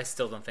 I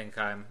still don't think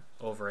I'm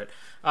over it.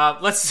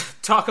 Let's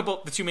talk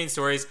about the two main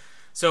stories.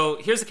 So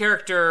here's a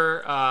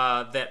character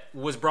that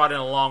was brought in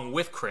along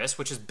with Chris,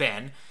 which is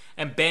Ben.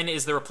 And Ben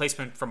is the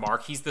replacement for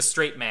Mark. He's the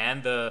straight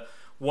man, the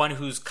one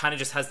who's kind of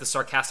just has the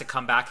sarcastic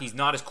comeback. He's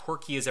not as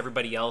quirky as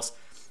everybody else.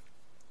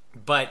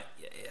 But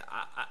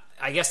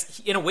I guess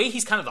in a way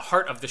he's kind of the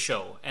heart of the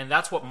show. And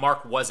that's what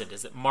Mark wasn't,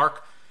 is that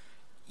Mark,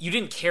 you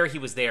didn't care he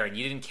was there, and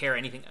you didn't care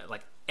anything,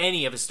 like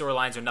any of his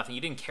storylines or nothing. You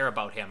didn't care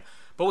about him.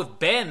 But with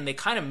Ben, they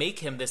kind of make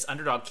him this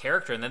underdog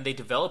character, and then they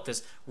develop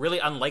this really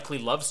unlikely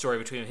love story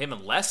between him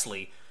and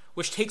Leslie,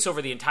 which takes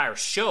over the entire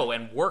show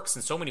and works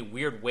in so many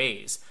weird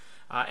ways.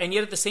 And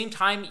yet at the same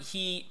time,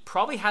 he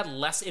probably had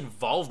less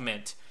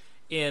involvement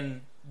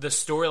in the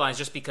storylines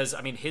just because,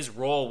 I mean, his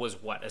role was,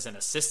 as an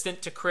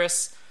assistant to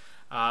Chris?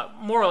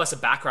 More or less a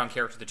background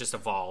character that just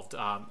evolved.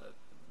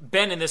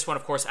 Ben in this one,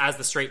 of course, as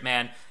the straight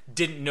man,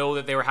 didn't know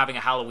that they were having a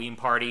Halloween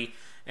party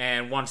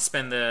and wanted to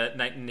spend the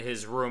night in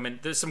his room. And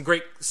there's some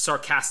great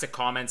sarcastic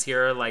comments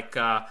here, like,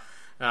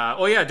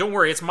 oh yeah, don't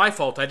worry, it's my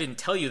fault. I didn't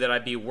tell you that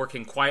I'd be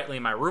working quietly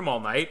in my room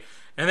all night.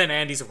 And then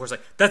Andy's, of course,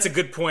 like, that's a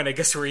good point. I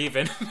guess we're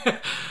even.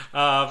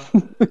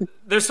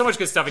 There's so much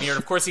good stuff in here. And,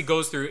 of course, he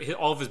goes through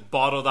all of his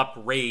bottled up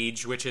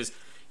rage, which is,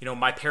 you know,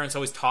 my parents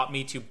always taught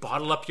me to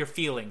bottle up your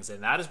feelings.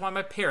 And that is why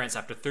my parents,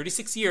 after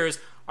 36 years,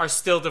 are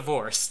still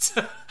divorced.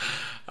 It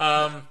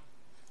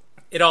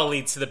all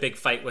leads to the big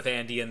fight with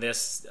Andy in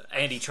this.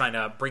 Andy trying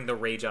to bring the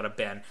rage out of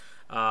Ben.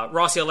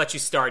 Rossi, I'll let you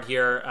start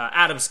here.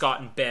 Adam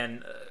Scott and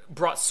Ben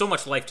brought so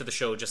much life to the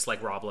show, just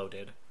like Rob Lowe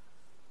did.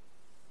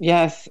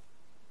 Yes,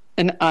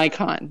 an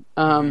icon.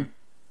 And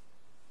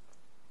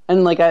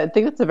like, I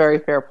think that's a very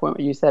fair point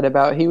what you said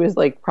about he was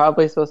like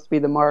probably supposed to be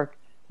the Mark,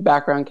 the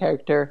background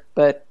character,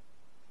 but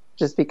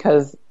just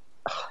because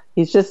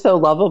he's just so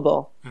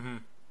lovable. Mm-hmm.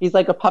 He's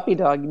like a puppy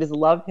dog. You just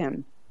love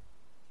him.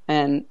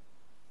 And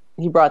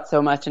he brought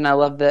so much, and I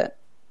love that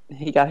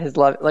he got his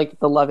love, like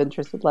the love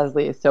interest with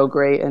Leslie is so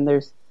great, and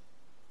there's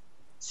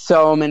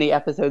so many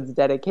episodes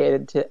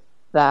dedicated to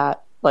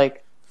that.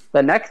 Like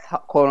the next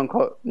quote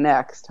unquote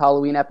next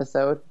Halloween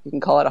episode, you can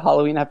call it a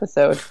Halloween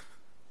episode,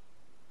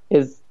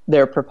 is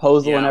their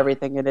proposal and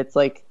everything, and it's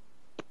like,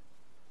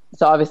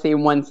 so obviously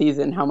in one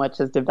season how much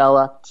has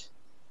developed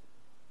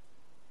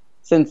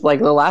since like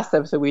the last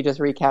episode we just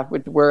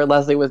recapped, where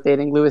Leslie was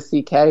dating Louis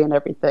C.K. and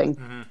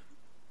everything.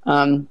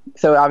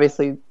 So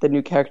obviously the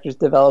new characters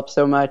develop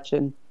so much,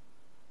 and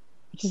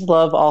I just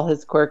love all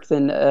his quirks,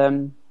 and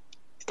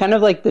it's kind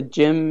of like the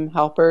Jim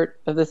Halpert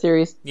of the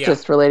series,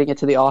 just relating it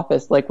to The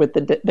Office, like with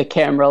the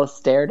camera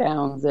stare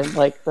downs and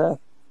like the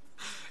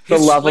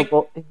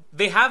lovable. Like,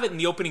 they have it in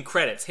the opening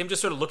credits. Him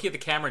just sort of looking at the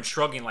camera and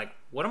shrugging, like,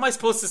 "What am I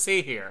supposed to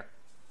say here?"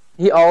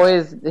 He's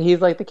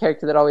like the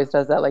character that always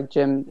does that. Like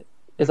Jim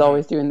is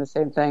always doing the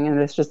same thing, and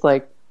it's just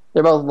like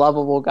they're both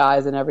lovable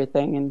guys and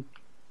everything, and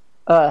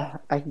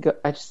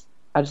I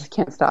just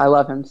can't stop. I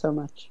love him so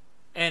much.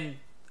 And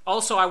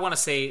also, I want to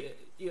say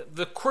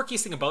the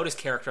quirkiest thing about his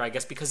character, I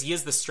guess, because he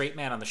is the straight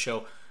man on the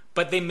show,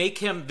 but they make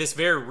him this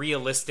very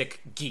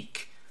realistic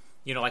geek,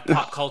 like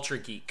pop culture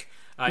geek.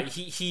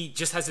 He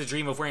just has a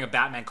dream of wearing a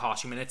Batman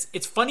costume, and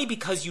it's funny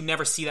because you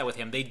never see that with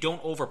him. They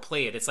don't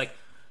overplay it. It's like,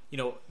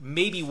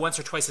 maybe once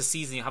or twice a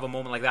season you have a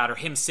moment like that, or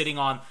him sitting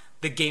on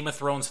the Game of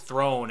Thrones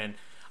throne. And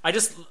I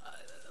just,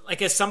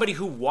 like, as somebody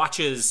who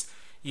watches,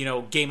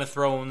 Game of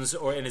Thrones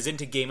and is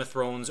into Game of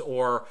Thrones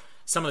or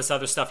some of this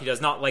other stuff he does,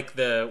 not like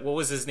what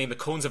was his name? The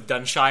Cones of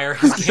Dunshire,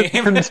 his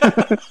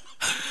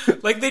game.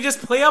 Like, they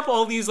just play up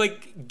all these,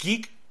 like,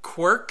 geek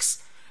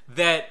quirks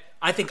that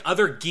I think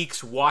other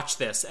geeks watch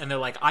this and they're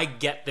like, I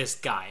get this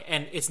guy.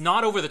 And it's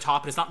not over the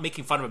top and it's not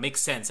making fun of it. It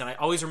makes sense. And I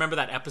always remember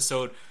that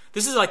episode.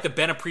 This is like the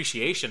Ben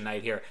Appreciation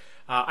Night here.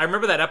 I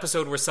remember that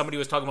episode where somebody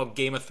was talking about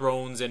Game of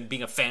Thrones and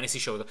being a fantasy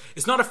show.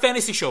 It's not a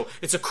fantasy show.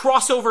 It's a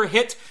crossover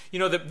hit,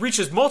 that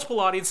reaches multiple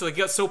audiences. So they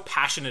get so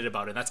passionate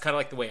about it. And that's kind of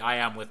like the way I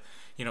am with,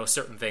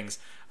 certain things.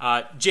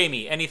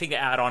 Jamie, anything to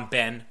add on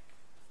Ben?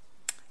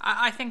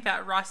 I think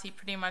that Rossi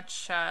pretty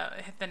much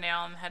hit the nail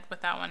on the head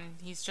with that one.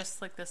 He's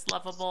just like this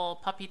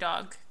lovable puppy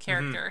dog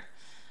character.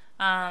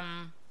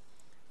 And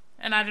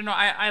I don't know,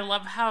 I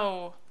love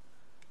how,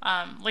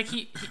 like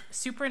he's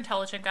super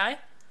intelligent guy,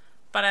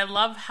 but I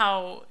love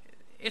how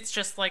it's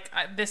just like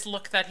this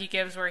look that he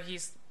gives where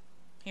he's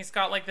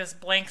got like this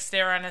blank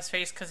stare on his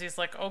face because he's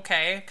like,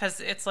 okay,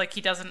 because it's like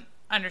he doesn't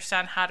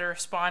understand how to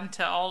respond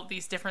to all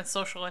these different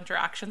social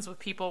interactions with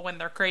people when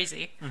they're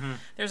crazy.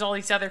 There's all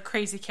these other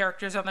crazy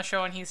characters on the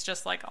show, and he's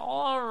just like,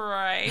 all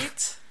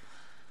right.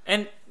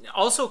 And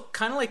also,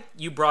 kind of like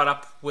you brought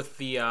up with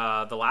the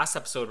last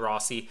episode,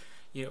 Rossi,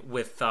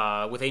 with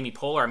Amy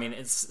Poehler. I mean,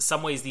 in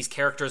some ways, these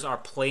characters are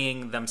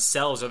playing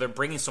themselves, or they're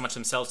bringing so much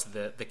themselves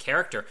to the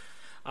character.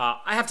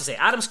 I have to say,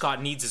 Adam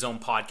Scott needs his own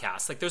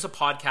podcast. Like, there's a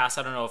podcast,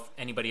 I don't know if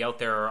anybody out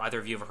there or either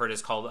of you have heard,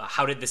 it's called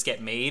How Did This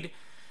Get Made?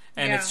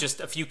 And it's just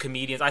a few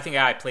comedians. I think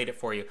I played it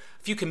for you.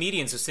 A few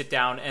comedians who sit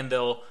down and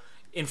they'll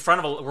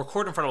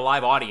record in front of a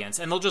live audience,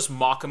 and they'll just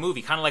mock a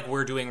movie, kind of like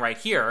we're doing right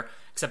here,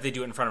 except they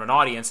do it in front of an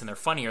audience and they're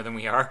funnier than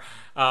we are.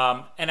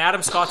 And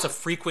Adam Scott's a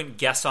frequent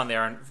guest on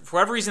there, and for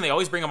whatever reason, they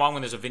always bring him on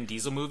when there's a Vin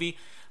Diesel movie.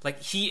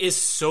 Like, he is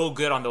so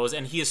good on those,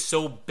 and he is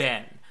so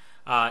Ben.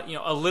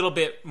 A little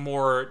bit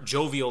more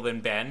jovial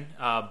than Ben,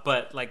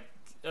 but like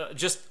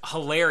just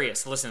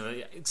hilarious.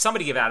 Listen,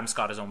 somebody give Adam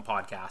Scott his own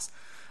podcast.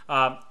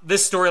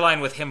 This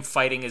storyline with him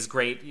fighting is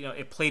great.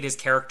 It played his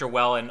character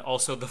well, and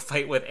also the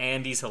fight with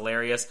Andy's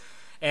hilarious.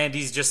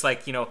 Andy's just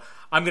like,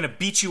 I'm going to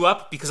beat you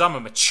up because I'm a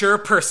mature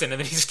person, and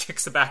then he just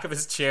kicks the back of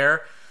his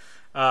chair.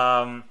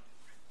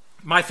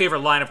 My favorite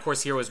line, of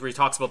course, here was where he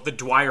talks about the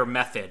Dwyer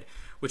method,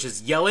 which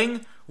is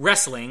yelling,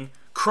 wrestling,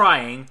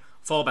 crying,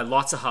 followed by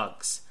lots of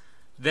hugs.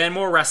 Then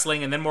more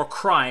wrestling, and then more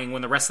crying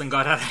when the wrestling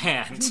got out of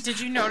hand. Did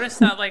you notice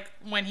that, like,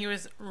 when he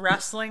was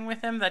wrestling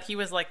with him, that he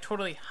was, like,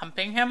 totally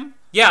humping him?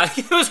 Yeah,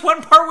 there was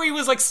one part where he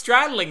was, like,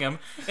 straddling him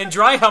and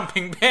dry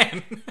humping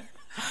Ben.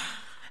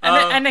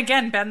 And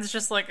again, Ben's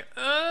just like,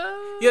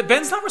 Yeah,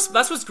 Ben's not...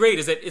 That's what's great,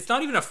 is that it's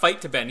not even a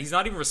fight to Ben. He's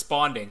not even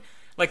responding.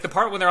 Like, the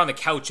part when they're on the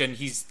couch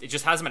and it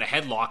just has him in a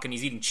headlock and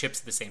he's eating chips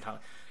at the same time.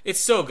 It's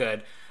so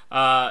good.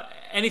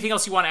 Anything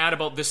else you want to add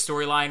about this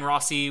storyline,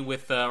 Rossi,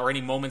 with or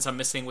any moments I'm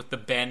missing with the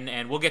Ben,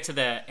 and we'll get to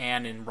the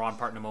Anne and Ron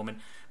part in a moment,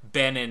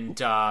 Ben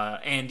and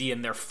Andy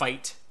and their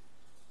fight?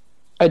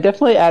 I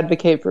definitely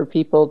advocate for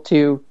people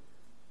to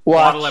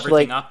watch, bottle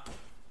everything up.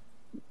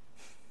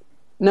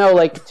 No,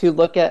 like to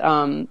look at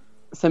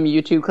some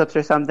YouTube clips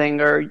or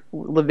something, or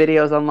the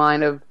videos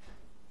online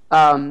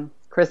of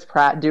Chris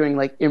Pratt doing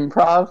like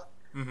improv,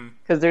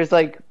 because there's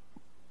like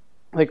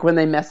when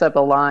they mess up a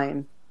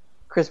line,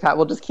 Chris Pratt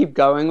will just keep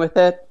going with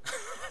it.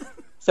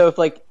 So if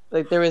like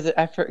there was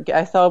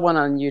I saw one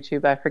on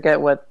YouTube, I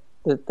forget what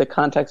the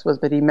context was,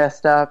 but he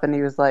messed up and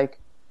he was like,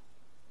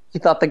 he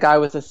thought the guy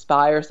was a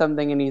spy or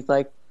something, and he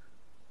like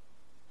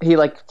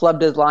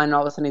flubbed his line, and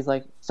all of a sudden he's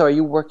like, so are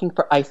you working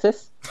for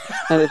ISIS?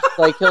 And it's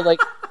like he'll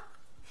like,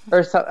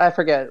 or I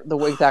forget the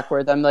exact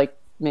words, I'm like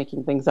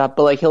making things up,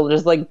 but like he'll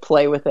just like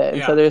play with it.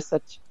 And so there's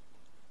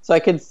So I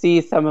could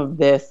see some of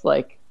this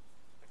like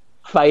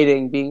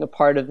fighting being a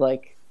part of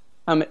like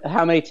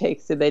how many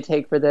takes did they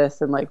take for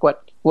this, and like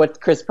what's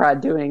Chris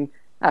Pratt doing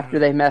after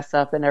they mess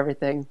up and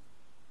everything.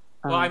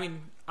 Well, I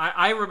mean,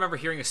 I remember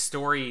hearing a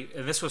story,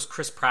 and this was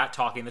Chris Pratt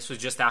talking. This was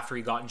just after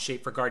he got in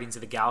shape for Guardians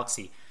of the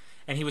Galaxy.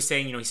 And he was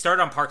saying, he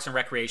started on Parks and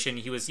Recreation.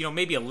 He was,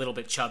 maybe a little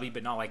bit chubby,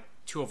 but not like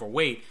too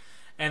overweight.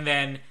 And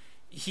then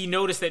he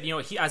noticed that,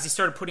 as he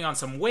started putting on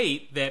some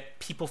weight, that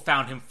people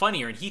found him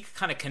funnier. And he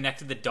kind of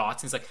connected the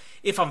dots. And it's like,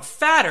 if I'm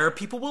fatter,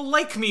 people will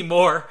like me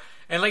more.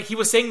 And like he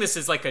was saying this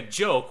as like a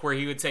joke, where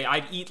he would say,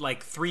 I'd eat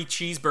like 3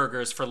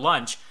 cheeseburgers for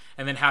lunch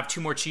and then have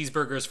 2 more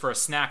cheeseburgers for a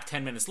snack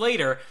 10 minutes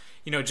later,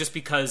 just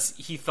because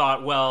he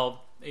thought,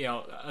 well,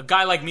 a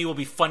guy like me will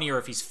be funnier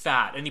if he's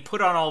fat. And he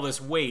put on all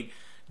this weight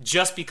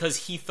just because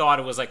he thought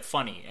it was like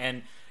funny.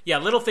 And yeah,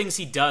 little things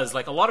he does,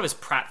 like a lot of his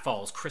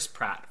Chris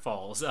Pratt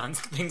falls, and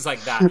things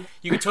like that.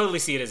 You could totally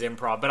see it as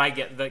improv, but I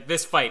get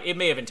this fight, it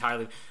may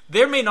have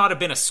there may not have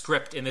been a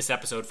script in this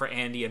episode for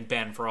Andy and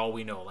Ben for all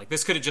we know. Like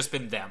this could have just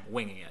been them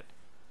winging it.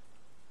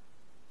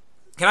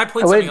 Can I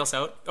point something else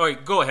out? Oh,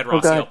 go ahead,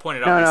 Rossi. I'll point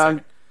it out in a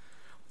second.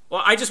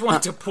 Well, I just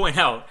wanted to point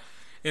out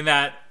in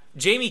that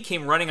Jamie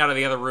came running out of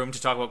the other room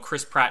to talk about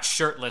Chris Pratt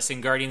shirtless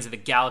in Guardians of the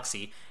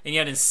Galaxy, and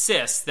yet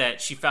insists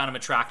that she found him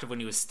attractive when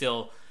he was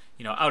still,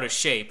 out of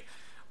shape.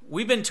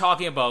 We've been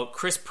talking about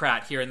Chris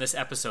Pratt here in this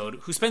episode,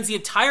 who spends the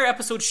entire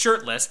episode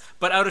shirtless,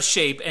 but out of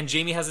shape, and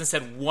Jamie hasn't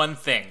said one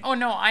thing. Oh,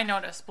 no, I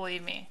noticed,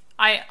 believe me.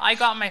 I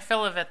got my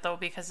fill of it, though,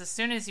 because as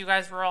soon as you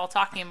guys were all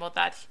talking about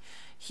that,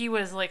 he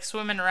was like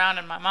swimming around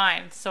in my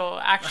mind. So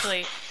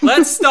actually,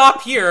 let's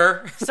stop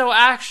here. So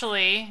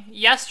actually,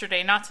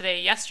 yesterday,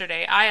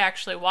 I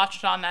actually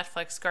watched on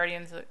Netflix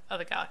Guardians of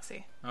the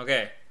Galaxy.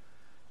 Okay.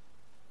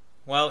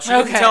 Well, she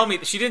didn't tell me.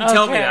 She didn't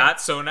tell me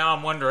that, so now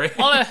I'm wondering.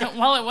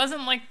 Well, it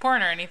wasn't like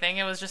porn or anything.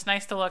 It was just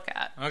nice to look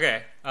at.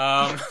 Okay.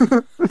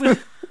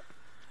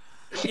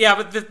 Yeah,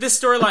 but this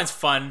storyline's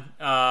fun,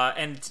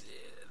 and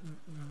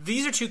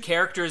these are 2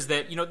 characters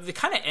that they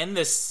kind of end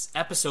this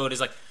episode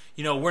as like,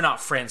 we're not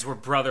friends, we're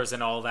brothers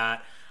and all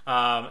that.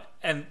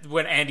 And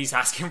when Andy's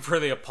asking for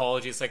the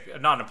apology, it's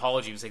like, not an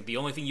apology, it's like, the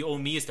only thing you owe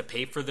me is to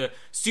pay for the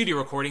studio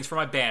recordings for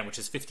my band, which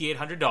is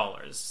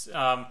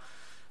 $5,800.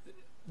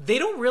 They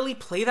don't really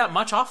play that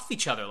much off of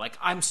each other. Like,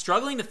 I'm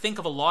struggling to think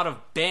of a lot of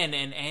Ben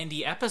and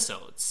Andy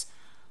episodes.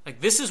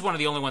 Like, this is one of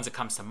the only ones that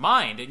comes to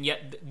mind. And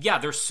yet, yeah,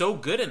 they're so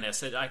good in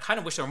this. I kind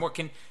of wish there were more.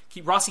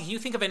 Rossi, can you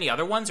think of any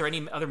other ones or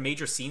any other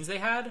major scenes they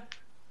had?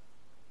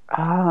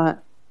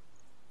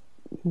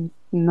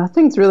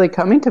 Nothing's really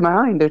coming to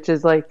mind, which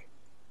is like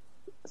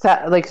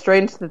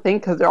strange to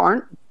think because there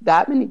aren't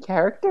that many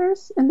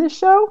characters in this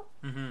show.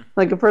 Mm-hmm.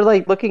 Like if we're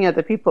like looking at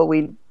the people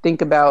we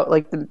think about,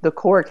 like the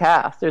core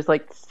cast, there's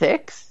like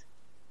 6,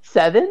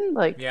 7,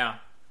 like yeah.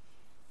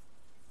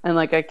 And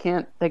like I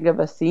can't think of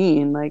a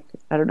scene. Like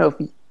I don't know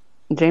if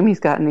Jamie's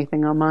got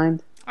anything on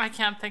mind. I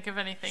can't think of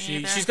anything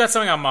either. She's got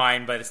something on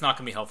mind, but it's not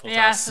going to be helpful to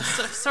us.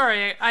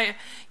 Sorry.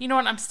 You know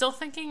what? I'm still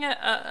thinking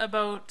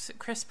about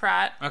Chris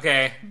Pratt.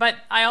 Okay. But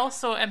I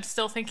also am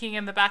still thinking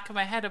in the back of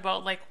my head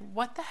about, like,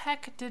 what the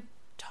heck did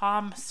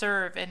Tom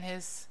serve in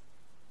his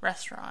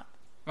restaurant?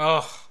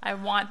 Oh. I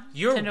want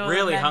You're to know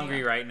really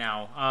hungry right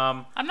now.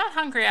 I'm not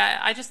hungry.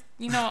 I just,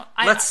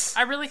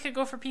 I really could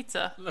go for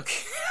pizza. Look,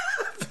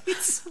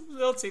 pizza.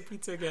 Don't say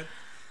pizza again.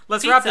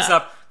 Let's wrap this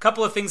up. A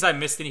couple of things I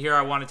missed in here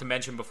I wanted to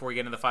mention before we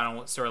get into the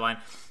final storyline.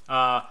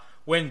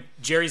 When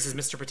Jerry's his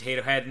Mr.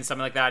 Potato Head and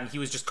something like that, and he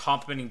was just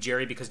complimenting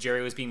Jerry because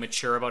Jerry was being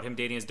mature about him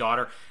dating his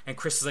daughter, and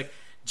Chris is like,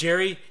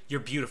 Jerry, you're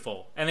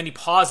beautiful. And then he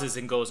pauses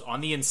and goes,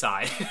 on the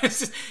inside.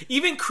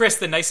 Even Chris,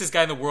 the nicest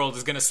guy in the world,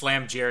 is going to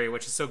slam Jerry,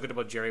 which is so good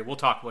about Jerry. We'll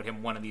talk about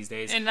him one of these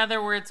days. In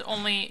other words,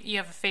 you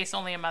have a face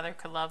only a mother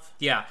could love.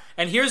 Yeah.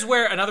 And here's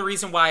where another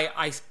reason why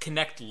I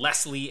connect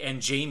Leslie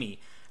and Jamie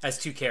as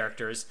 2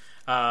 characters.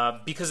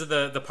 Because of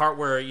the part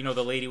where,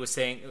 the lady was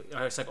saying,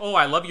 it's like, oh,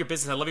 I love your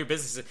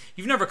business.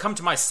 You've never come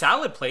to my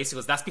salad place. He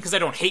goes, that's because I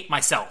don't hate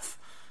myself.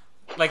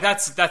 Like,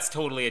 that's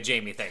totally a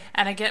Jamie thing.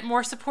 And I get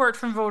more support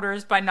from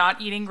voters by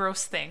not eating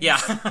gross things. Yeah.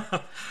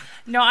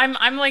 No,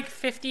 I'm like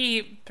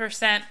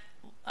 50%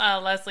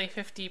 Leslie,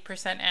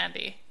 50%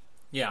 Andy.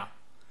 Yeah.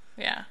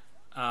 Yeah.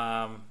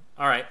 All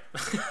right.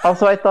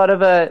 Also, I thought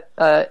of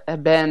a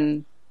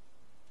Ben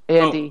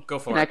Andy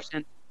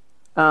connection.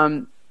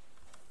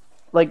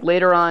 Like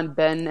later on,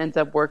 Ben ends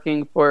up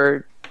working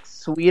for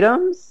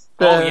Sweetums.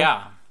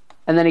 Yeah.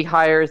 And then he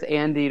hires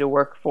Andy to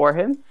work for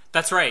him.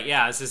 That's right,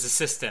 yeah, as his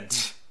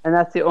assistant. And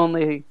that's the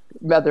only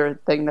other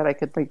thing that I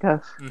could think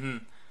of.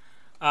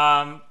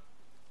 Mm-hmm.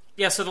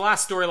 Yeah, so the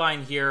last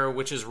storyline here,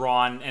 which is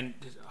Ron, and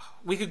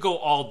we could go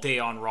all day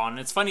on Ron. And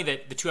it's funny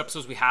that the 2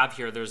 episodes we have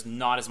here, there's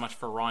not as much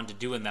for Ron to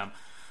do in them.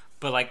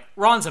 But, like,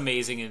 Ron's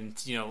amazing, and,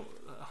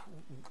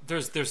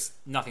 there's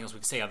nothing else we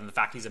can say other than the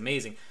fact he's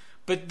amazing.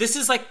 But this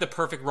is like the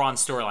perfect Ron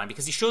storyline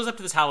because he shows up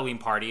to this Halloween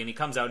party and he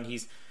comes out and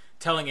he's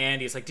telling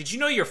Andy, it's like, did you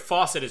know your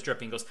faucet is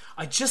dripping? He goes,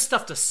 I just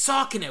stuffed a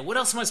sock in it. What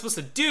else am I supposed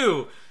to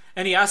do?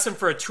 And he asks him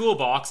for a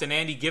toolbox and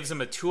Andy gives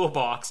him a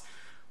toolbox,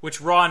 which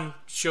Ron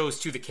shows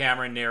to the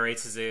camera and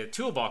narrates as a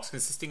toolbox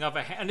consisting of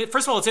and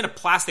first of all, it's in a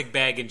plastic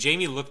bag, and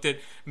Jamie looked at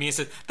me and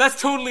said,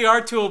 "That's totally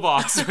our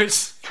toolbox,"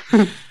 which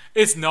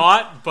it's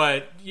not,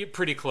 but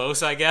pretty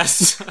close, I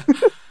guess.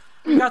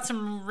 We got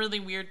some really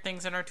weird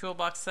things in our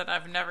toolbox that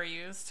I've never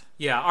used.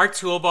 Yeah, our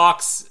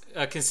toolbox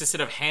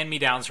consisted of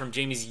hand-me-downs from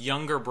Jamie's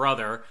younger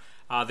brother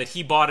that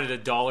he bought at a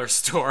dollar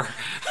store.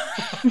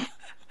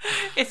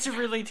 It's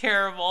really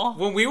terrible.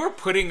 When we were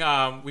putting,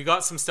 we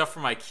got some stuff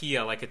from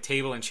IKEA, like a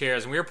table and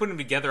chairs, and we were putting them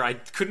together. I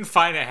couldn't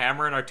find a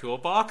hammer in our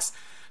toolbox,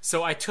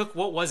 so I took,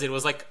 what was it? It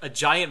was like a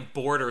giant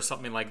board or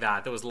something like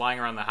that was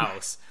lying around the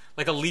house.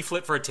 Like a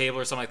leaflet for a table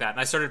or something like that. And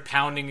I started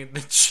pounding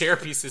the chair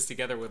pieces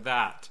together with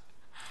that.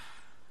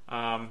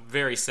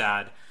 Very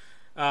sad.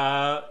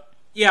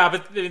 Yeah,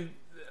 but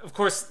of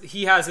course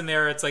he has in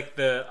there, it's like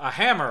a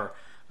hammer,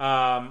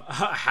 a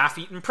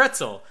half-eaten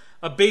pretzel,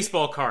 a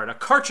baseball card, a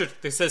cartridge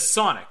that says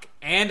Sonic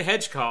and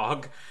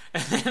Hedgehog,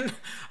 and then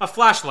a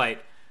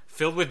flashlight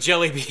filled with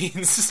jelly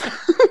beans.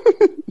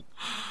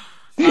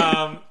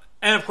 And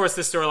of course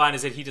the storyline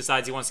is that he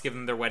decides he wants to give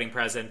them their wedding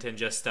present and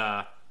just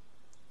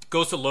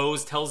goes to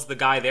Lowe's, tells the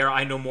guy there,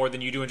 "I know more than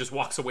you do," and just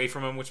walks away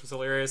from him, which was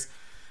hilarious.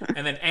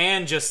 And then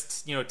Anne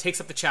just, takes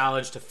up the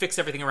challenge to fix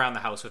everything around the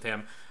house with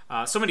him.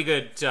 So many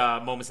good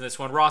moments in this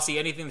one. Rossi,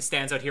 anything that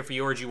stands out here for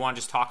you, or do you want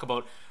to just talk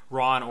about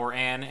Ron or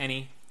Anne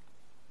any?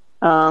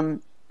 I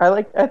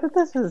thought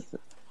this was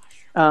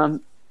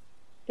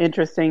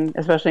interesting,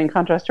 especially in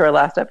contrast to our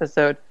last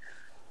episode,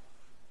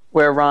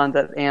 where Ron's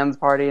at Anne's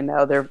party and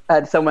now they're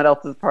at someone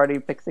else's party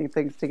fixing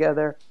things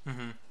together.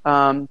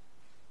 Mm-hmm.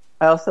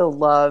 I also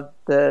love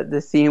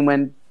the scene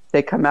when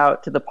they come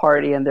out to the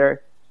party and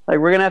they're like,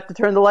 "We're gonna have to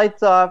turn the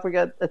lights off. We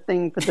got a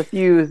thing for the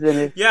fuse."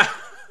 And yeah.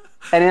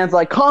 And Anne's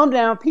like, "Calm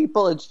down,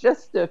 people. It's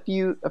just a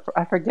few."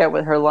 I forget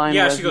what her line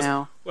was she goes,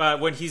 now.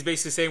 When he's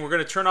basically saying, "We're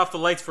going to turn off the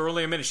lights for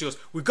only a minute," she goes,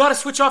 "We've got to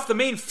switch off the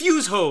main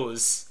fuse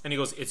hose." And he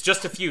goes, "It's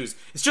just a fuse.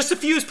 It's just a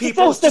fuse,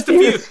 people. It's just a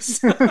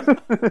fuse."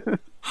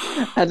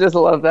 I just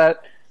love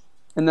that.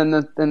 And then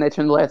they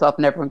turn the lights off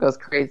and everyone goes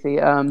crazy.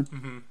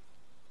 Mm-hmm.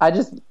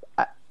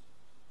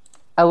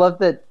 I love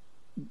that.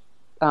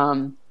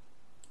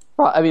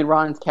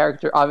 Ron's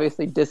character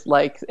obviously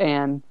dislikes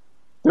Anne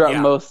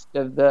throughout most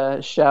of the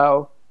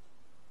show.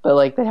 But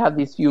like they have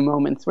these few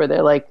moments where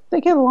they're like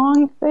they get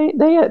along,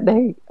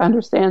 they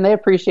understand, they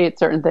appreciate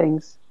certain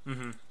things,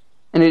 mm-hmm.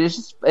 And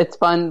it's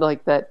fun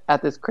like that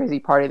at this crazy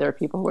party. There are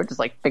people who are just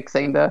like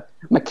fixing the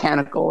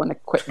mechanical and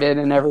equipment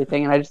and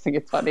everything, and I just think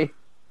it's funny.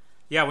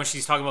 Yeah, when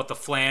she's talking about the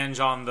flange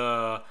on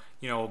the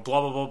blah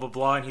blah blah blah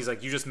blah, and he's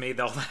like, "You just made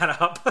all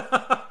that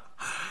up."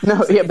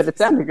 No, yeah, but it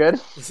sounded good.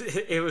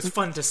 It was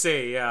fun to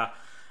say, yeah.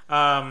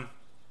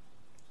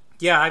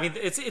 Yeah, I mean,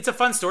 it's a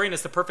fun story, and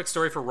it's the perfect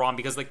story for Ron,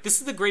 because, like, this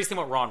is the greatest thing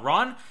about Ron.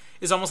 Ron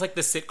is almost like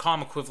the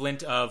sitcom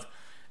equivalent of,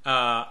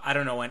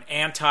 an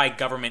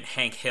anti-government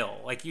Hank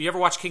Hill. Like, you ever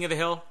watch King of the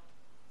Hill?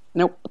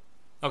 Nope.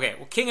 Okay,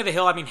 well, King of the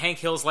Hill, I mean, Hank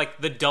Hill's,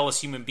 like, the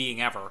dullest human being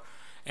ever.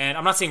 And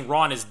I'm not saying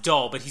Ron is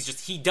dull, but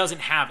he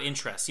doesn't have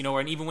interests,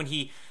 and even when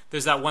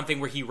there's that one thing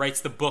where he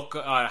writes the book,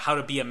 How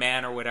to Be a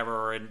Man or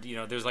whatever, and,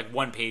 there's, like,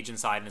 one page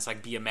inside, and it's,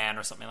 like, Be a Man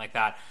or something like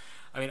that.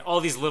 I mean,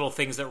 all these little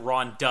things that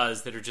Ron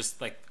does that are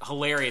just, like,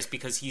 hilarious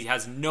because he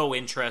has no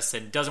interests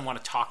and doesn't want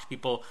to talk to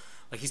people.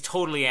 Like, he's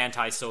totally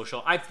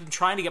antisocial. I've been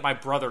trying to get my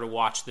brother to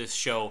watch this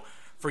show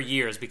for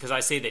years because I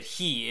say that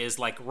he is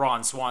like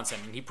Ron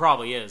Swanson, and he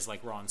probably is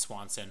like Ron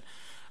Swanson.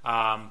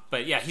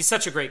 But, yeah, he's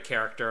such a great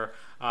character.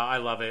 I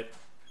love it.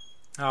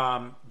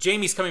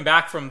 Jamie's coming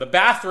back from the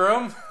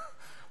bathroom,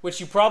 which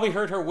you probably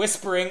heard her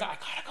whispering, "I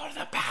gotta go to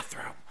the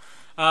bathroom."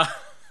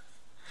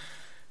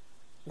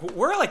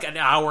 We're like an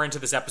hour into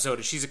this episode,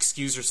 and she's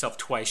excused herself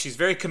twice. She's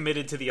very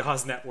committed to the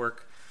Oz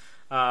Network.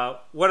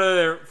 What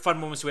other fun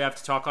moments do we have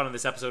to talk on in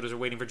this episode as we're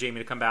waiting for Jamie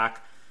to come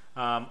back?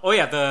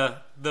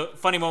 The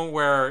funny moment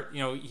where,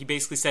 he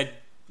basically said,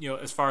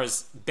 as far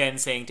as Ben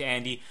saying to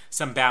Andy,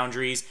 some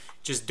boundaries,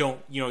 just don't,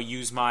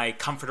 use my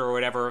comforter or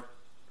whatever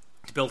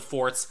to build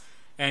forts.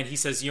 And he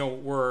says,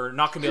 we're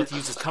not going to be able to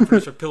use his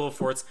comforters for pillow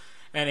forts.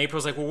 And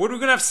April's like, well, what are we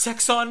going to have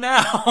sex on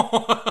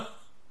now?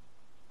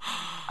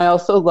 I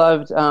also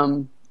loved,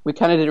 we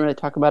kind of didn't really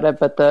talk about it,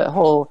 but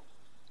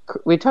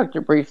we talked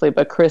briefly,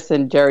 but Chris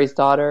and Jerry's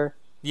daughter,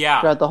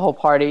 throughout the whole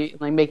party,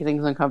 like making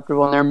things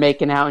uncomfortable, and they're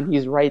making out, and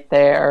he's right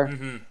there.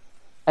 Mm-hmm.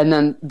 And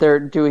then they're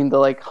doing the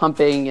like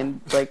humping and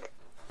like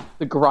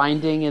the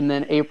grinding, and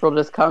then April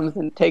just comes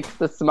and takes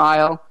the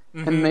smile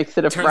and makes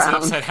it a Turns frown. It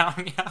upside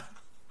down, yeah.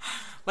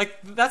 Like,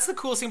 that's the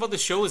coolest thing about the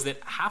show is that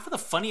half of the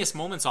funniest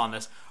moments on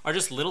this are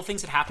just little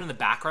things that happen in the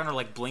background or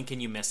like blink and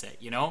you miss it,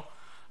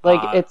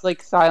 Like, it's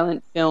like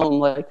silent film,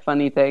 like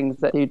funny things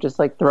that you just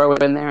like throw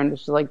in there and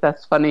it's just like,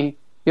 that's funny.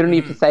 You don't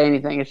need to say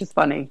anything. It's just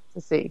funny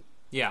to see.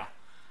 Yeah.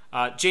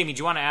 Jamie, do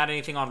you want to add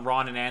anything on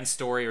Ron and Anne's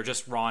story or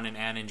just Ron and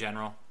Anne in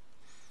general?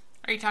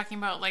 Are you talking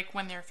about like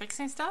when they're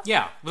fixing stuff?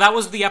 Yeah. Well, that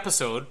was the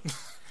episode.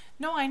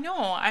 No, I know.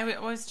 I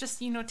was just,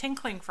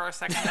 tinkling for a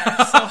second there.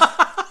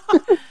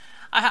 So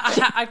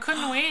I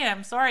couldn't wait.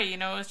 I'm sorry. It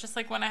was just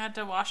like when I had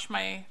to wash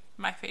my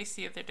face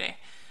the other day.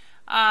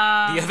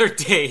 The other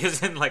day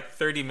is in like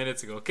 30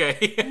 minutes ago,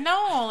 okay?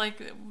 No,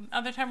 like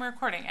other time we're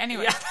recording.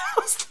 Anyway. Yeah, that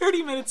was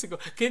 30 minutes ago.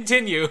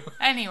 Continue.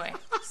 Anyway,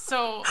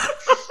 so...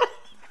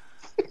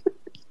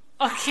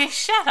 Okay,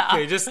 shut up.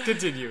 Okay, just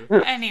continue.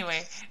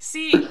 Anyway,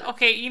 see,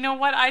 okay, you know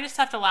what? I just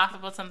have to laugh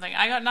about something.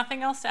 I got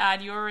nothing else to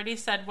add. You already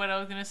said what I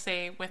was going to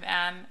say with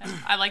Anne.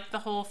 I like the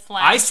whole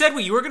flange. I said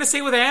what you were going to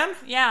say with Anne?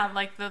 Yeah,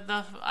 like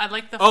I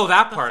like the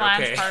that the part,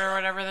 flange okay. part or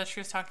whatever that she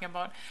was talking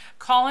about.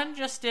 Colin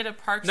just did a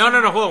Parks. No,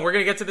 hold on. We're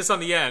going to get to this on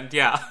the end.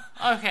 Yeah.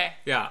 Okay.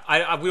 Yeah,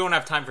 I we don't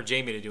have time for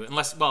Jamie to do it.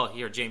 Unless, well,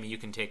 here, Jamie, you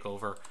can take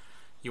over.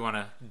 You want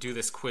to do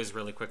this quiz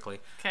really quickly.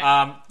 Okay.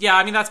 Yeah,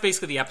 I mean, that's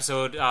basically the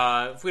episode.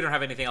 If we don't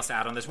have anything else to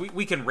add on this,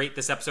 we can rate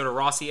this episode. Or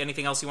Rossi,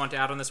 anything else you want to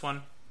add on this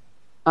one?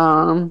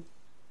 I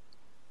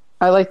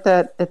like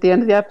that at the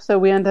end of the episode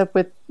we end up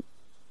with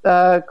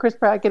Chris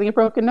Pratt getting a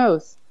broken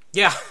nose.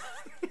 Yeah.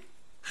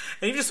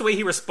 And even just the way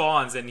he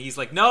responds, and he's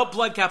like, no,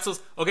 blood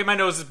capsules. Okay, my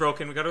nose is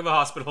broken. We got to go to the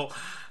hospital.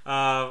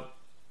 And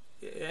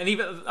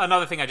even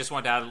another thing I just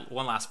wanted to add,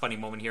 one last funny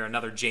moment here,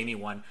 another Jamie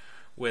one,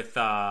 with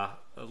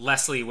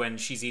Leslie when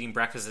she's eating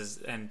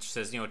breakfast and she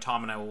says,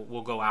 Tom and I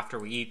will go after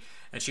we eat.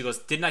 And she goes,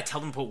 didn't I tell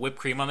them to put whipped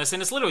cream on this?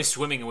 And it's literally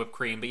swimming in whipped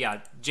cream. But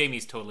yeah,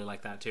 Jamie's totally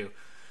like that too.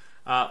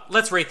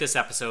 Let's rate this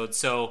episode.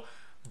 So,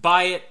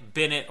 buy it,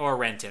 bin it, or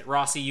rent it.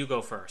 Rossi, you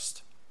go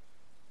first.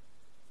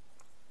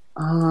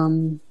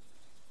 I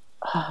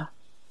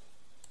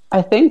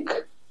think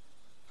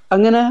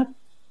I'm gonna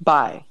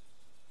buy.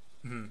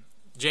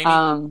 Jamie?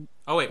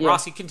 Oh wait, yeah.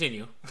 Rossi,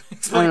 continue. I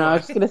don't know. I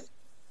was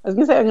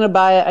gonna say I'm gonna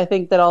buy it. I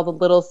think that all the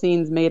little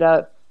scenes made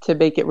up to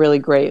make it really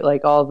great.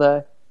 Like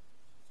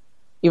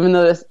even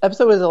though this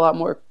episode was a lot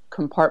more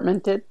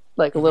compartmented,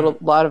 like a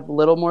lot of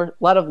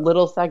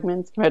little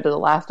segments compared to the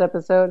last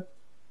episode.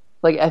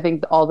 Like I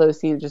think all those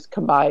scenes just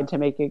combined to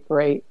make it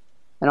great,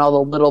 and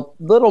all the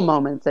little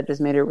moments that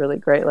just made it really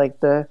great, like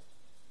the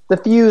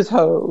fuse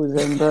hose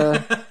and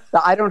the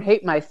I don't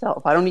hate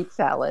myself, I don't eat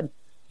salad.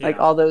 Yeah. Like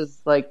all those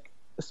like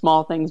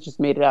small things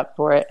just made it up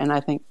for it, and I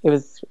think it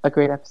was a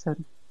great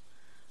episode.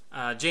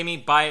 Jamie,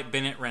 buy it,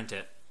 bin it, rent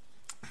it.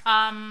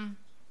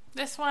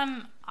 This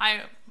one,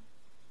 I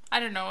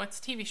don't know. It's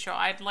a TV show.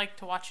 I'd like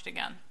to watch it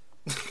again.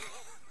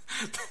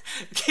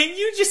 Can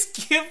you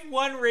just give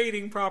one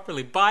rating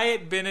properly? Buy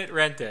it, bin it,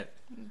 rent it.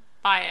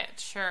 Buy it,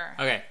 sure.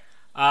 Okay.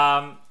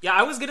 Yeah,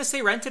 I was going to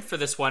say rent it for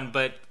this one,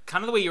 but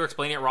kind of the way you were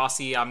explaining it,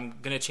 Rossi, I'm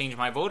going to change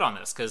my vote on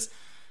this, because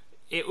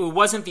it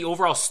wasn't the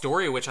overall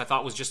story, which I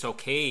thought was just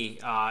okay.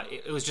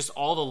 It was just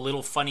all the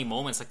little funny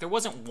moments. Like, there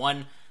wasn't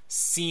one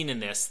scene in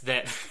this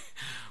that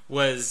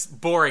was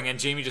boring, and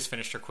Jamie just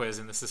finished her quiz,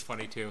 and this is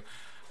funny too.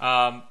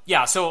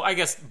 Yeah, so I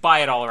guess buy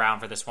it all around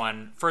for this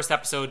one. First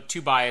episode,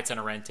 2 buy it's and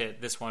a rent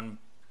it. This one,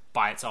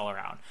 buy it's all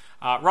around.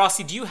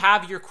 Rossi, do you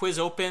have your quiz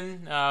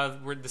open?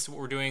 This is what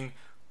we're doing.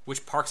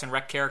 Which Parks and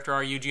Rec character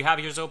are you? Do you have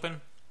yours open?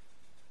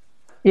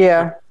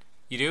 Yeah.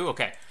 You do?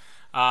 Okay.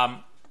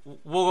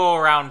 We'll go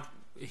around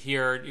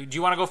here. Do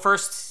you want to go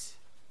first?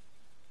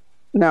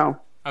 No.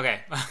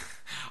 Okay.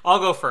 I'll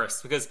go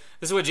first, because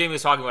this is what Jamie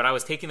was talking about. I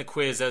was taking the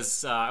quiz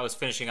as I was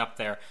finishing up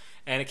there,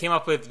 and it came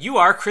up with, you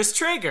are Chris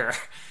Traeger.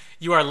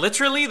 You are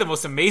literally the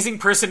most amazing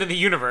person in the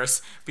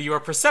universe, but you are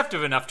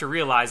perceptive enough to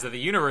realize that the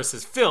universe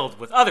is filled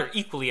with other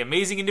equally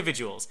amazing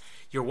individuals.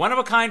 Your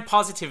one-of-a-kind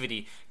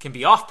positivity can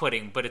be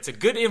off-putting, but it's a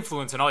good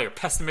influence on all your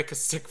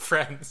pessimistic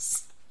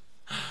friends.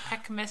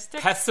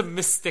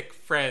 Pessimistic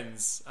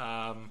friends.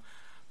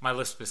 My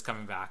lisp is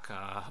coming back.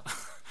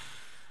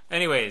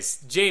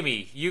 Anyways,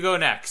 Jamie, you go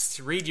next.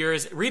 Read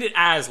yours. Read it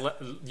as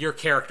your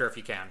character if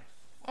you can.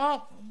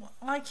 Well,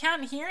 I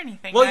can't hear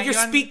anything. Well,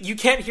 you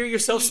can't hear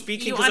yourself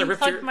speaking because I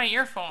ripped my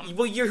earphone.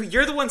 Well,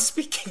 you're the one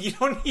speaking. You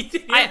don't need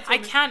to. I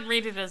can't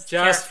read it as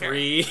just character.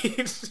 Read.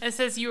 It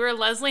says you are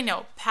Leslie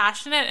Knope,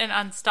 passionate and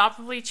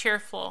unstoppably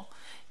cheerful.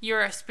 You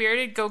are a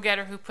spirited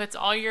go-getter who puts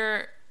all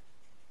your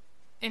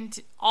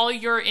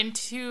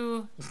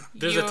into.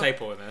 There's a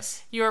typo in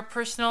this. Your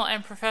personal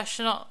and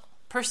professional.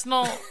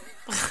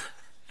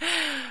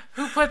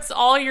 Who puts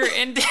all your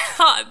into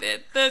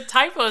the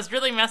typo is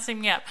really messing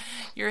me up.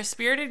 You're a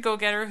spirited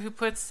go-getter who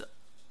puts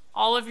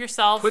all of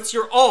yourself... Puts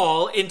your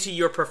all into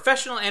your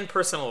professional and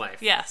personal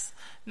life. Yes.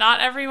 Not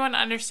everyone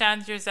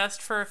understands your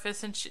zest for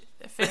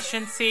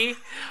efficiency,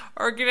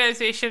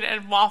 organization,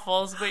 and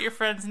waffles, but your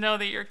friends know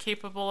that you're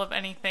capable of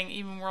anything,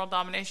 even world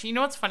domination. You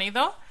know what's funny,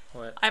 though?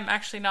 What? I'm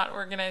actually not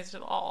organized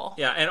at all.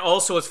 Yeah, and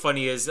also what's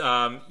funny is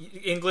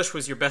English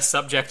was your best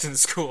subject in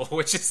school,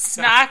 which is...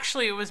 No,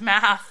 actually, it was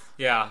math.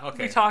 Yeah,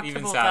 okay. We talked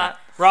even about sadder. that.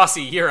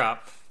 Rossi, you're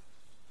up.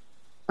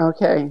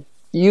 Okay.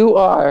 You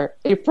are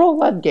April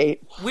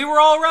Ludgate. We were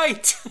all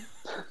right.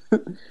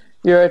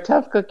 You're a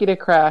tough cookie to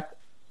crack,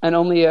 and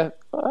only a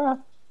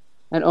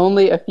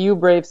few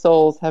brave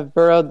souls have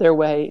burrowed their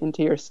way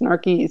into your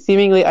snarky,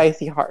 seemingly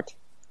icy heart.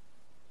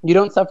 You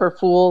don't suffer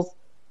fools,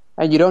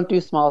 and you don't do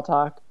small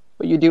talk,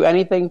 but you do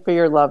anything for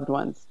your loved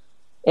ones,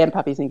 and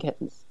puppies and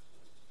kittens.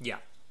 Yeah.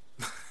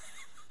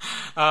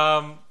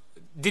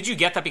 Did you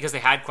get that because they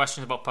had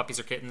questions about puppies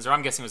or kittens, or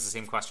I'm guessing it was the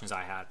same questions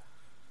I had?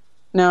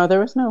 No, there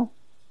was no.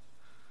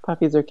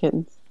 Puppies or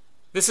kittens?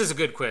 This is a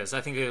good quiz.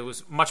 I think it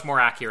was much more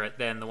accurate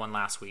than the one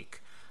last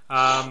week.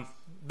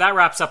 That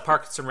wraps up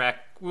Parks and Rec.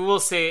 We will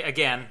say,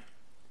 again,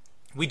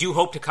 we do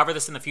hope to cover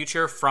this in the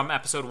future from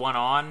episode 1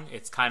 on.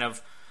 It's kind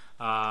of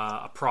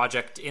a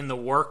project in the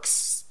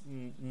works,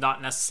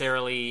 not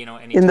necessarily,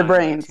 any in the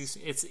brains.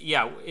 It's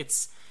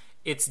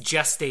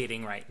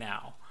gestating right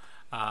now.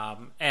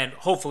 And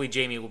hopefully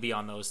Jamie will be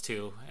on those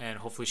too, and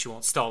hopefully she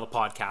won't stall the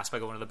podcast by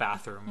going to the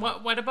bathroom.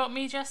 What about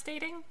me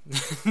gestating?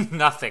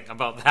 Nothing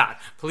about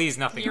that. Please,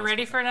 nothing. You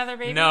ready for another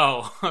baby?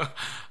 No.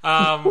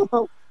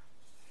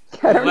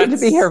 I don't need to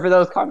be here for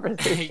those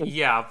conversations.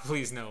 Yeah,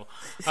 please no.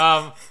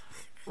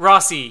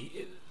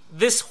 Rossi,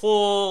 this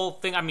whole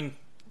thing,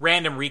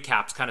 random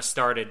recaps kind of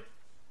started,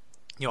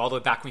 all the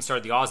way back when we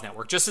started the Oz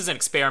Network, just as an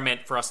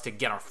experiment for us to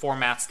get our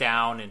formats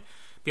down and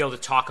be able to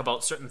talk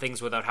about certain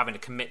things without having to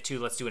commit to,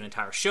 let's do an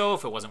entire show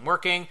if it wasn't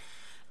working.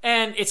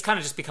 And it's kind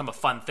of just become a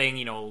fun thing.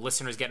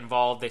 Listeners get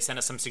involved. They send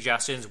us some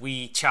suggestions.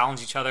 We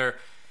challenge each other.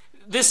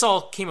 This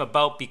all came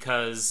about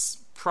because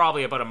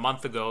probably about a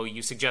month ago,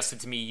 you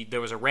suggested to me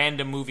there was a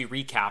random movie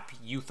recap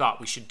you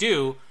thought we should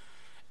do.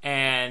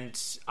 And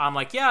I'm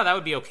like, yeah, that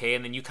would be okay.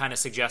 And then you kind of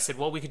suggested,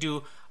 well, we could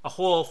do a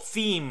whole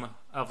theme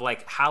of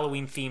like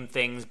Halloween themed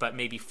things, but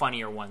maybe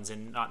funnier ones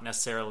and not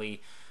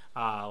necessarily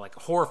like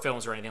horror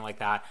films or anything like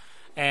that.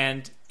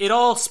 And it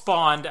all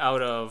spawned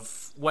out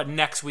of what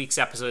next week's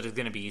episode is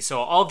going to be.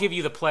 So I'll give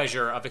you the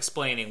pleasure of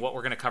explaining what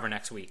we're going to cover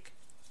next week.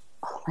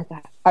 Oh my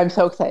God. I'm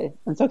so excited.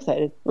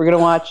 We're going to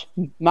watch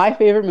my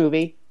favorite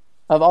movie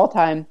of all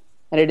time,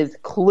 and it is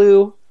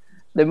Clue,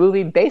 the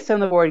movie based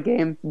on the board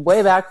game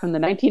way back from the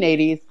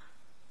 1980s.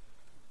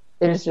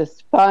 It is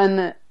just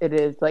fun. It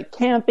is like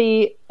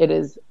campy. It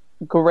is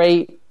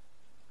great.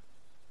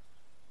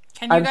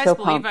 Can you guys believe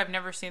pumped. I've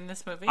never seen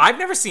this movie? I've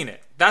never seen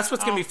it. That's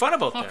what's going to be fun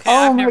about this.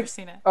 I've never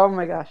seen it. Oh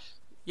my gosh.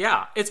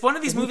 Yeah, it's one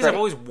of these movies I've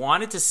always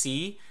wanted to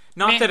see.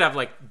 Not that I'm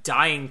like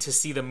dying to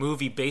see the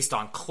movie based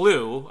on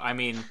Clue.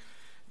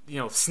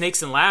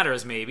 Snakes and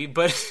ladders maybe,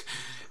 but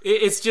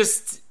it's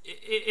just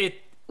it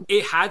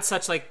had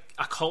such like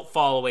a cult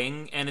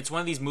following, and it's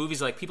one of these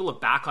movies like people look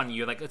back on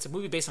you like it's a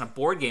movie based on a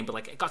board game, but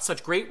like it got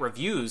such great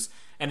reviews,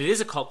 and it is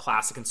a cult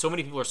classic, and so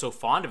many people are so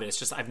fond of it. It's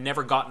just I've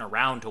never gotten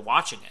around to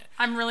watching it.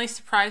 I'm really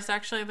surprised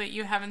actually that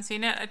you haven't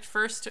seen it. At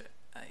first,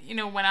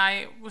 when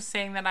I was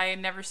saying that I had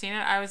never seen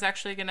it, I was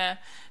actually gonna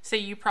say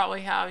you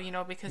probably have,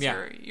 because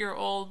you're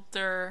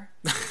older.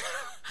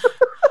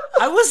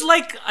 I was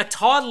like a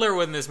toddler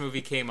when this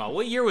movie came out.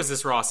 What year was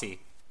this,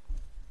 Rossi?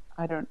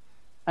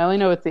 I only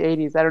know it's the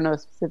 80s. I don't know a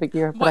specific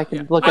year, but I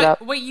can look it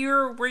up. What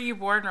year were you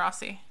born,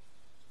 Rossi?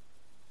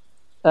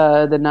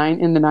 In the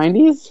 90s. In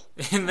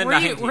the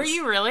 90s. Were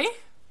you really?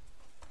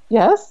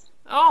 Yes.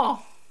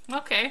 Oh,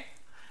 okay.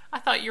 I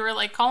thought you were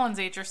like Colin's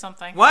age or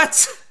something.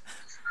 What?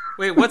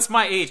 Wait, what's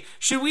my age?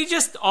 Should we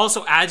just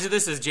also add to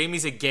this as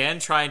Jamie's again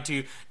trying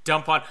to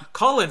dump on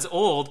Colin's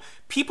old?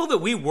 People that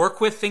we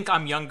work with think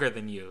I'm younger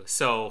than you.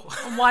 So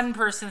one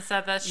person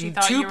said that she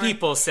thought you were... Two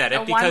people said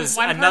it because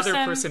another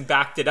person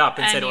backed it up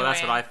and said, "Well,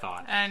 that's what I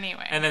thought."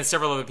 Anyway, and then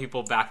several other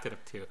people backed it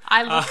up too.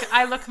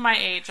 I look my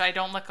age. I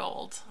don't look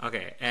old.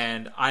 Okay,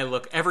 and I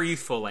look ever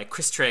youthful, like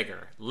Chris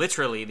Traeger,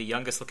 literally the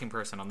youngest looking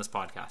person on this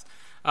podcast.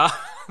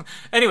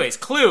 Anyways,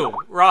 Clue,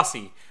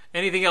 Rossi.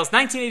 Anything else?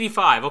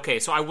 1985. Okay,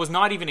 so I was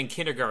not even in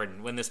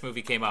kindergarten when this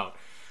movie came out.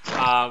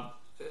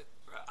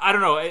 I don't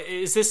know.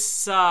 Is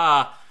this...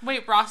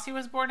 Wait, Rossi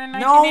was born in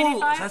 1985?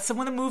 No, that's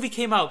when the movie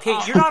came out. Okay,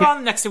 you're not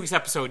on next week's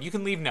episode. You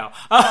can leave now.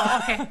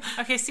 Okay.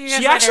 Okay, see you guys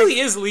later. She actually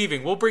is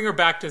leaving. We'll bring her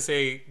back to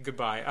say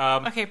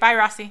goodbye. Okay, bye,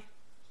 Rossi.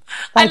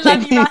 I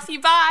love you, Rossi.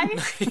 Bye.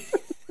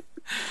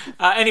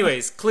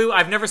 Anyways, Clue.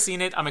 I've never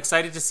seen it. I'm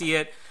excited to see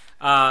it.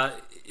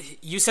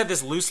 You said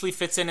this loosely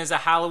fits in as a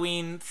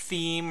Halloween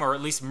theme, or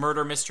at least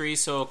murder mystery,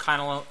 so it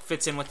kind of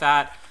fits in with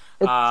that.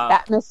 It's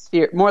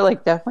atmospheric, more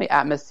like definitely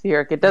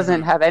atmospheric. It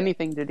doesn't have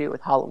anything to do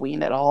with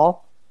Halloween at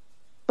all.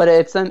 But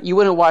it's you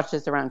wouldn't watch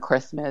this around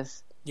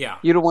Christmas. Yeah,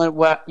 you wouldn't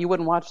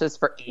watch this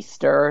for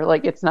Easter.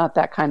 Like, it's not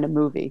that kind of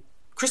movie.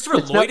 Christopher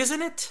Lloyd is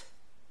in it,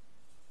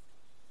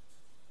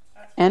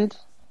 and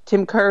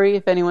Tim Curry.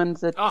 If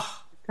anyone's a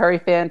Curry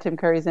fan, Tim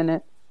Curry's in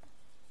it.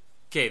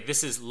 Okay,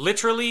 this is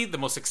literally the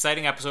most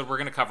exciting episode we're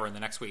going to cover in the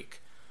next week.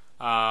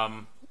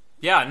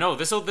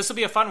 This will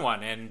be a fun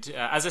one. And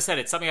as I said,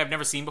 it's something I've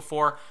never seen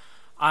before.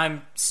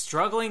 I'm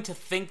struggling to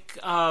think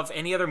of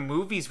any other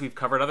movies we've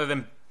covered other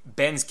than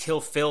Ben's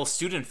Kill Phil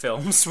student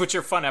films, which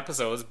are fun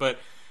episodes. But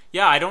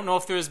yeah, I don't know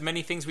if there's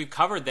many things we've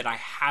covered that I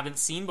haven't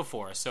seen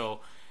before. So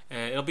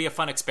it'll be a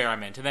fun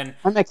experiment. And then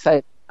I'm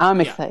excited. I'm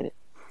excited.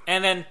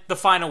 And then the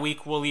final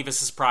week, we'll leave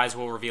us a surprise.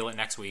 We'll reveal it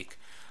next week.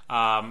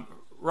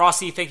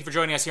 Rossi, thank you for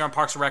joining us here on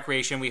Parks and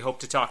Recreation. We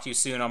hope to talk to you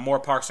soon on more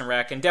Parks and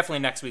Rec, and definitely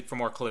next week for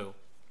more Clue.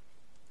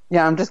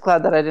 Yeah, I'm just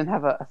glad that I didn't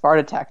have a fart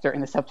attack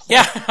during this episode.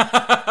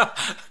 Yeah.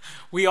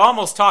 We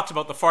almost talked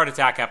about the fart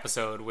attack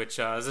episode, which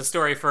is a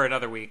story for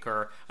another week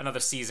or another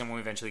season when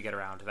we eventually get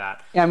around to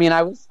that. Yeah, I mean,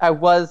 I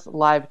was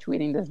live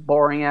tweeting this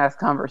boring ass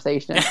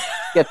conversation.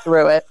 get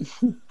through it.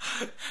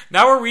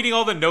 Now we're reading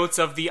all the notes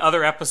of the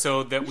other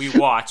episode that we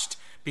watched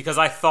because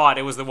I thought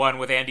it was the one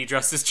with Andy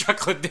dressed as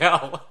Chuck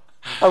Liddell.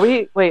 Are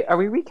we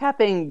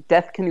recapping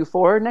Death Canoe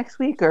 4 next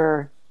week,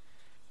 or?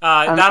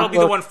 That'll be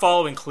the one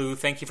following, Clue.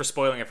 Thank you for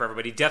spoiling it for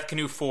everybody. Death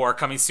Canoe 4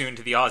 coming soon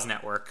to the Oz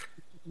Network.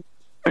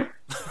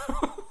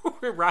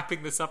 We're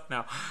wrapping this up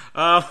now.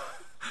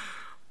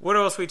 What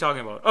else are we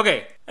talking about?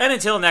 Okay, and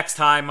until next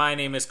time, my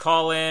name is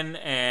Colin,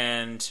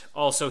 and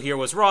also here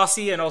was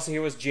Rossi, and also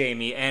here was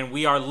Jamie, and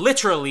we are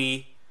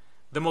literally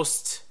the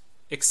most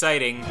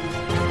exciting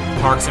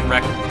Parks and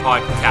Rec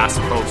podcast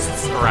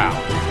hosts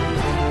around.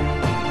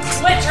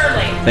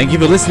 Literally. Thank you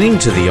for listening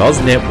to the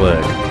Oz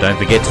Network. Don't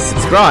forget to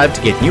subscribe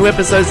to get new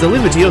episodes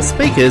delivered to your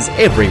speakers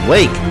every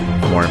week.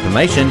 For more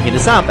information, hit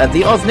us up at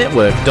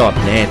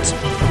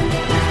theoznetwork.net.